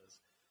Kanye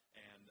says?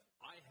 And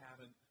I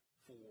haven't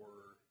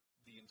for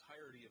the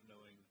entirety of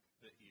knowing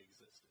that he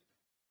existed.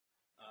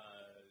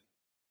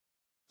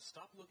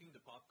 Stop looking to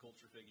pop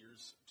culture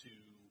figures to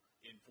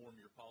inform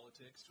your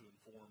politics, to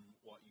inform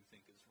what you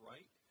think is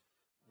right.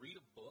 Read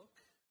a book,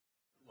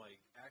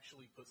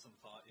 actually put some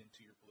thought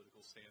into your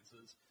political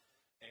stances,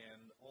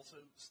 and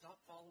also stop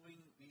following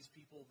these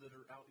people that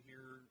are out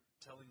here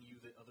telling you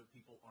that other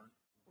people aren't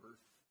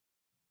worth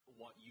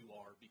what you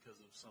are because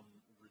of some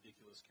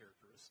ridiculous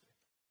characteristic.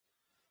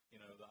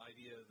 The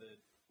idea that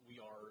we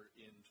are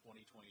in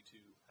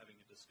 2022 having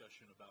a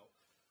discussion about,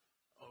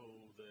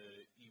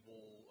 the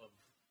evil of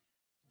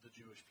the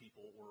Jewish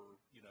people,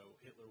 or,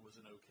 Hitler was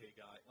an okay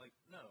guy.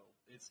 No,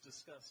 it's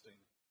disgusting.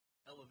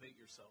 Elevate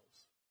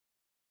yourselves.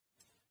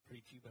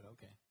 Preachy, but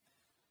okay.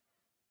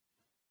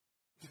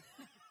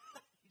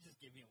 You just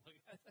gave me a look.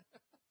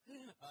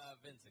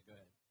 Vincent, go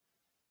ahead.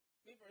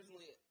 Me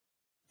personally,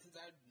 since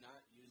I'm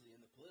not usually in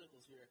the political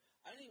sphere,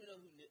 I didn't even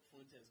know who Nick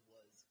Fuentes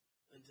was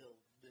until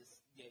this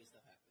gay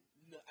stuff happened.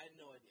 No, I had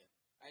no idea.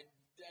 I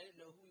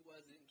didn't know who he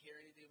was. I didn't care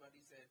anything about what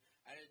he said.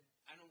 I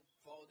don't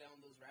fall down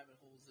those rabbit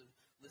holes of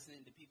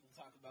listening to people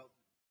talk about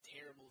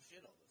terrible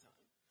shit all the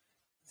time.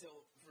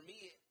 So for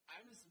me,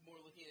 I'm just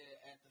more looking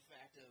at the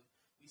fact of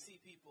we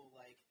see people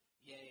like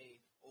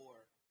Ye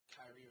or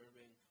Kyrie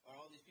Irving or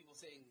all these people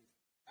saying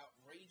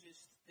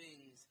outrageous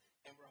things,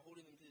 and we're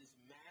holding them to this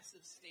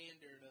massive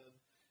standard of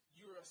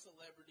you're a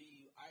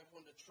celebrity, I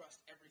want to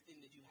trust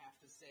everything that you have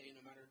to say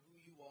no matter who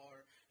you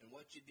are and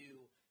what you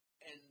do.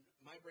 And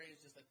my brain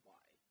is just like, why?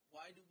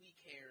 Why do we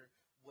care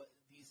what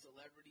these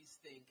celebrities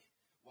think?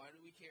 Why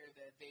do we care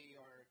that they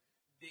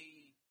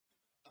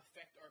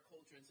affect our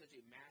culture in such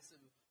a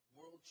massive,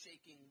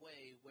 world-shaking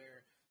way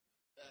where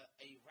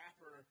a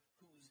rapper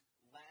whose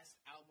last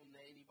album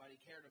that anybody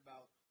cared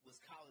about was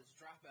College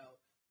Dropout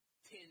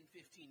 10,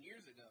 15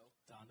 years ago.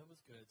 Donda was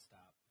good.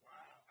 Stop.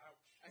 Wow,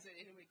 ouch. I said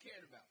anybody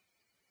cared about.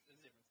 There's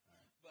a difference. All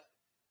right. But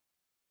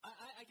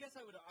I guess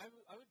I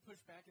would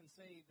push back and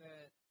say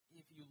that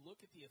if you look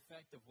at the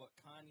effect of what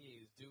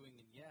Kanye is doing,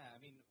 and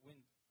when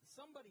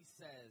somebody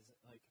says,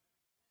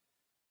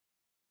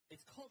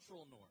 it's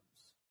cultural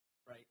norms,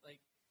 right?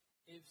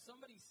 If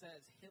somebody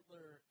says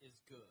Hitler is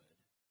good,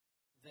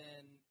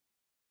 then,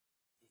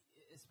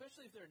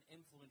 especially if they're an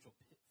influential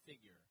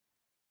figure,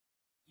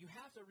 you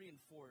have to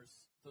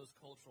reinforce those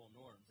cultural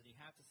norms, and you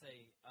have to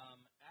say,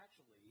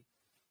 actually,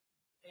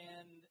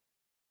 and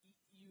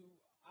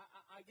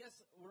I guess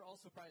we're all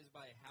surprised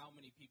by how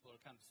many people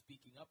are kind of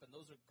speaking up, and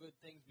those are good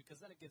things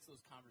because then it gets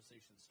those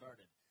conversations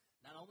started.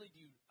 Not only do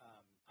you,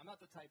 I'm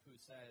not the type who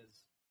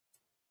says,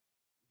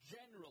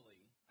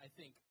 generally, I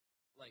think,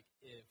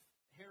 if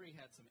Harry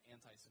had some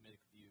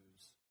anti-Semitic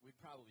views, we'd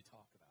probably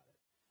talk about it,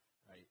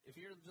 right? If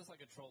you're just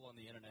like a troll on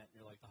the internet and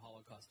you're like, the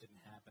Holocaust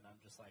didn't happen,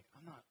 I'm just like,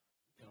 I'm not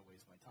going to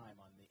waste my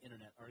time on the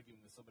internet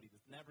arguing with somebody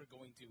that's never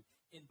going to,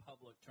 in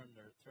public, turn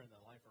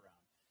their life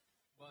around.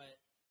 But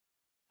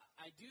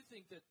I do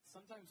think that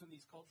sometimes when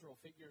these cultural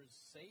figures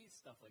say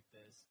stuff like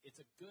this, it's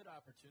a good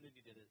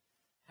opportunity to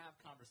have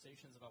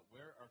conversations about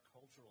where our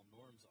cultural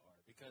norms are.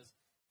 Because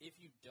if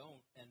you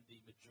don't, and the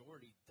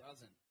majority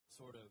doesn't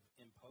sort of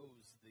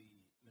impose the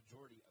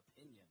majority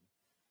opinion,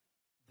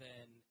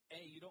 then A,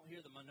 you don't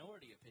hear the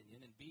minority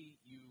opinion, and B,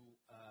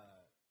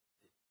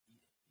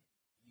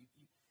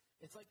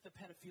 It's like the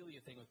pedophilia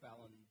thing with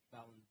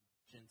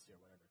Valencia or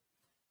whatever.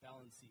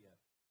 Valencia.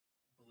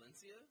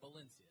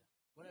 Valencia.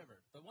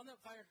 Whatever. The one that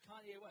fired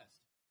Kanye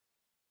West.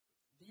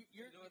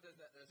 You know what that's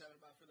happened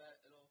about for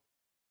that at all?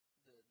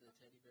 The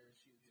teddy bear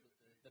shoots with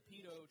the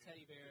pedo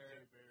teddy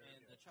bear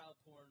and the child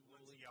porn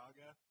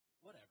Balenciaga.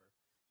 Whatever.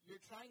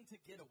 You're trying to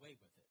get away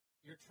with it.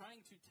 You're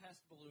trying to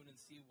test balloon and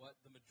see what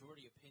the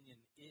majority opinion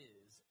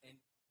is, and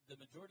the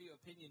majority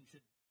opinion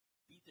should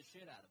beat the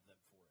shit out of them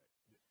for it.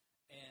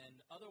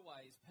 And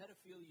otherwise,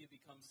 pedophilia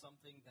becomes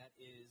something that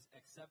is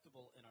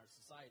acceptable in our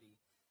society,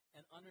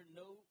 and under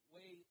no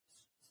way,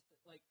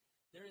 like,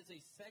 there is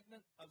a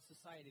segment of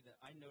society that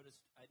I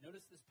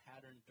noticed this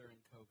pattern during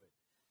COVID.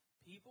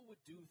 People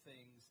would do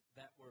things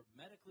that were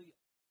medically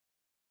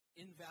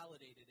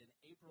invalidated in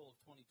April of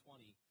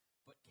 2020,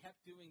 but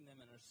kept doing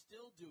them and are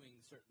still doing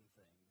certain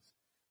things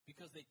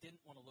because they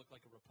didn't want to look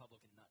like a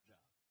Republican nut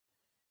job.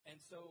 And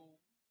so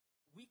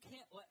we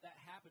can't let that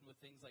happen with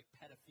things like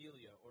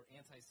pedophilia or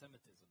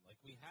anti-Semitism. Like,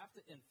 we have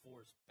to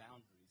enforce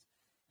boundaries.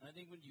 And I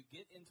think when you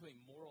get into a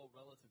moral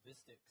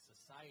relativistic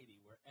society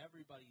where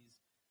everybody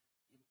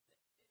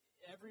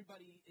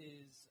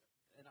is,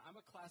 and I'm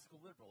a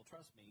classical liberal,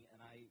 trust me, and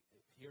I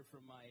hear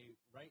from my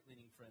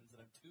right-leaning friends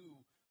that I'm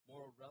too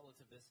moral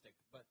relativistic,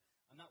 but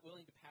I'm not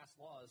willing to pass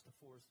laws to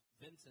force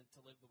Vincent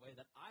to live the way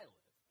that I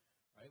live,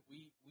 right?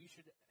 We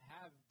should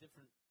have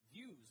different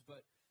views,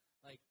 but,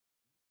 like,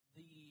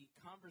 the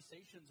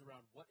conversations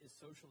around what is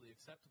socially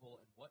acceptable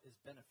and what is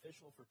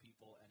beneficial for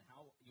people and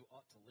how you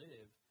ought to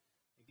live,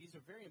 like, these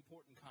are very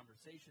important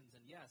conversations.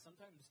 And, yeah,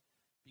 sometimes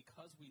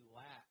because we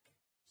lack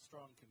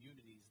strong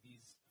communities,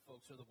 these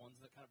folks are the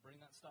ones that kind of bring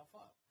that stuff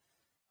up.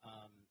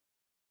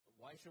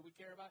 Why should we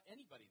care about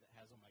anybody that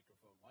has a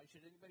microphone? Why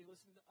should anybody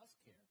listening to us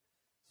care?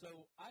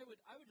 So I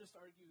would just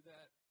argue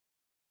that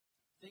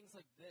things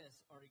like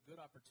this are a good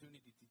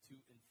opportunity to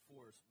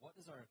enforce what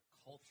does our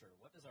culture,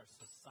 what does our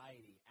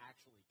society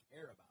actually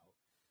care about,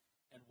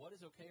 and what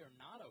is okay or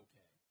not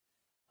okay.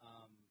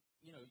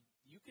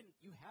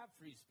 You have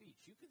free speech.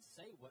 You can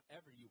say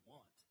whatever you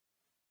want,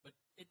 but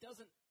it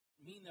doesn't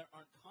mean there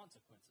aren't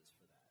consequences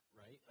for that,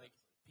 right? Like,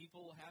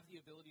 people have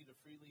the ability to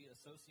freely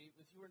associate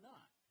with you or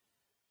not.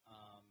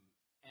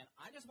 And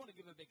I just want to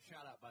give a big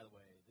shout out, by the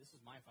way, this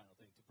is my final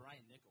thing, to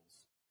Brian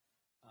Nichols.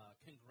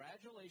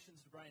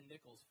 Congratulations to Brian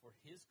Nichols for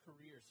his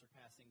career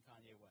surpassing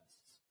Kanye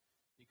West's,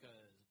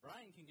 because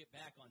Brian can get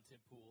back on Tim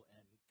Pool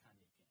and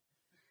Kanye can't.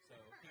 So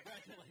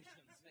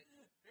congratulations.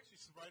 He actually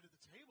survived at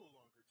the table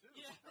longer, too.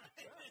 Yeah, right.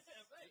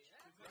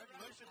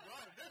 Congratulations,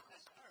 Brian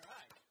Nichols.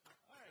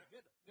 All right.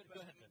 Good. Go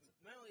ahead, Vincent.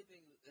 My only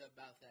thing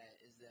about that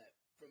is that,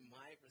 from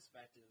my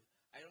perspective,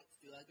 I don't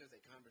feel like there's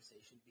a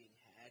conversation being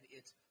had.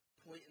 It's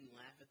point and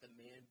laugh at the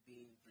man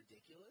being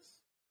ridiculous.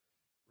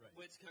 Right.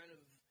 Which kind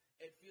of,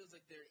 it feels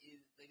like there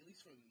is, like, at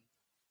least from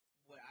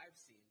what I've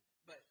seen,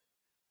 but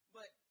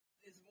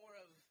it's more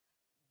of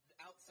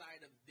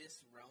outside of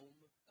this realm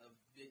of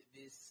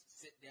this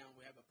sit down,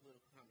 we have a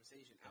political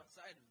conversation. Yeah.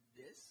 Outside of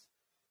this,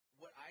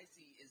 what I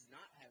see is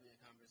not having a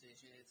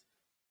conversation.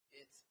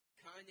 It's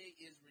Kanye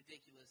is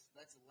ridiculous.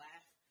 Let's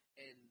laugh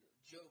and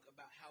joke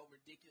about how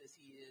ridiculous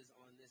he is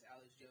on this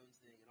Alex Jones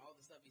thing, and all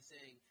the stuff he's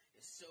saying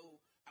is so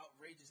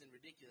outrageous and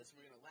ridiculous.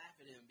 We're going to laugh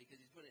at him because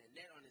he's putting a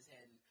net on his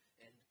head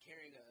and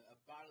carrying a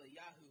bottle of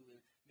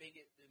Yahoo and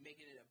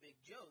making it a big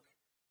joke.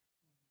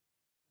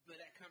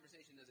 But that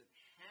conversation doesn't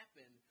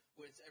happen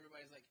where it's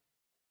everybody's like,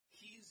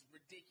 he's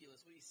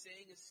ridiculous. What he's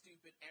saying is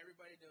stupid.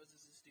 Everybody knows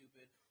this is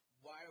stupid.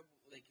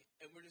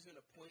 And we're just going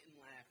to point and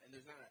laugh, and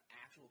there's not an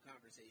actual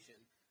conversation,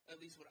 at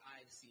least what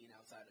I've seen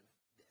outside of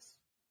this.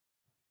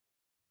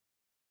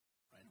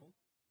 Reinhold?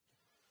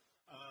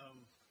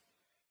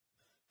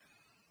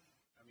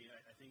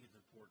 I think it's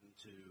important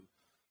to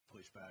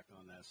push back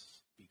on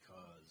this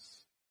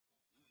because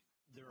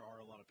there are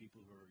a lot of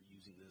people who are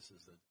using this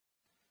as a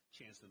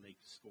chance to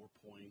score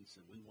points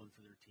and win one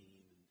for their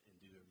team and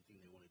do everything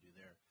they want to do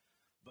there.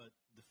 But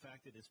the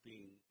fact that it's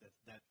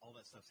that all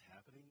that stuff's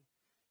happening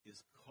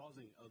is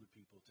causing other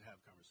people to have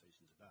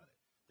conversations about it.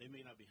 They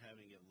may not be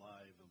having it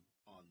live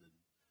on the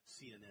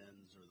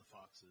CNNs or the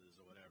Foxes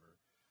or whatever,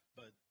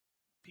 but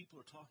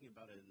people are talking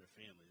about it in their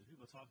families.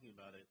 People are talking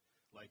about it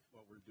like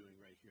what we're doing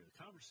right here.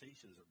 The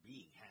conversations are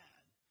being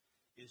had.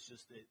 It's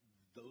just that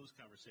those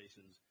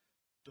conversations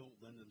don't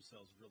lend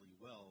themselves really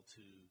well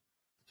to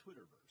the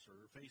Twitterverse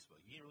or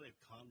Facebook. You can't really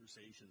have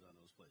conversations on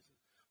those places.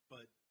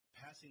 But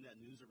passing that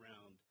news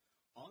around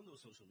on those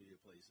social media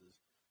places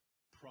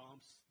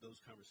prompts those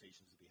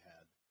conversations to be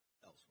had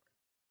elsewhere.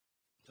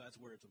 So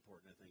that's where it's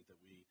important, I think, that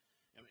it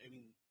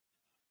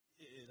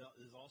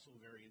is also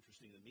very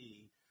interesting to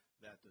me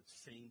that the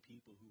same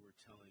people who were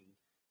telling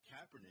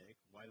Kaepernick,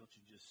 why don't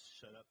you just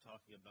shut up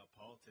talking about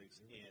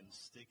politics and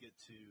stick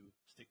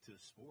to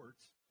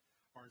sports,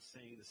 aren't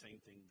saying the same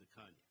thing to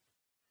Kanye,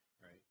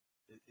 right?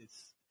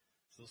 It's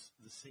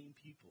the same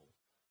people,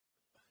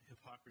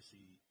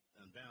 hypocrisy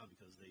unbound,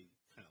 because they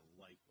kind of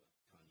like what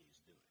Kanye's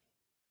doing,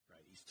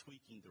 right? He's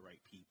tweaking the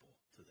right people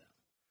to them.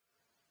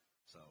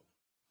 So.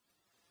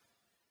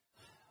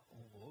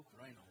 Woke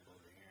Reinhold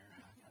over here.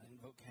 I got him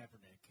vote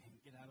Kaepernick.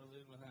 Get out of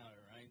it without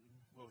her, right?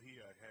 Well, he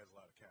has a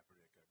lot of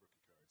Kaepernick rookie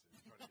cards. And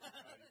he's trying to get the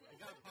value I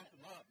up. got to pump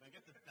them up. I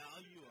get the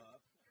value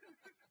up,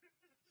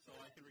 so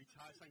I can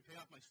retire. So I can pay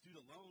off my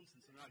student loans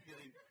since they're not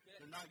getting They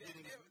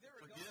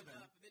were forgiven.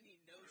 going up, and then he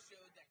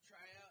no-showed that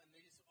tryout, and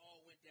they just all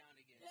went down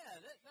again. Yeah,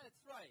 that's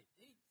right.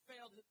 He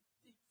failed.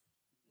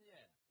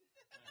 Yeah.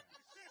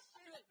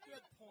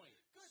 Good point.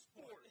 Good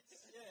sports.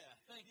 Yeah,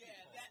 thank you. Yeah,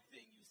 Paul. that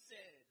thing you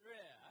said.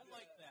 Yeah, I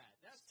like that.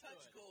 That's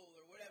touch good. goal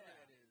or whatever Yeah.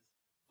 that is.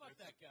 Fuck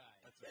that guy.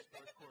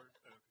 That's a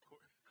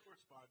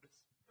correspondence.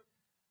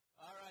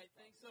 All right,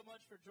 thanks so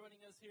much for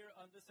joining us here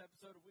on this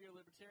episode of We Are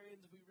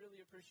Libertarians. We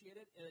really appreciate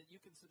it. You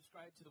can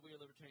subscribe to the We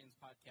Are Libertarians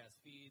podcast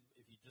feed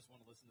if you just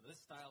want to listen to this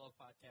style of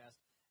podcast.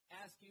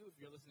 Ask you, if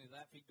you're listening to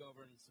that feed, go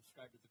over and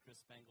subscribe to the Chris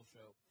Spangle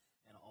Show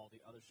and all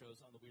the other shows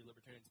on the We Are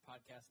Libertarians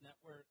podcast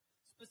network,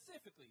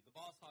 specifically the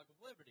Boss Hog of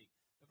Liberty,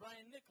 the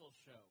Brian Nichols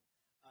Show,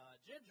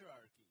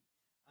 Gingerarchy,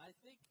 I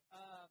think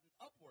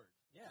Upward.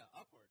 Yeah,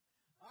 Upward.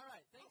 All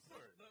right, thanks.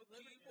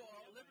 Liberty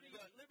Wall, Liberty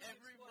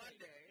every Explained.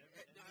 Monday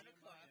at 9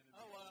 o'clock.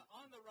 Oh,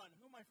 On the Run.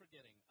 Who am I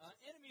forgetting?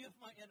 Enemy of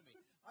my enemy.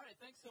 All right,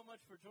 thanks so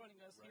much for joining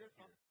us Right here.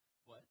 here.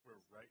 What?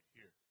 We're right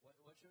here.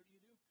 What show do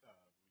you do? We do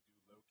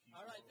low key.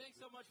 All right, thanks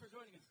so much for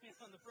joining us here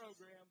on the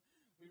program.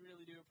 We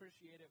really do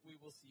appreciate it. We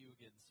will see you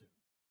again soon.